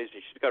 Holly's amazing.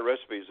 She's got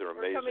recipes that are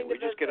amazing. We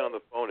just get on the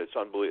phone. It's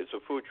unbelievable. It's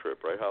a food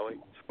trip, right, Holly?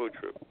 It's a food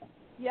trip.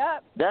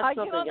 Yep. That's I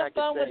get on the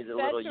phone with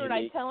Spencer and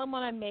I tell him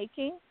what I'm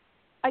making.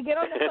 I get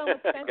on the phone with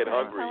Spencer and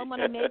I tell him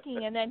what I'm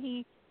making, and then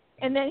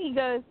he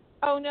goes,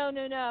 "Oh no,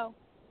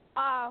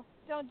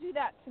 don't do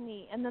that to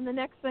me." And then the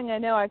next thing I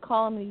know, I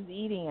call him and he's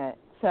eating it.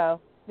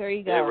 So there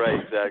you go. Yeah, right.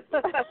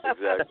 Exactly.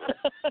 Exactly.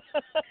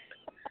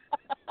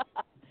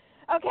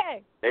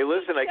 Okay. Hey,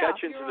 listen, I got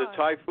you you're into the on.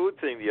 Thai food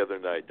thing the other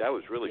night. That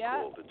was really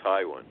cool, the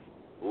Thai one.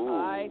 Ooh.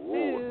 Thai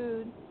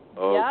food.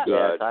 Oh, yep. God.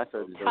 Yeah, Thai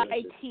food is Thai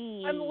delicious.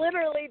 tea. I'm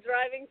literally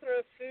driving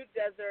through a food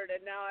desert,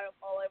 and now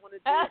all I want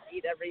to do is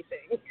eat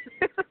everything.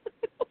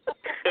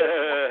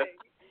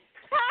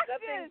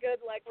 Nothing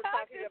good like we're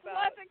talking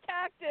about. Lots of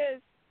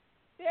cactus.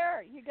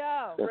 There you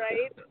go.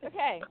 Right?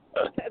 Okay.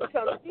 That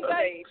sounds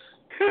great.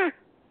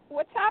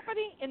 What's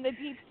happening in the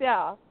Deep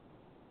South?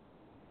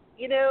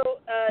 You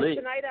know, Lee.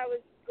 tonight I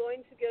was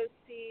going to go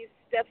see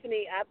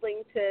Stephanie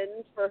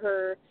Adlington for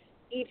her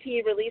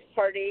EP release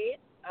party.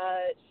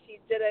 She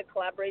did a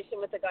collaboration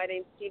with a guy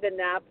named Stephen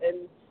Knapp,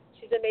 and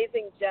she's an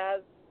amazing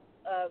jazz,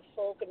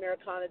 folk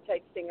Americana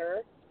type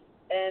singer.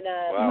 And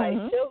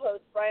my show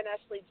host, Brian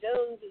Ashley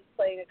Jones, is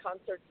playing a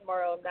concert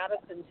tomorrow in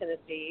Madison,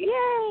 Tennessee.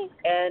 Yay!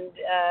 And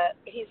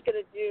he's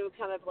going to do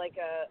kind of like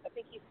I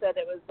think he said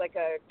it was like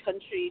a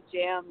country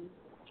jam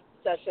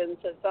session,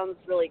 so it sounds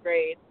really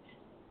great.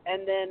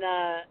 And then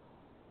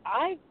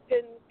I've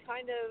been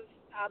kind of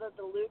out of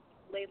the loop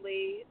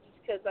lately just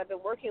because I've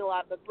been working a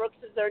lot. But Brooks,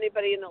 is there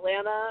anybody in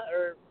Atlanta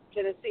or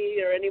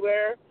Tennessee or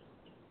anywhere?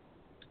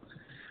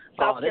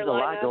 There's a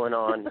lot going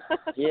on.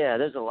 Yeah,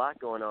 there's a lot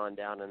going on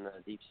down in the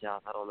Deep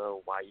South. I don't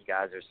know why you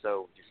guys are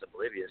so just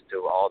oblivious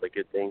to all the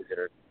good things that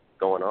are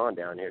going on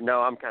down here.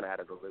 No, I'm kind of out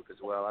of the loop as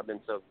well. I've been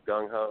so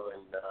gung-ho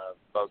and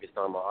focused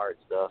on my art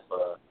stuff.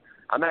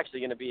 I'm actually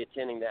going to be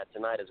attending that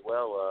tonight as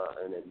well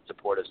in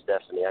support of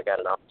Stephanie. I got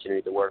an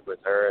opportunity to work with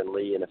her and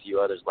Lee and a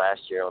few others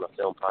last year on a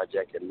film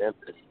project in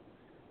Memphis,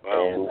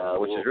 and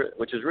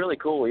which was really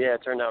cool. Yeah,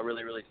 it turned out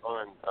really, really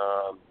fun.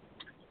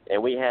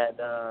 And we had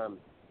a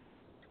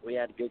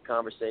good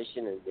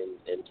conversation,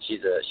 and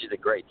she's a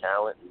great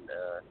talent and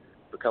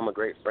become a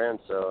great friend.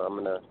 So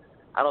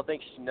I don't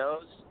think she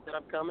knows that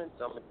I'm coming,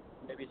 so I'm gonna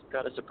maybe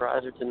try to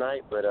surprise her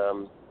tonight. But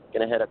I'm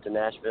gonna head up to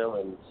Nashville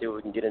and see what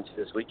we can get into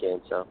this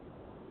weekend. So.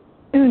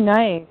 Ooh,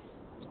 nice.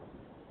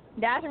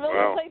 Nashville's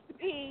the place to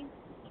be.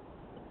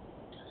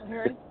 I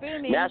heard it's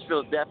booming.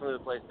 Nashville's definitely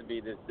the place to be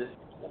this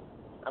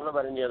I don't know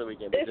about any other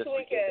weekend, but this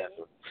weekend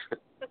definitely.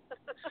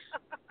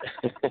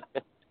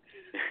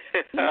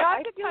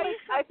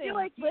 I feel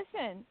like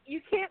listen,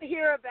 you can't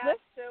hear a bad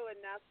show in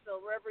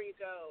Nashville wherever you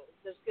go.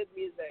 There's good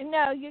music.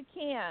 No, you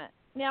can't.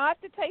 Now I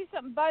have to tell you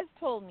something Buzz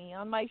told me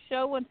on my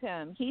show with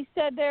him. He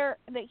said that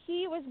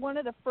he was one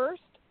of the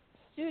first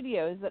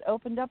studios that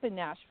opened up in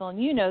Nashville,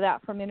 and you know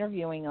that from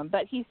interviewing him.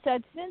 But he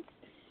said since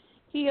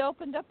he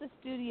opened up the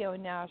studio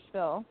in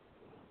Nashville,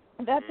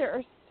 that there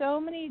are so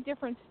many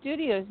different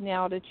studios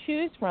now to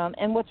choose from.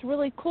 And what's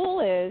really cool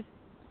is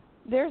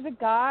there's a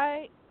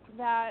guy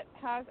that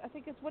has, I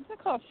think what's it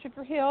called,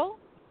 Sugar Hill?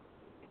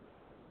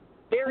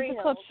 Berry Hill.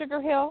 It's called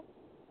Sugar Hill.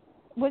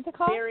 What's it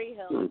called? Berry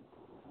Hill.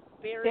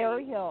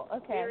 Berry Hill.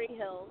 Okay. Berry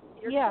Hill.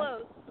 You're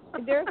close.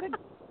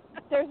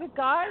 There's a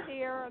guy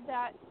there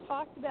that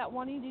talked about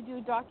wanting to do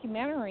a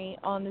documentary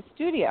on the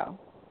studio.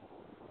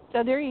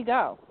 So there you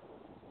go.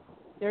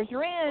 There's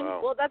your in.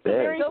 Wow. Well, that's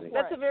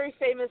a very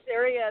famous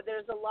area.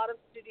 There's a lot of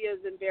studios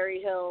in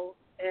Berry Hill,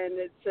 and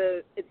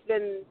it's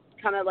been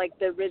kind of like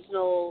the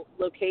original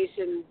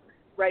location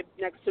right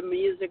next to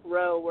Music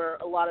Row where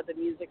a lot of the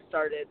music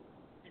started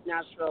in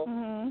Nashville.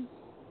 Mm-hmm.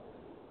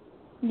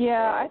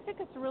 Yeah, I think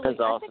it's really. That's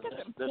awesome. I think it's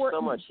There's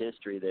important. so much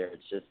history there.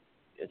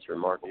 It's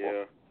remarkable.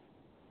 Yeah.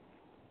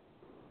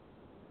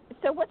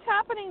 So what's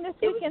happening this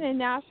weekend in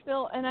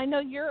Nashville? And I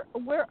know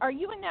where are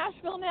you in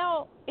Nashville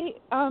now,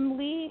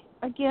 Lee?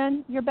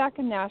 Again, you're back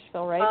in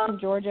Nashville, right, from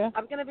Georgia?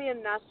 I'm going to be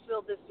in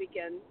Nashville this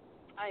weekend.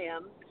 I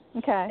am.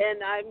 Okay.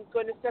 And I'm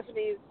going to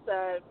Stephanie's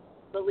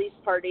release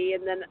party,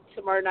 and then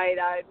tomorrow night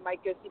I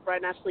might go see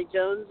Brian Ashley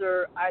Jones,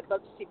 or I'd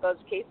love to see Buzz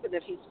Cason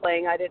if he's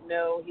playing. I didn't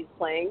know he's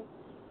playing.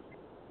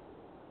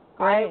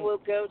 Right. I will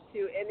go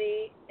to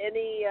any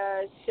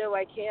show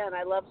I can.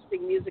 I love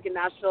seeing music in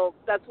Nashville.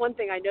 That's one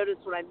thing I noticed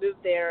when I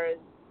moved there is,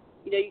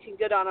 you can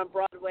go down on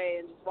Broadway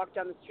and just walk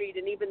down the street,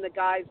 and even the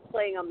guys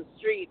playing on the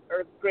street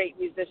are great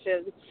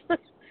musicians.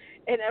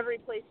 And every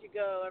place you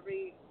go,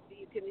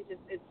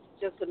 it's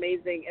just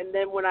amazing. And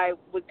then when I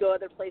would go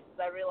other places,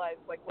 I realized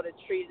what a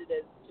treat it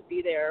is to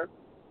be there.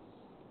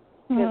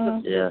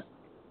 Yeah.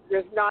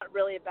 There's not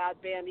really a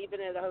bad band,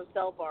 even at a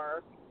hotel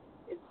bar.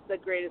 It's the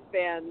greatest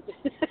band.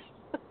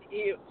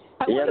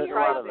 There's a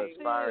lot of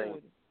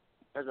inspiring.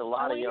 There's a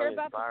lot of young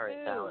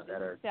inspiring talent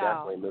that are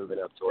definitely moving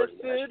up towards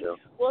Nashville.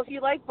 Well, if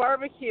you like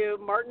barbecue,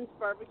 Martin's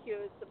Barbecue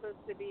is supposed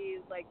to be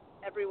like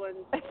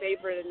everyone's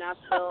favorite in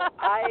Nashville.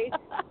 I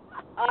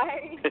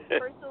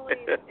personally,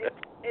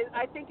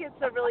 I think it's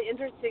a really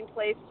interesting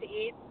place to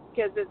eat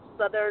because it's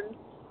Southern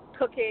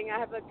cooking. I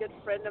have a good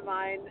friend of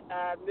mine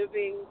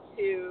moving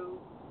to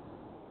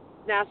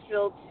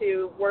Nashville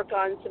to work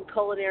on some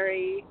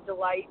culinary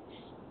delights.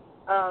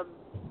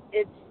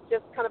 It's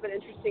just kind of an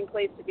interesting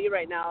place to be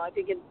right now. I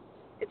think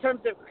in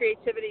terms of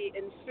creativity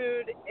in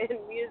food, in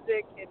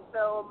music, in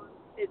film,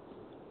 it's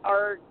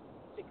a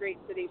great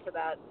city for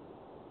that.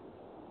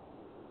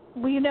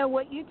 Well,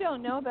 what you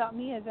don't know about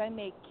me is I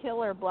make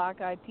killer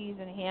black-eyed peas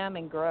and ham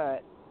and grow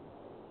it.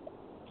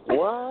 What?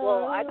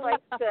 Well, I'd like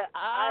to.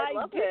 I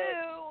love do. It.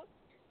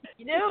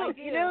 You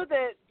know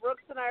that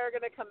Brooks and I are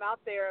going to come out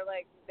there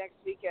next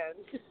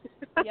weekend.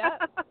 Yeah,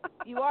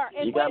 you are.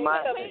 And you got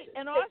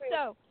and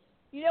also,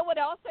 you know what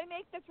else I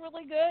make that's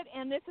really good?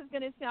 And this is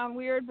going to sound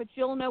weird, but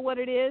you'll know what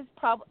it is.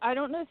 I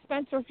don't know,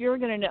 Spencer, if you're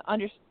going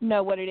to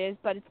know what it is,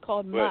 but it's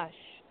called mush.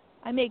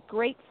 I make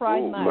great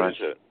fried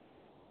mush.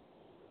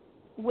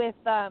 With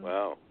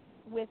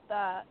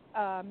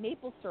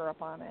maple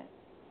syrup on it.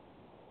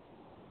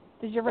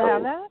 Did you ever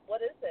have that?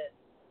 What is it?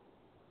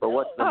 But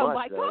what's the mush?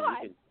 My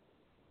God!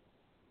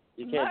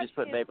 You can't just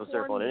put maple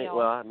syrup on it.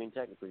 Well, I mean,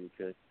 technically you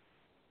could.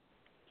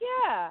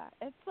 Yeah,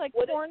 it's like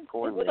corn.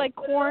 It's like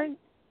corn.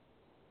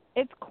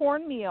 It's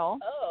cornmeal.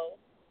 Oh.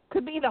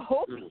 Could be the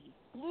Hopi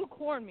blue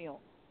cornmeal.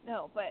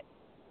 No, but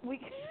we.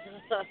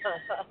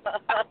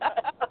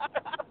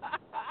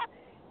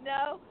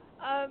 No.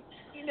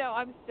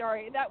 I'm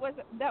sorry. That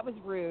was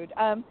rude.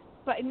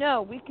 But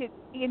no, we could.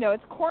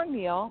 It's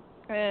cornmeal,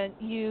 and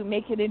you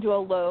make it into a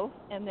loaf,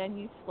 and then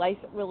you slice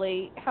it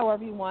really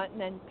however you want, and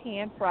then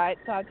pan fry it,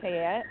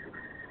 saute it,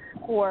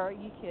 or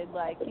you could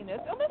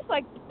it's almost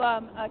like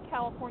a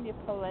California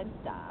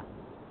polenta,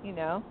 kind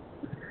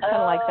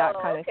of like that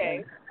kind of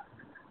thing.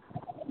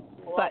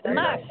 Well, but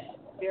mush.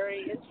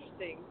 Very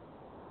interesting.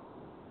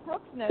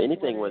 Brooks knows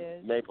anything what with it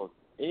is. maple,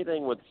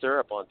 anything with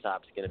syrup on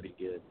top is going to be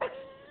good.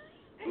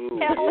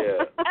 Ooh, Elf,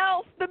 yeah.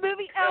 Elf, the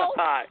movie Elf.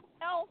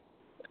 Elf.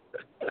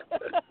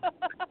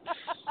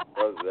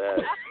 How's that?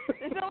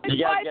 There's only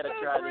You guys 5 got to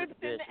food try groups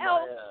this in dish.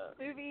 Elf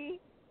movie.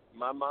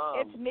 My mom.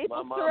 It's maple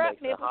my mom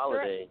syrup, makes a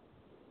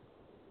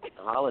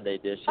holiday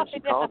dish, and she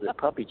calls it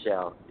puppy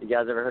chow. You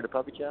guys ever heard of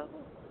puppy chow?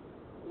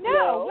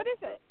 No. What is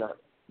it?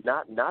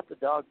 Not the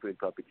dog food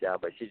puppy chow,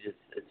 but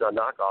it's a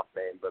knockoff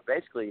name. But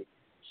basically,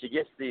 she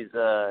gets these.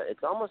 It's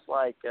almost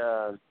like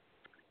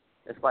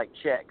it's like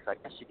Chex. I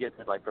guess she gets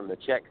it from the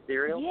Chex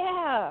cereal.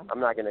 Yeah.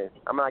 I'm not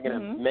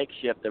gonna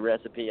makeshift the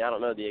recipe. I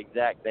don't know the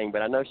exact thing,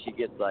 but I know she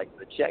gets the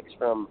Chex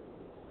from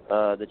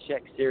the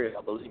Chex cereal,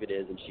 I believe it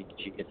is, and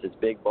she gets this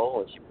big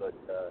bowl and she puts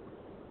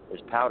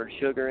there's powdered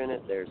sugar in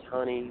it, there's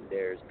honey,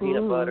 there's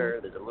peanut butter,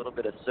 there's a little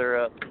bit of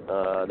syrup,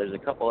 there's a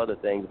couple other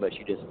things, but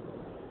she just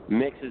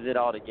mixes it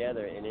all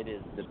together, and it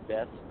is the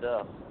best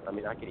stuff. I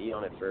mean, I could eat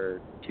on it for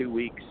 2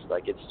 weeks.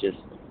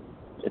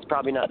 It's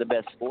probably not the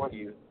best for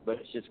you, but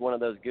it's just one of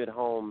those good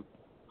home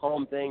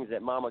things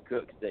that Mama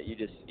cooks that you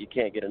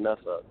can't get enough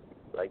of.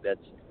 That's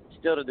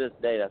still to this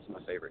day, that's my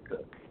favorite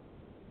cook.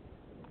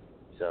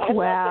 So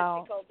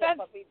wow. Try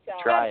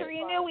it. Spencer,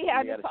 you knew we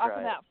had to talk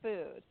about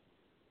food,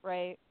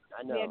 right?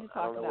 I know. We had to talk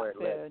I don't know about where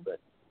it led, but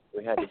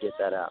we had to get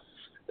that out.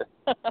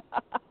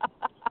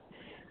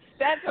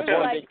 That's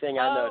one big thing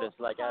I noticed.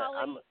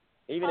 I'm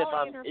even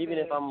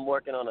if I'm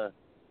working on a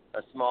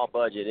small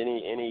budget,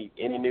 any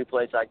new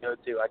place I go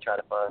to, I try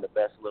to find the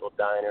best little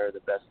diner,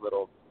 the best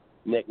little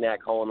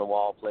knick-knack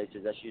hole-in-the-wall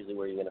places. That's usually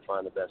where you're going to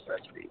find the best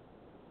recipe.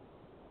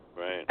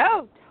 Right.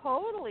 Oh,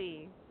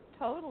 totally.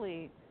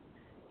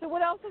 So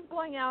what else is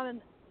going on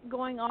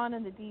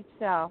in the Deep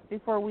South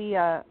before we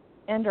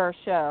end our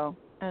show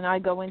and I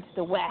go into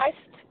the West?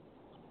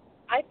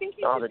 I think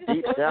you should the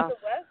Deep go South. to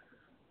the West.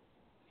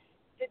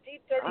 The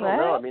Deep Dirty I don't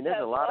know. South I mean,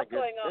 there's a lot of good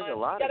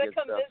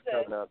stuff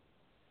coming up.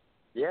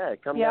 Yeah,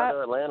 come down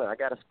to Atlanta. I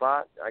got a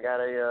spot. I got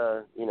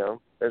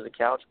there's a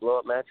couch,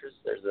 blow-up mattress.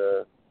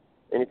 There's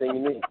anything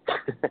you need.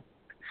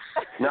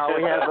 No,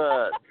 we have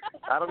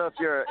I don't know if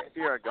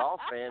you're a golf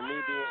fan. Me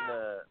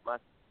being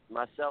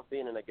myself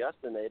being an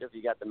Augusta native,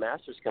 you got the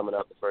Masters coming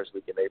up the first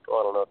week of April.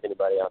 I don't know if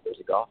anybody out there's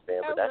a golf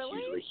fan, but that's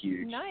really? usually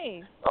huge.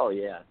 Nice. Oh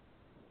yeah,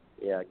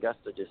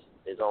 Augusta just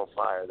is on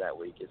fire that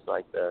week. It's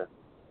like their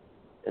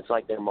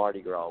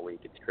Mardi Gras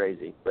week. It's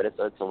crazy, but it's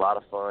a lot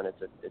of fun.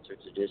 It's a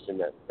tradition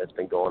that's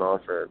been going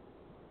on for,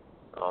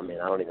 oh man,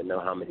 I don't even know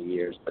how many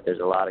years. But there's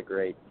a lot of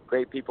great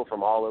people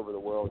from all over the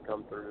world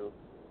come through.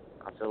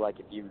 I feel like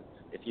if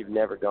you've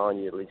never gone,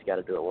 you at least got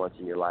to do it once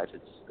in your life.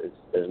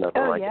 There's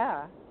nothing like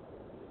it.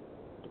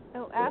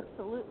 Oh,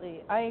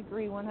 absolutely. I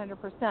agree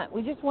 100%.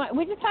 We just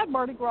had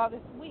Mardi Gras this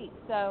week,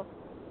 so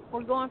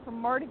we're going from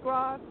Mardi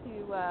Gras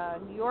to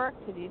New York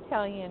to the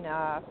Italian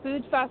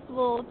Food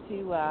Festival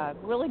to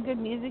really good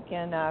music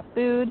and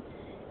food,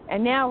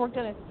 and now we're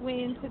going to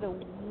swing to the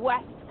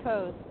West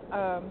Coast.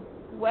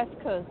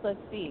 Let's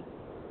see.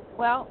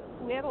 Well,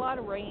 we had a lot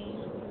of rain.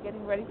 We're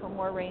getting ready for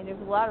more rain. There's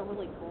a lot of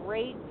really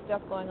great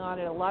stuff going on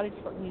at a lot of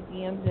different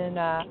museums in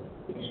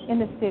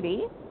the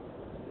city,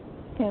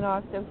 and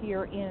also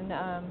here in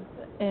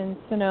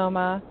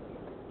Sonoma.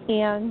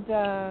 And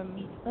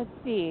let's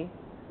see.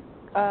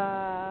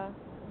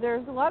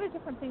 There's a lot of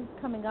different things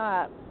coming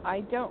up.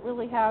 I don't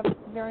really have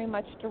very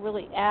much to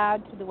really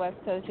add to the West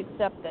Coast,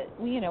 except that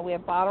we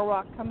have Bottle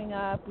Rock coming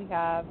up. We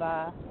have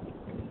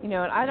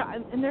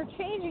and they're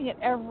changing it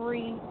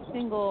every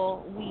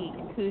single week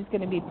who's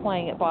going to be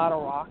playing at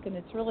Bottle Rock, and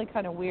it's really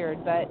kind of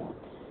weird. But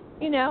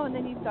and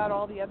then you've got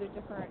all the other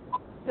different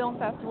film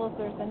festivals.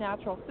 There's the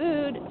Natural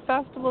Food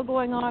Festival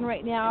going on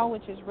right now,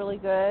 which is really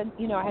good.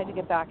 I had to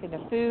get back into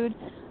food.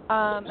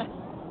 And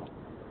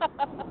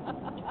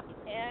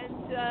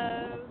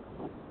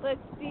let's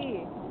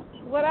see,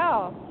 what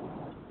else?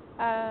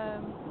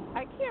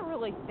 I can't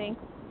really think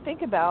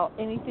about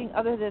anything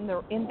other than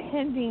the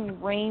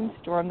impending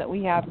rainstorm that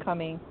we have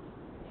coming.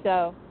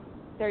 So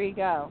there you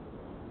go.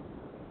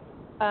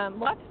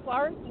 Lots of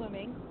flowers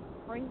blooming.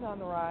 Spring's on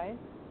the rise.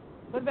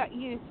 What about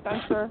you,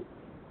 Spencer?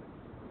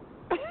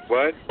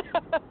 What?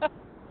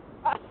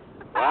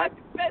 What?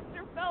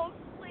 Spencer fell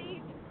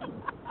asleep.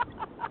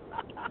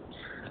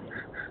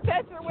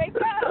 Spencer, wake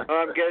up!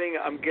 I'm getting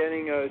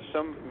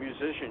some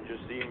musician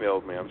just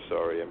emailed me. I'm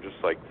sorry. I'm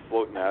just like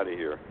floating out of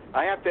here.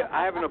 I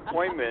have an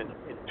appointment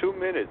in 2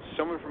 minutes.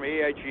 Someone from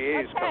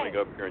AIGA is coming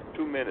up here in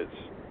 2 minutes.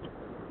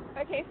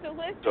 Okay, so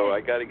listen. So I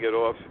got to get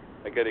off.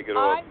 I'm going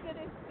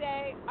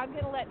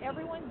to let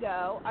everyone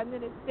go. I'm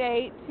going to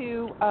say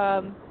to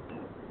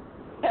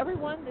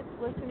everyone that's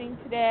listening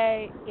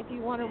today, if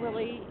you want to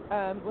really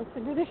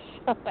listen to the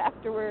show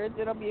afterwards,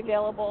 it'll be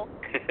available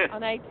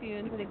on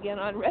iTunes and again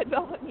on Red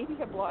Velvet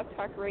Media Blog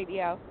Talk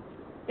Radio.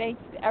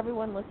 Thanks to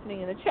everyone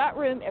listening in the chat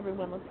room,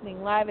 everyone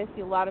listening live. I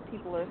see a lot of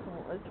people are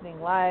listening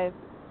live.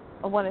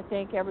 I want to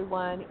thank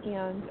everyone,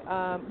 and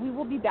we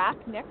will be back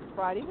next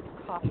Friday with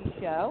the coffee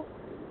show.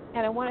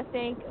 And I want to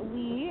thank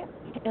Lee,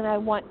 and I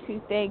want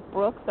to thank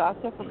Brooks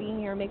also for being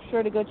here. Make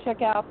sure to go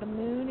check out the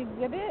Moon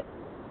exhibit.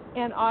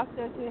 And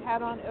also to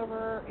head on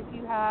over, if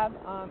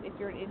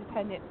you're an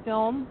independent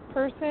film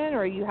person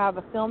or you have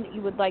a film that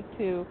you would like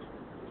to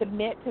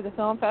submit to the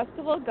film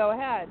festival, go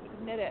ahead,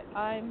 submit it.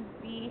 I'd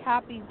be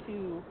happy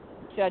to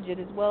judge it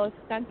as well as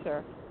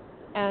Spencer.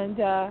 And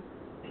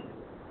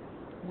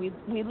we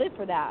live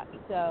for that.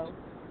 So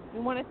we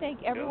want to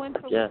thank everyone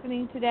for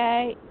listening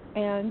today.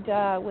 And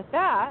with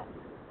that,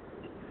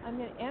 I'm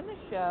going to end the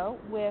show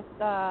with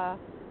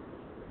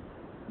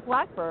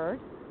Blackbird,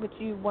 which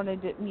you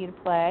wanted me to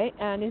play.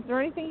 And is there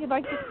anything you'd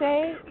like to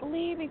say,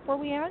 Lee, before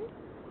we end?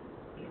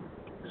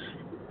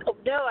 Oh,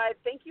 no, I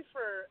thank you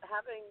for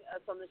having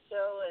us on the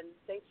show, and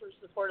thanks for the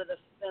support of the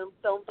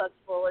film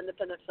festival,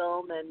 independent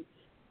film, and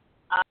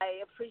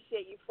I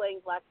appreciate you playing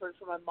Blackbird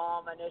for my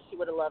mom. I know she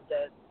would have loved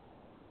it.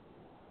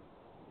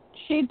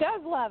 She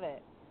does love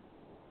it.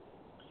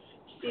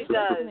 She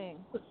does.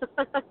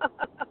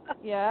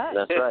 Yeah?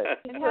 That's right.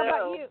 And how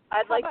about you?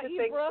 I'd like to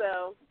think Brooke?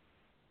 so.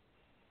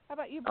 How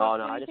about you, Brooke? Oh,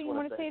 no, anything you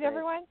want to say to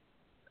everyone?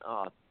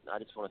 I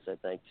just want to say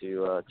thank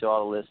you to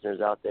all the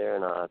listeners out there,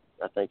 and I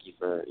thank you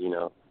for,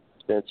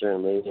 Spencer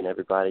and Lee and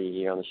everybody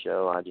here on the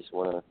show. I just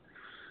want to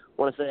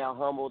say how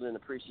humbled and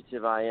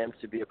appreciative I am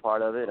to be a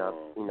part of it.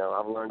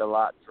 I've learned a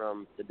lot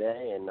from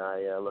today, and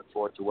I look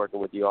forward to working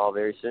with you all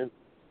very soon.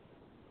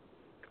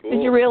 Cool.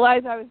 Did you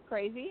realize I was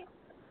crazy?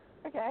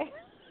 Okay.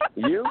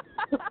 You?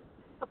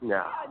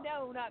 No.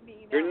 No, not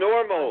me. No. You're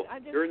normal.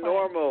 You're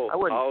normal,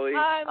 Holly.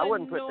 I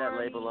wouldn't put that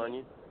label on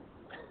you.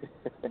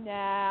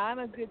 Nah, I'm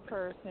a good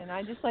person.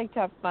 I just like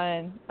to have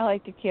fun. I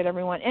like to kid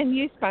everyone. And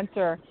you,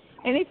 Spencer,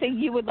 anything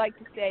you would like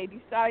to say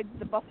besides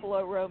the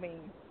buffalo roaming?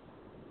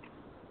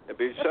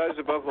 Besides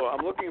the buffalo,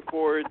 I'm looking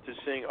forward to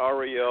seeing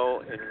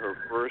Ariel in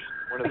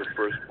one of the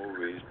first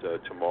movies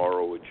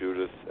tomorrow with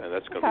Judith, and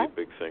that's going to be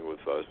a big thing with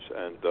us.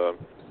 And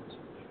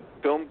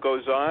film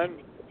goes on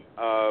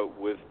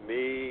with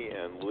me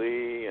and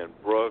Lee and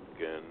Brooke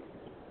and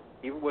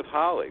even with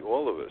Holly,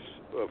 all of us.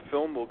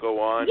 Film will go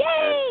on.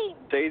 Yay!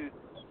 And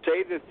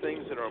say the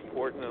things that are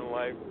important in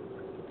life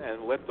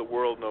and let the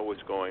world know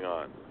what's going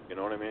on. You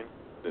know what I mean?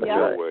 There's Yeah.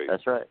 no way.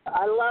 That's right.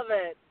 I love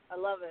it. I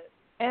love it.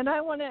 And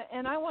I want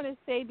to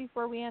say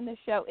before we end the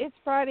show, it's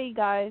Friday,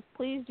 guys.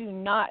 Please do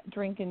not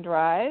drink and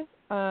drive.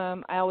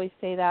 I always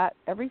say that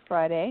every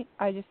Friday.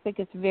 I just think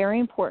it's very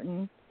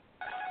important.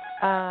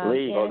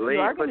 Lee,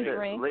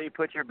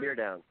 put your beer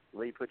down.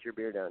 Lee, put your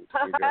beer down.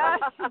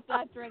 She's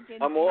not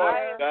drinking. I'm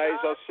off, guys.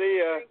 I'll see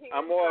ya.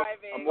 I'm off.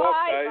 I'm off,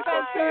 guys.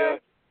 I'll see ya.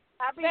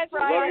 Happy Spencer,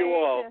 Friday. Love you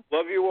all.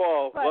 Love you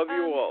all. But, Love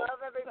you all.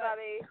 Love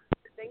everybody.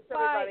 Thanks,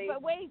 Bye. everybody.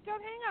 But wait,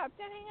 don't hang up.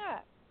 Don't hang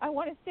up. I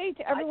want to say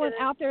to everyone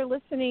out there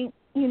listening,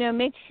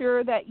 make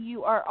sure that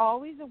you are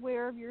always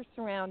aware of your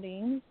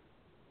surroundings.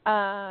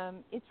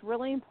 It's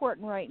really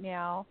important right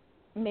now.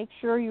 Make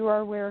sure you are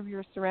aware of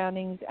your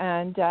surroundings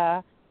and,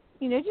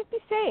 just be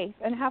safe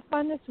and have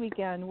fun this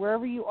weekend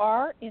wherever you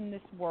are in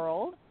this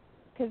world.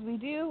 Because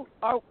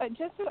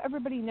just so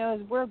everybody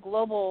knows, we're a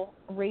global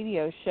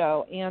radio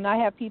show, and I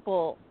have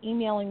people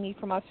emailing me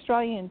from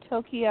Australia and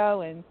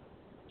Tokyo and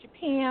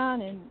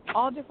Japan and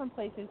all different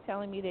places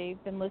telling me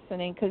they've been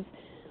listening. Because,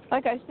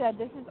 like I said,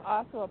 this is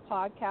also a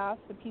podcast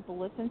that people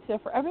listen to.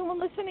 For everyone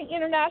listening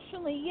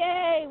internationally,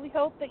 yay! We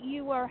hope that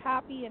you are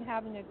happy and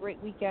having a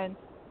great weekend.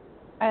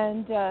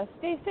 And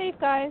stay safe,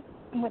 guys.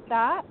 And with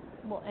that,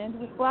 we'll end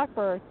with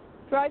Blackbird.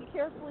 Drive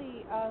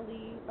carefully,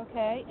 Lee,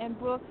 okay? And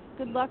Brooks,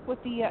 good luck with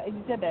the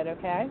exhibit,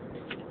 okay?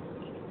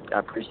 I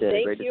appreciate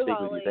it. Great to speak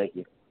with you. Thank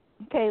you.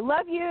 Okay,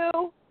 love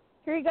you.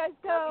 Here you guys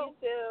go. Love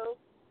you too.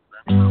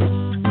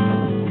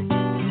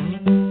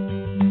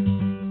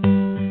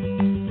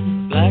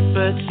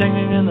 Blackbird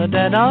singing in the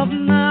dead of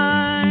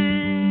night.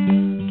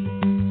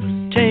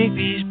 Take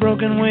these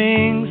broken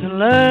wings and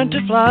learn to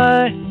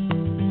fly.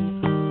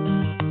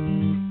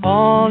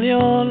 All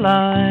your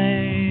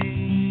life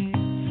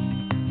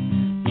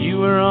you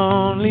were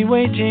only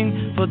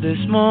waiting for this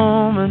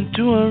moment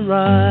to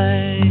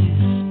arise.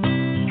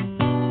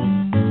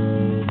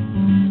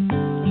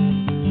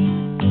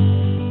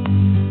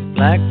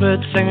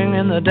 Blackbird singing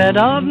in the dead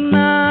of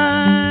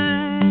night.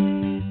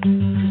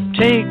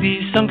 Take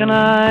these sunken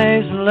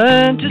eyes and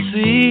learn to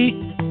see.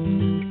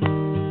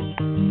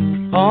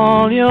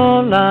 All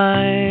your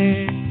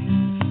life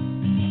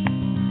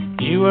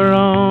you were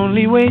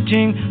only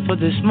waiting for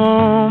this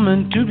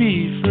moment to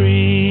be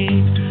free.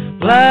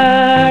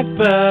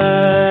 Blackbird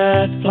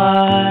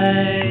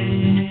fly,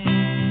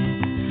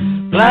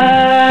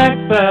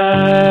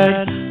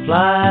 blackbird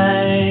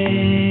fly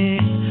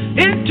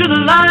into the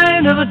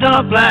light of a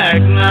dark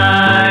black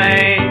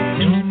night.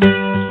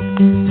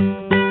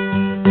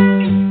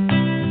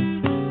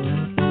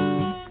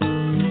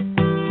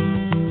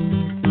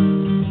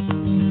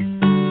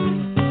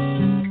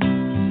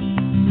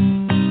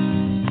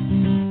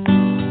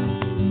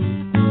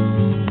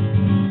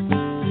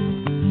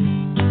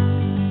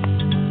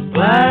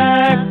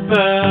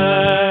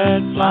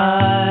 Blackbird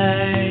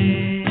fly,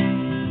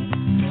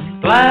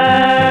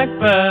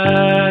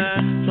 blackbird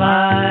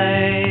fly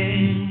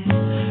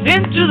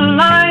into the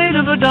light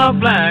of a dark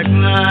black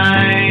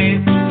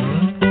night.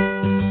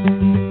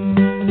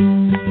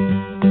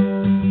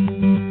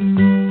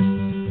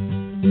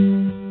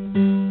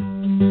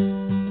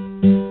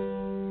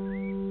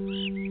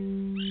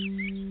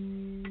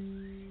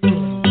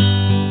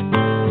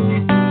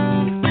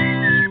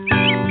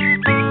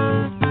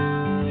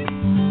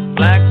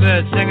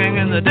 Singing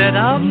in the dead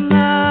of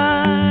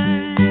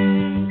night.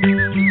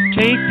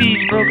 Take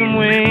these broken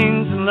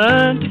wings and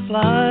learn to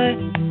fly.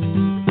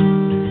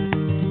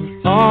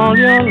 All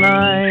your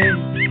life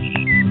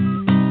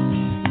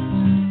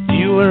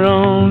you were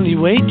only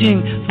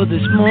waiting for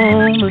this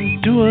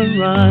moment to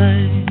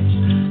arise.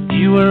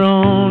 You were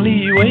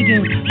only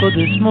waiting for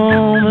this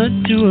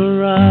moment to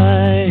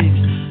arise.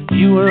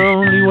 You were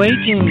only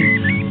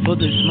waiting for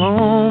this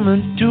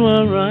moment to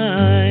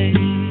arise.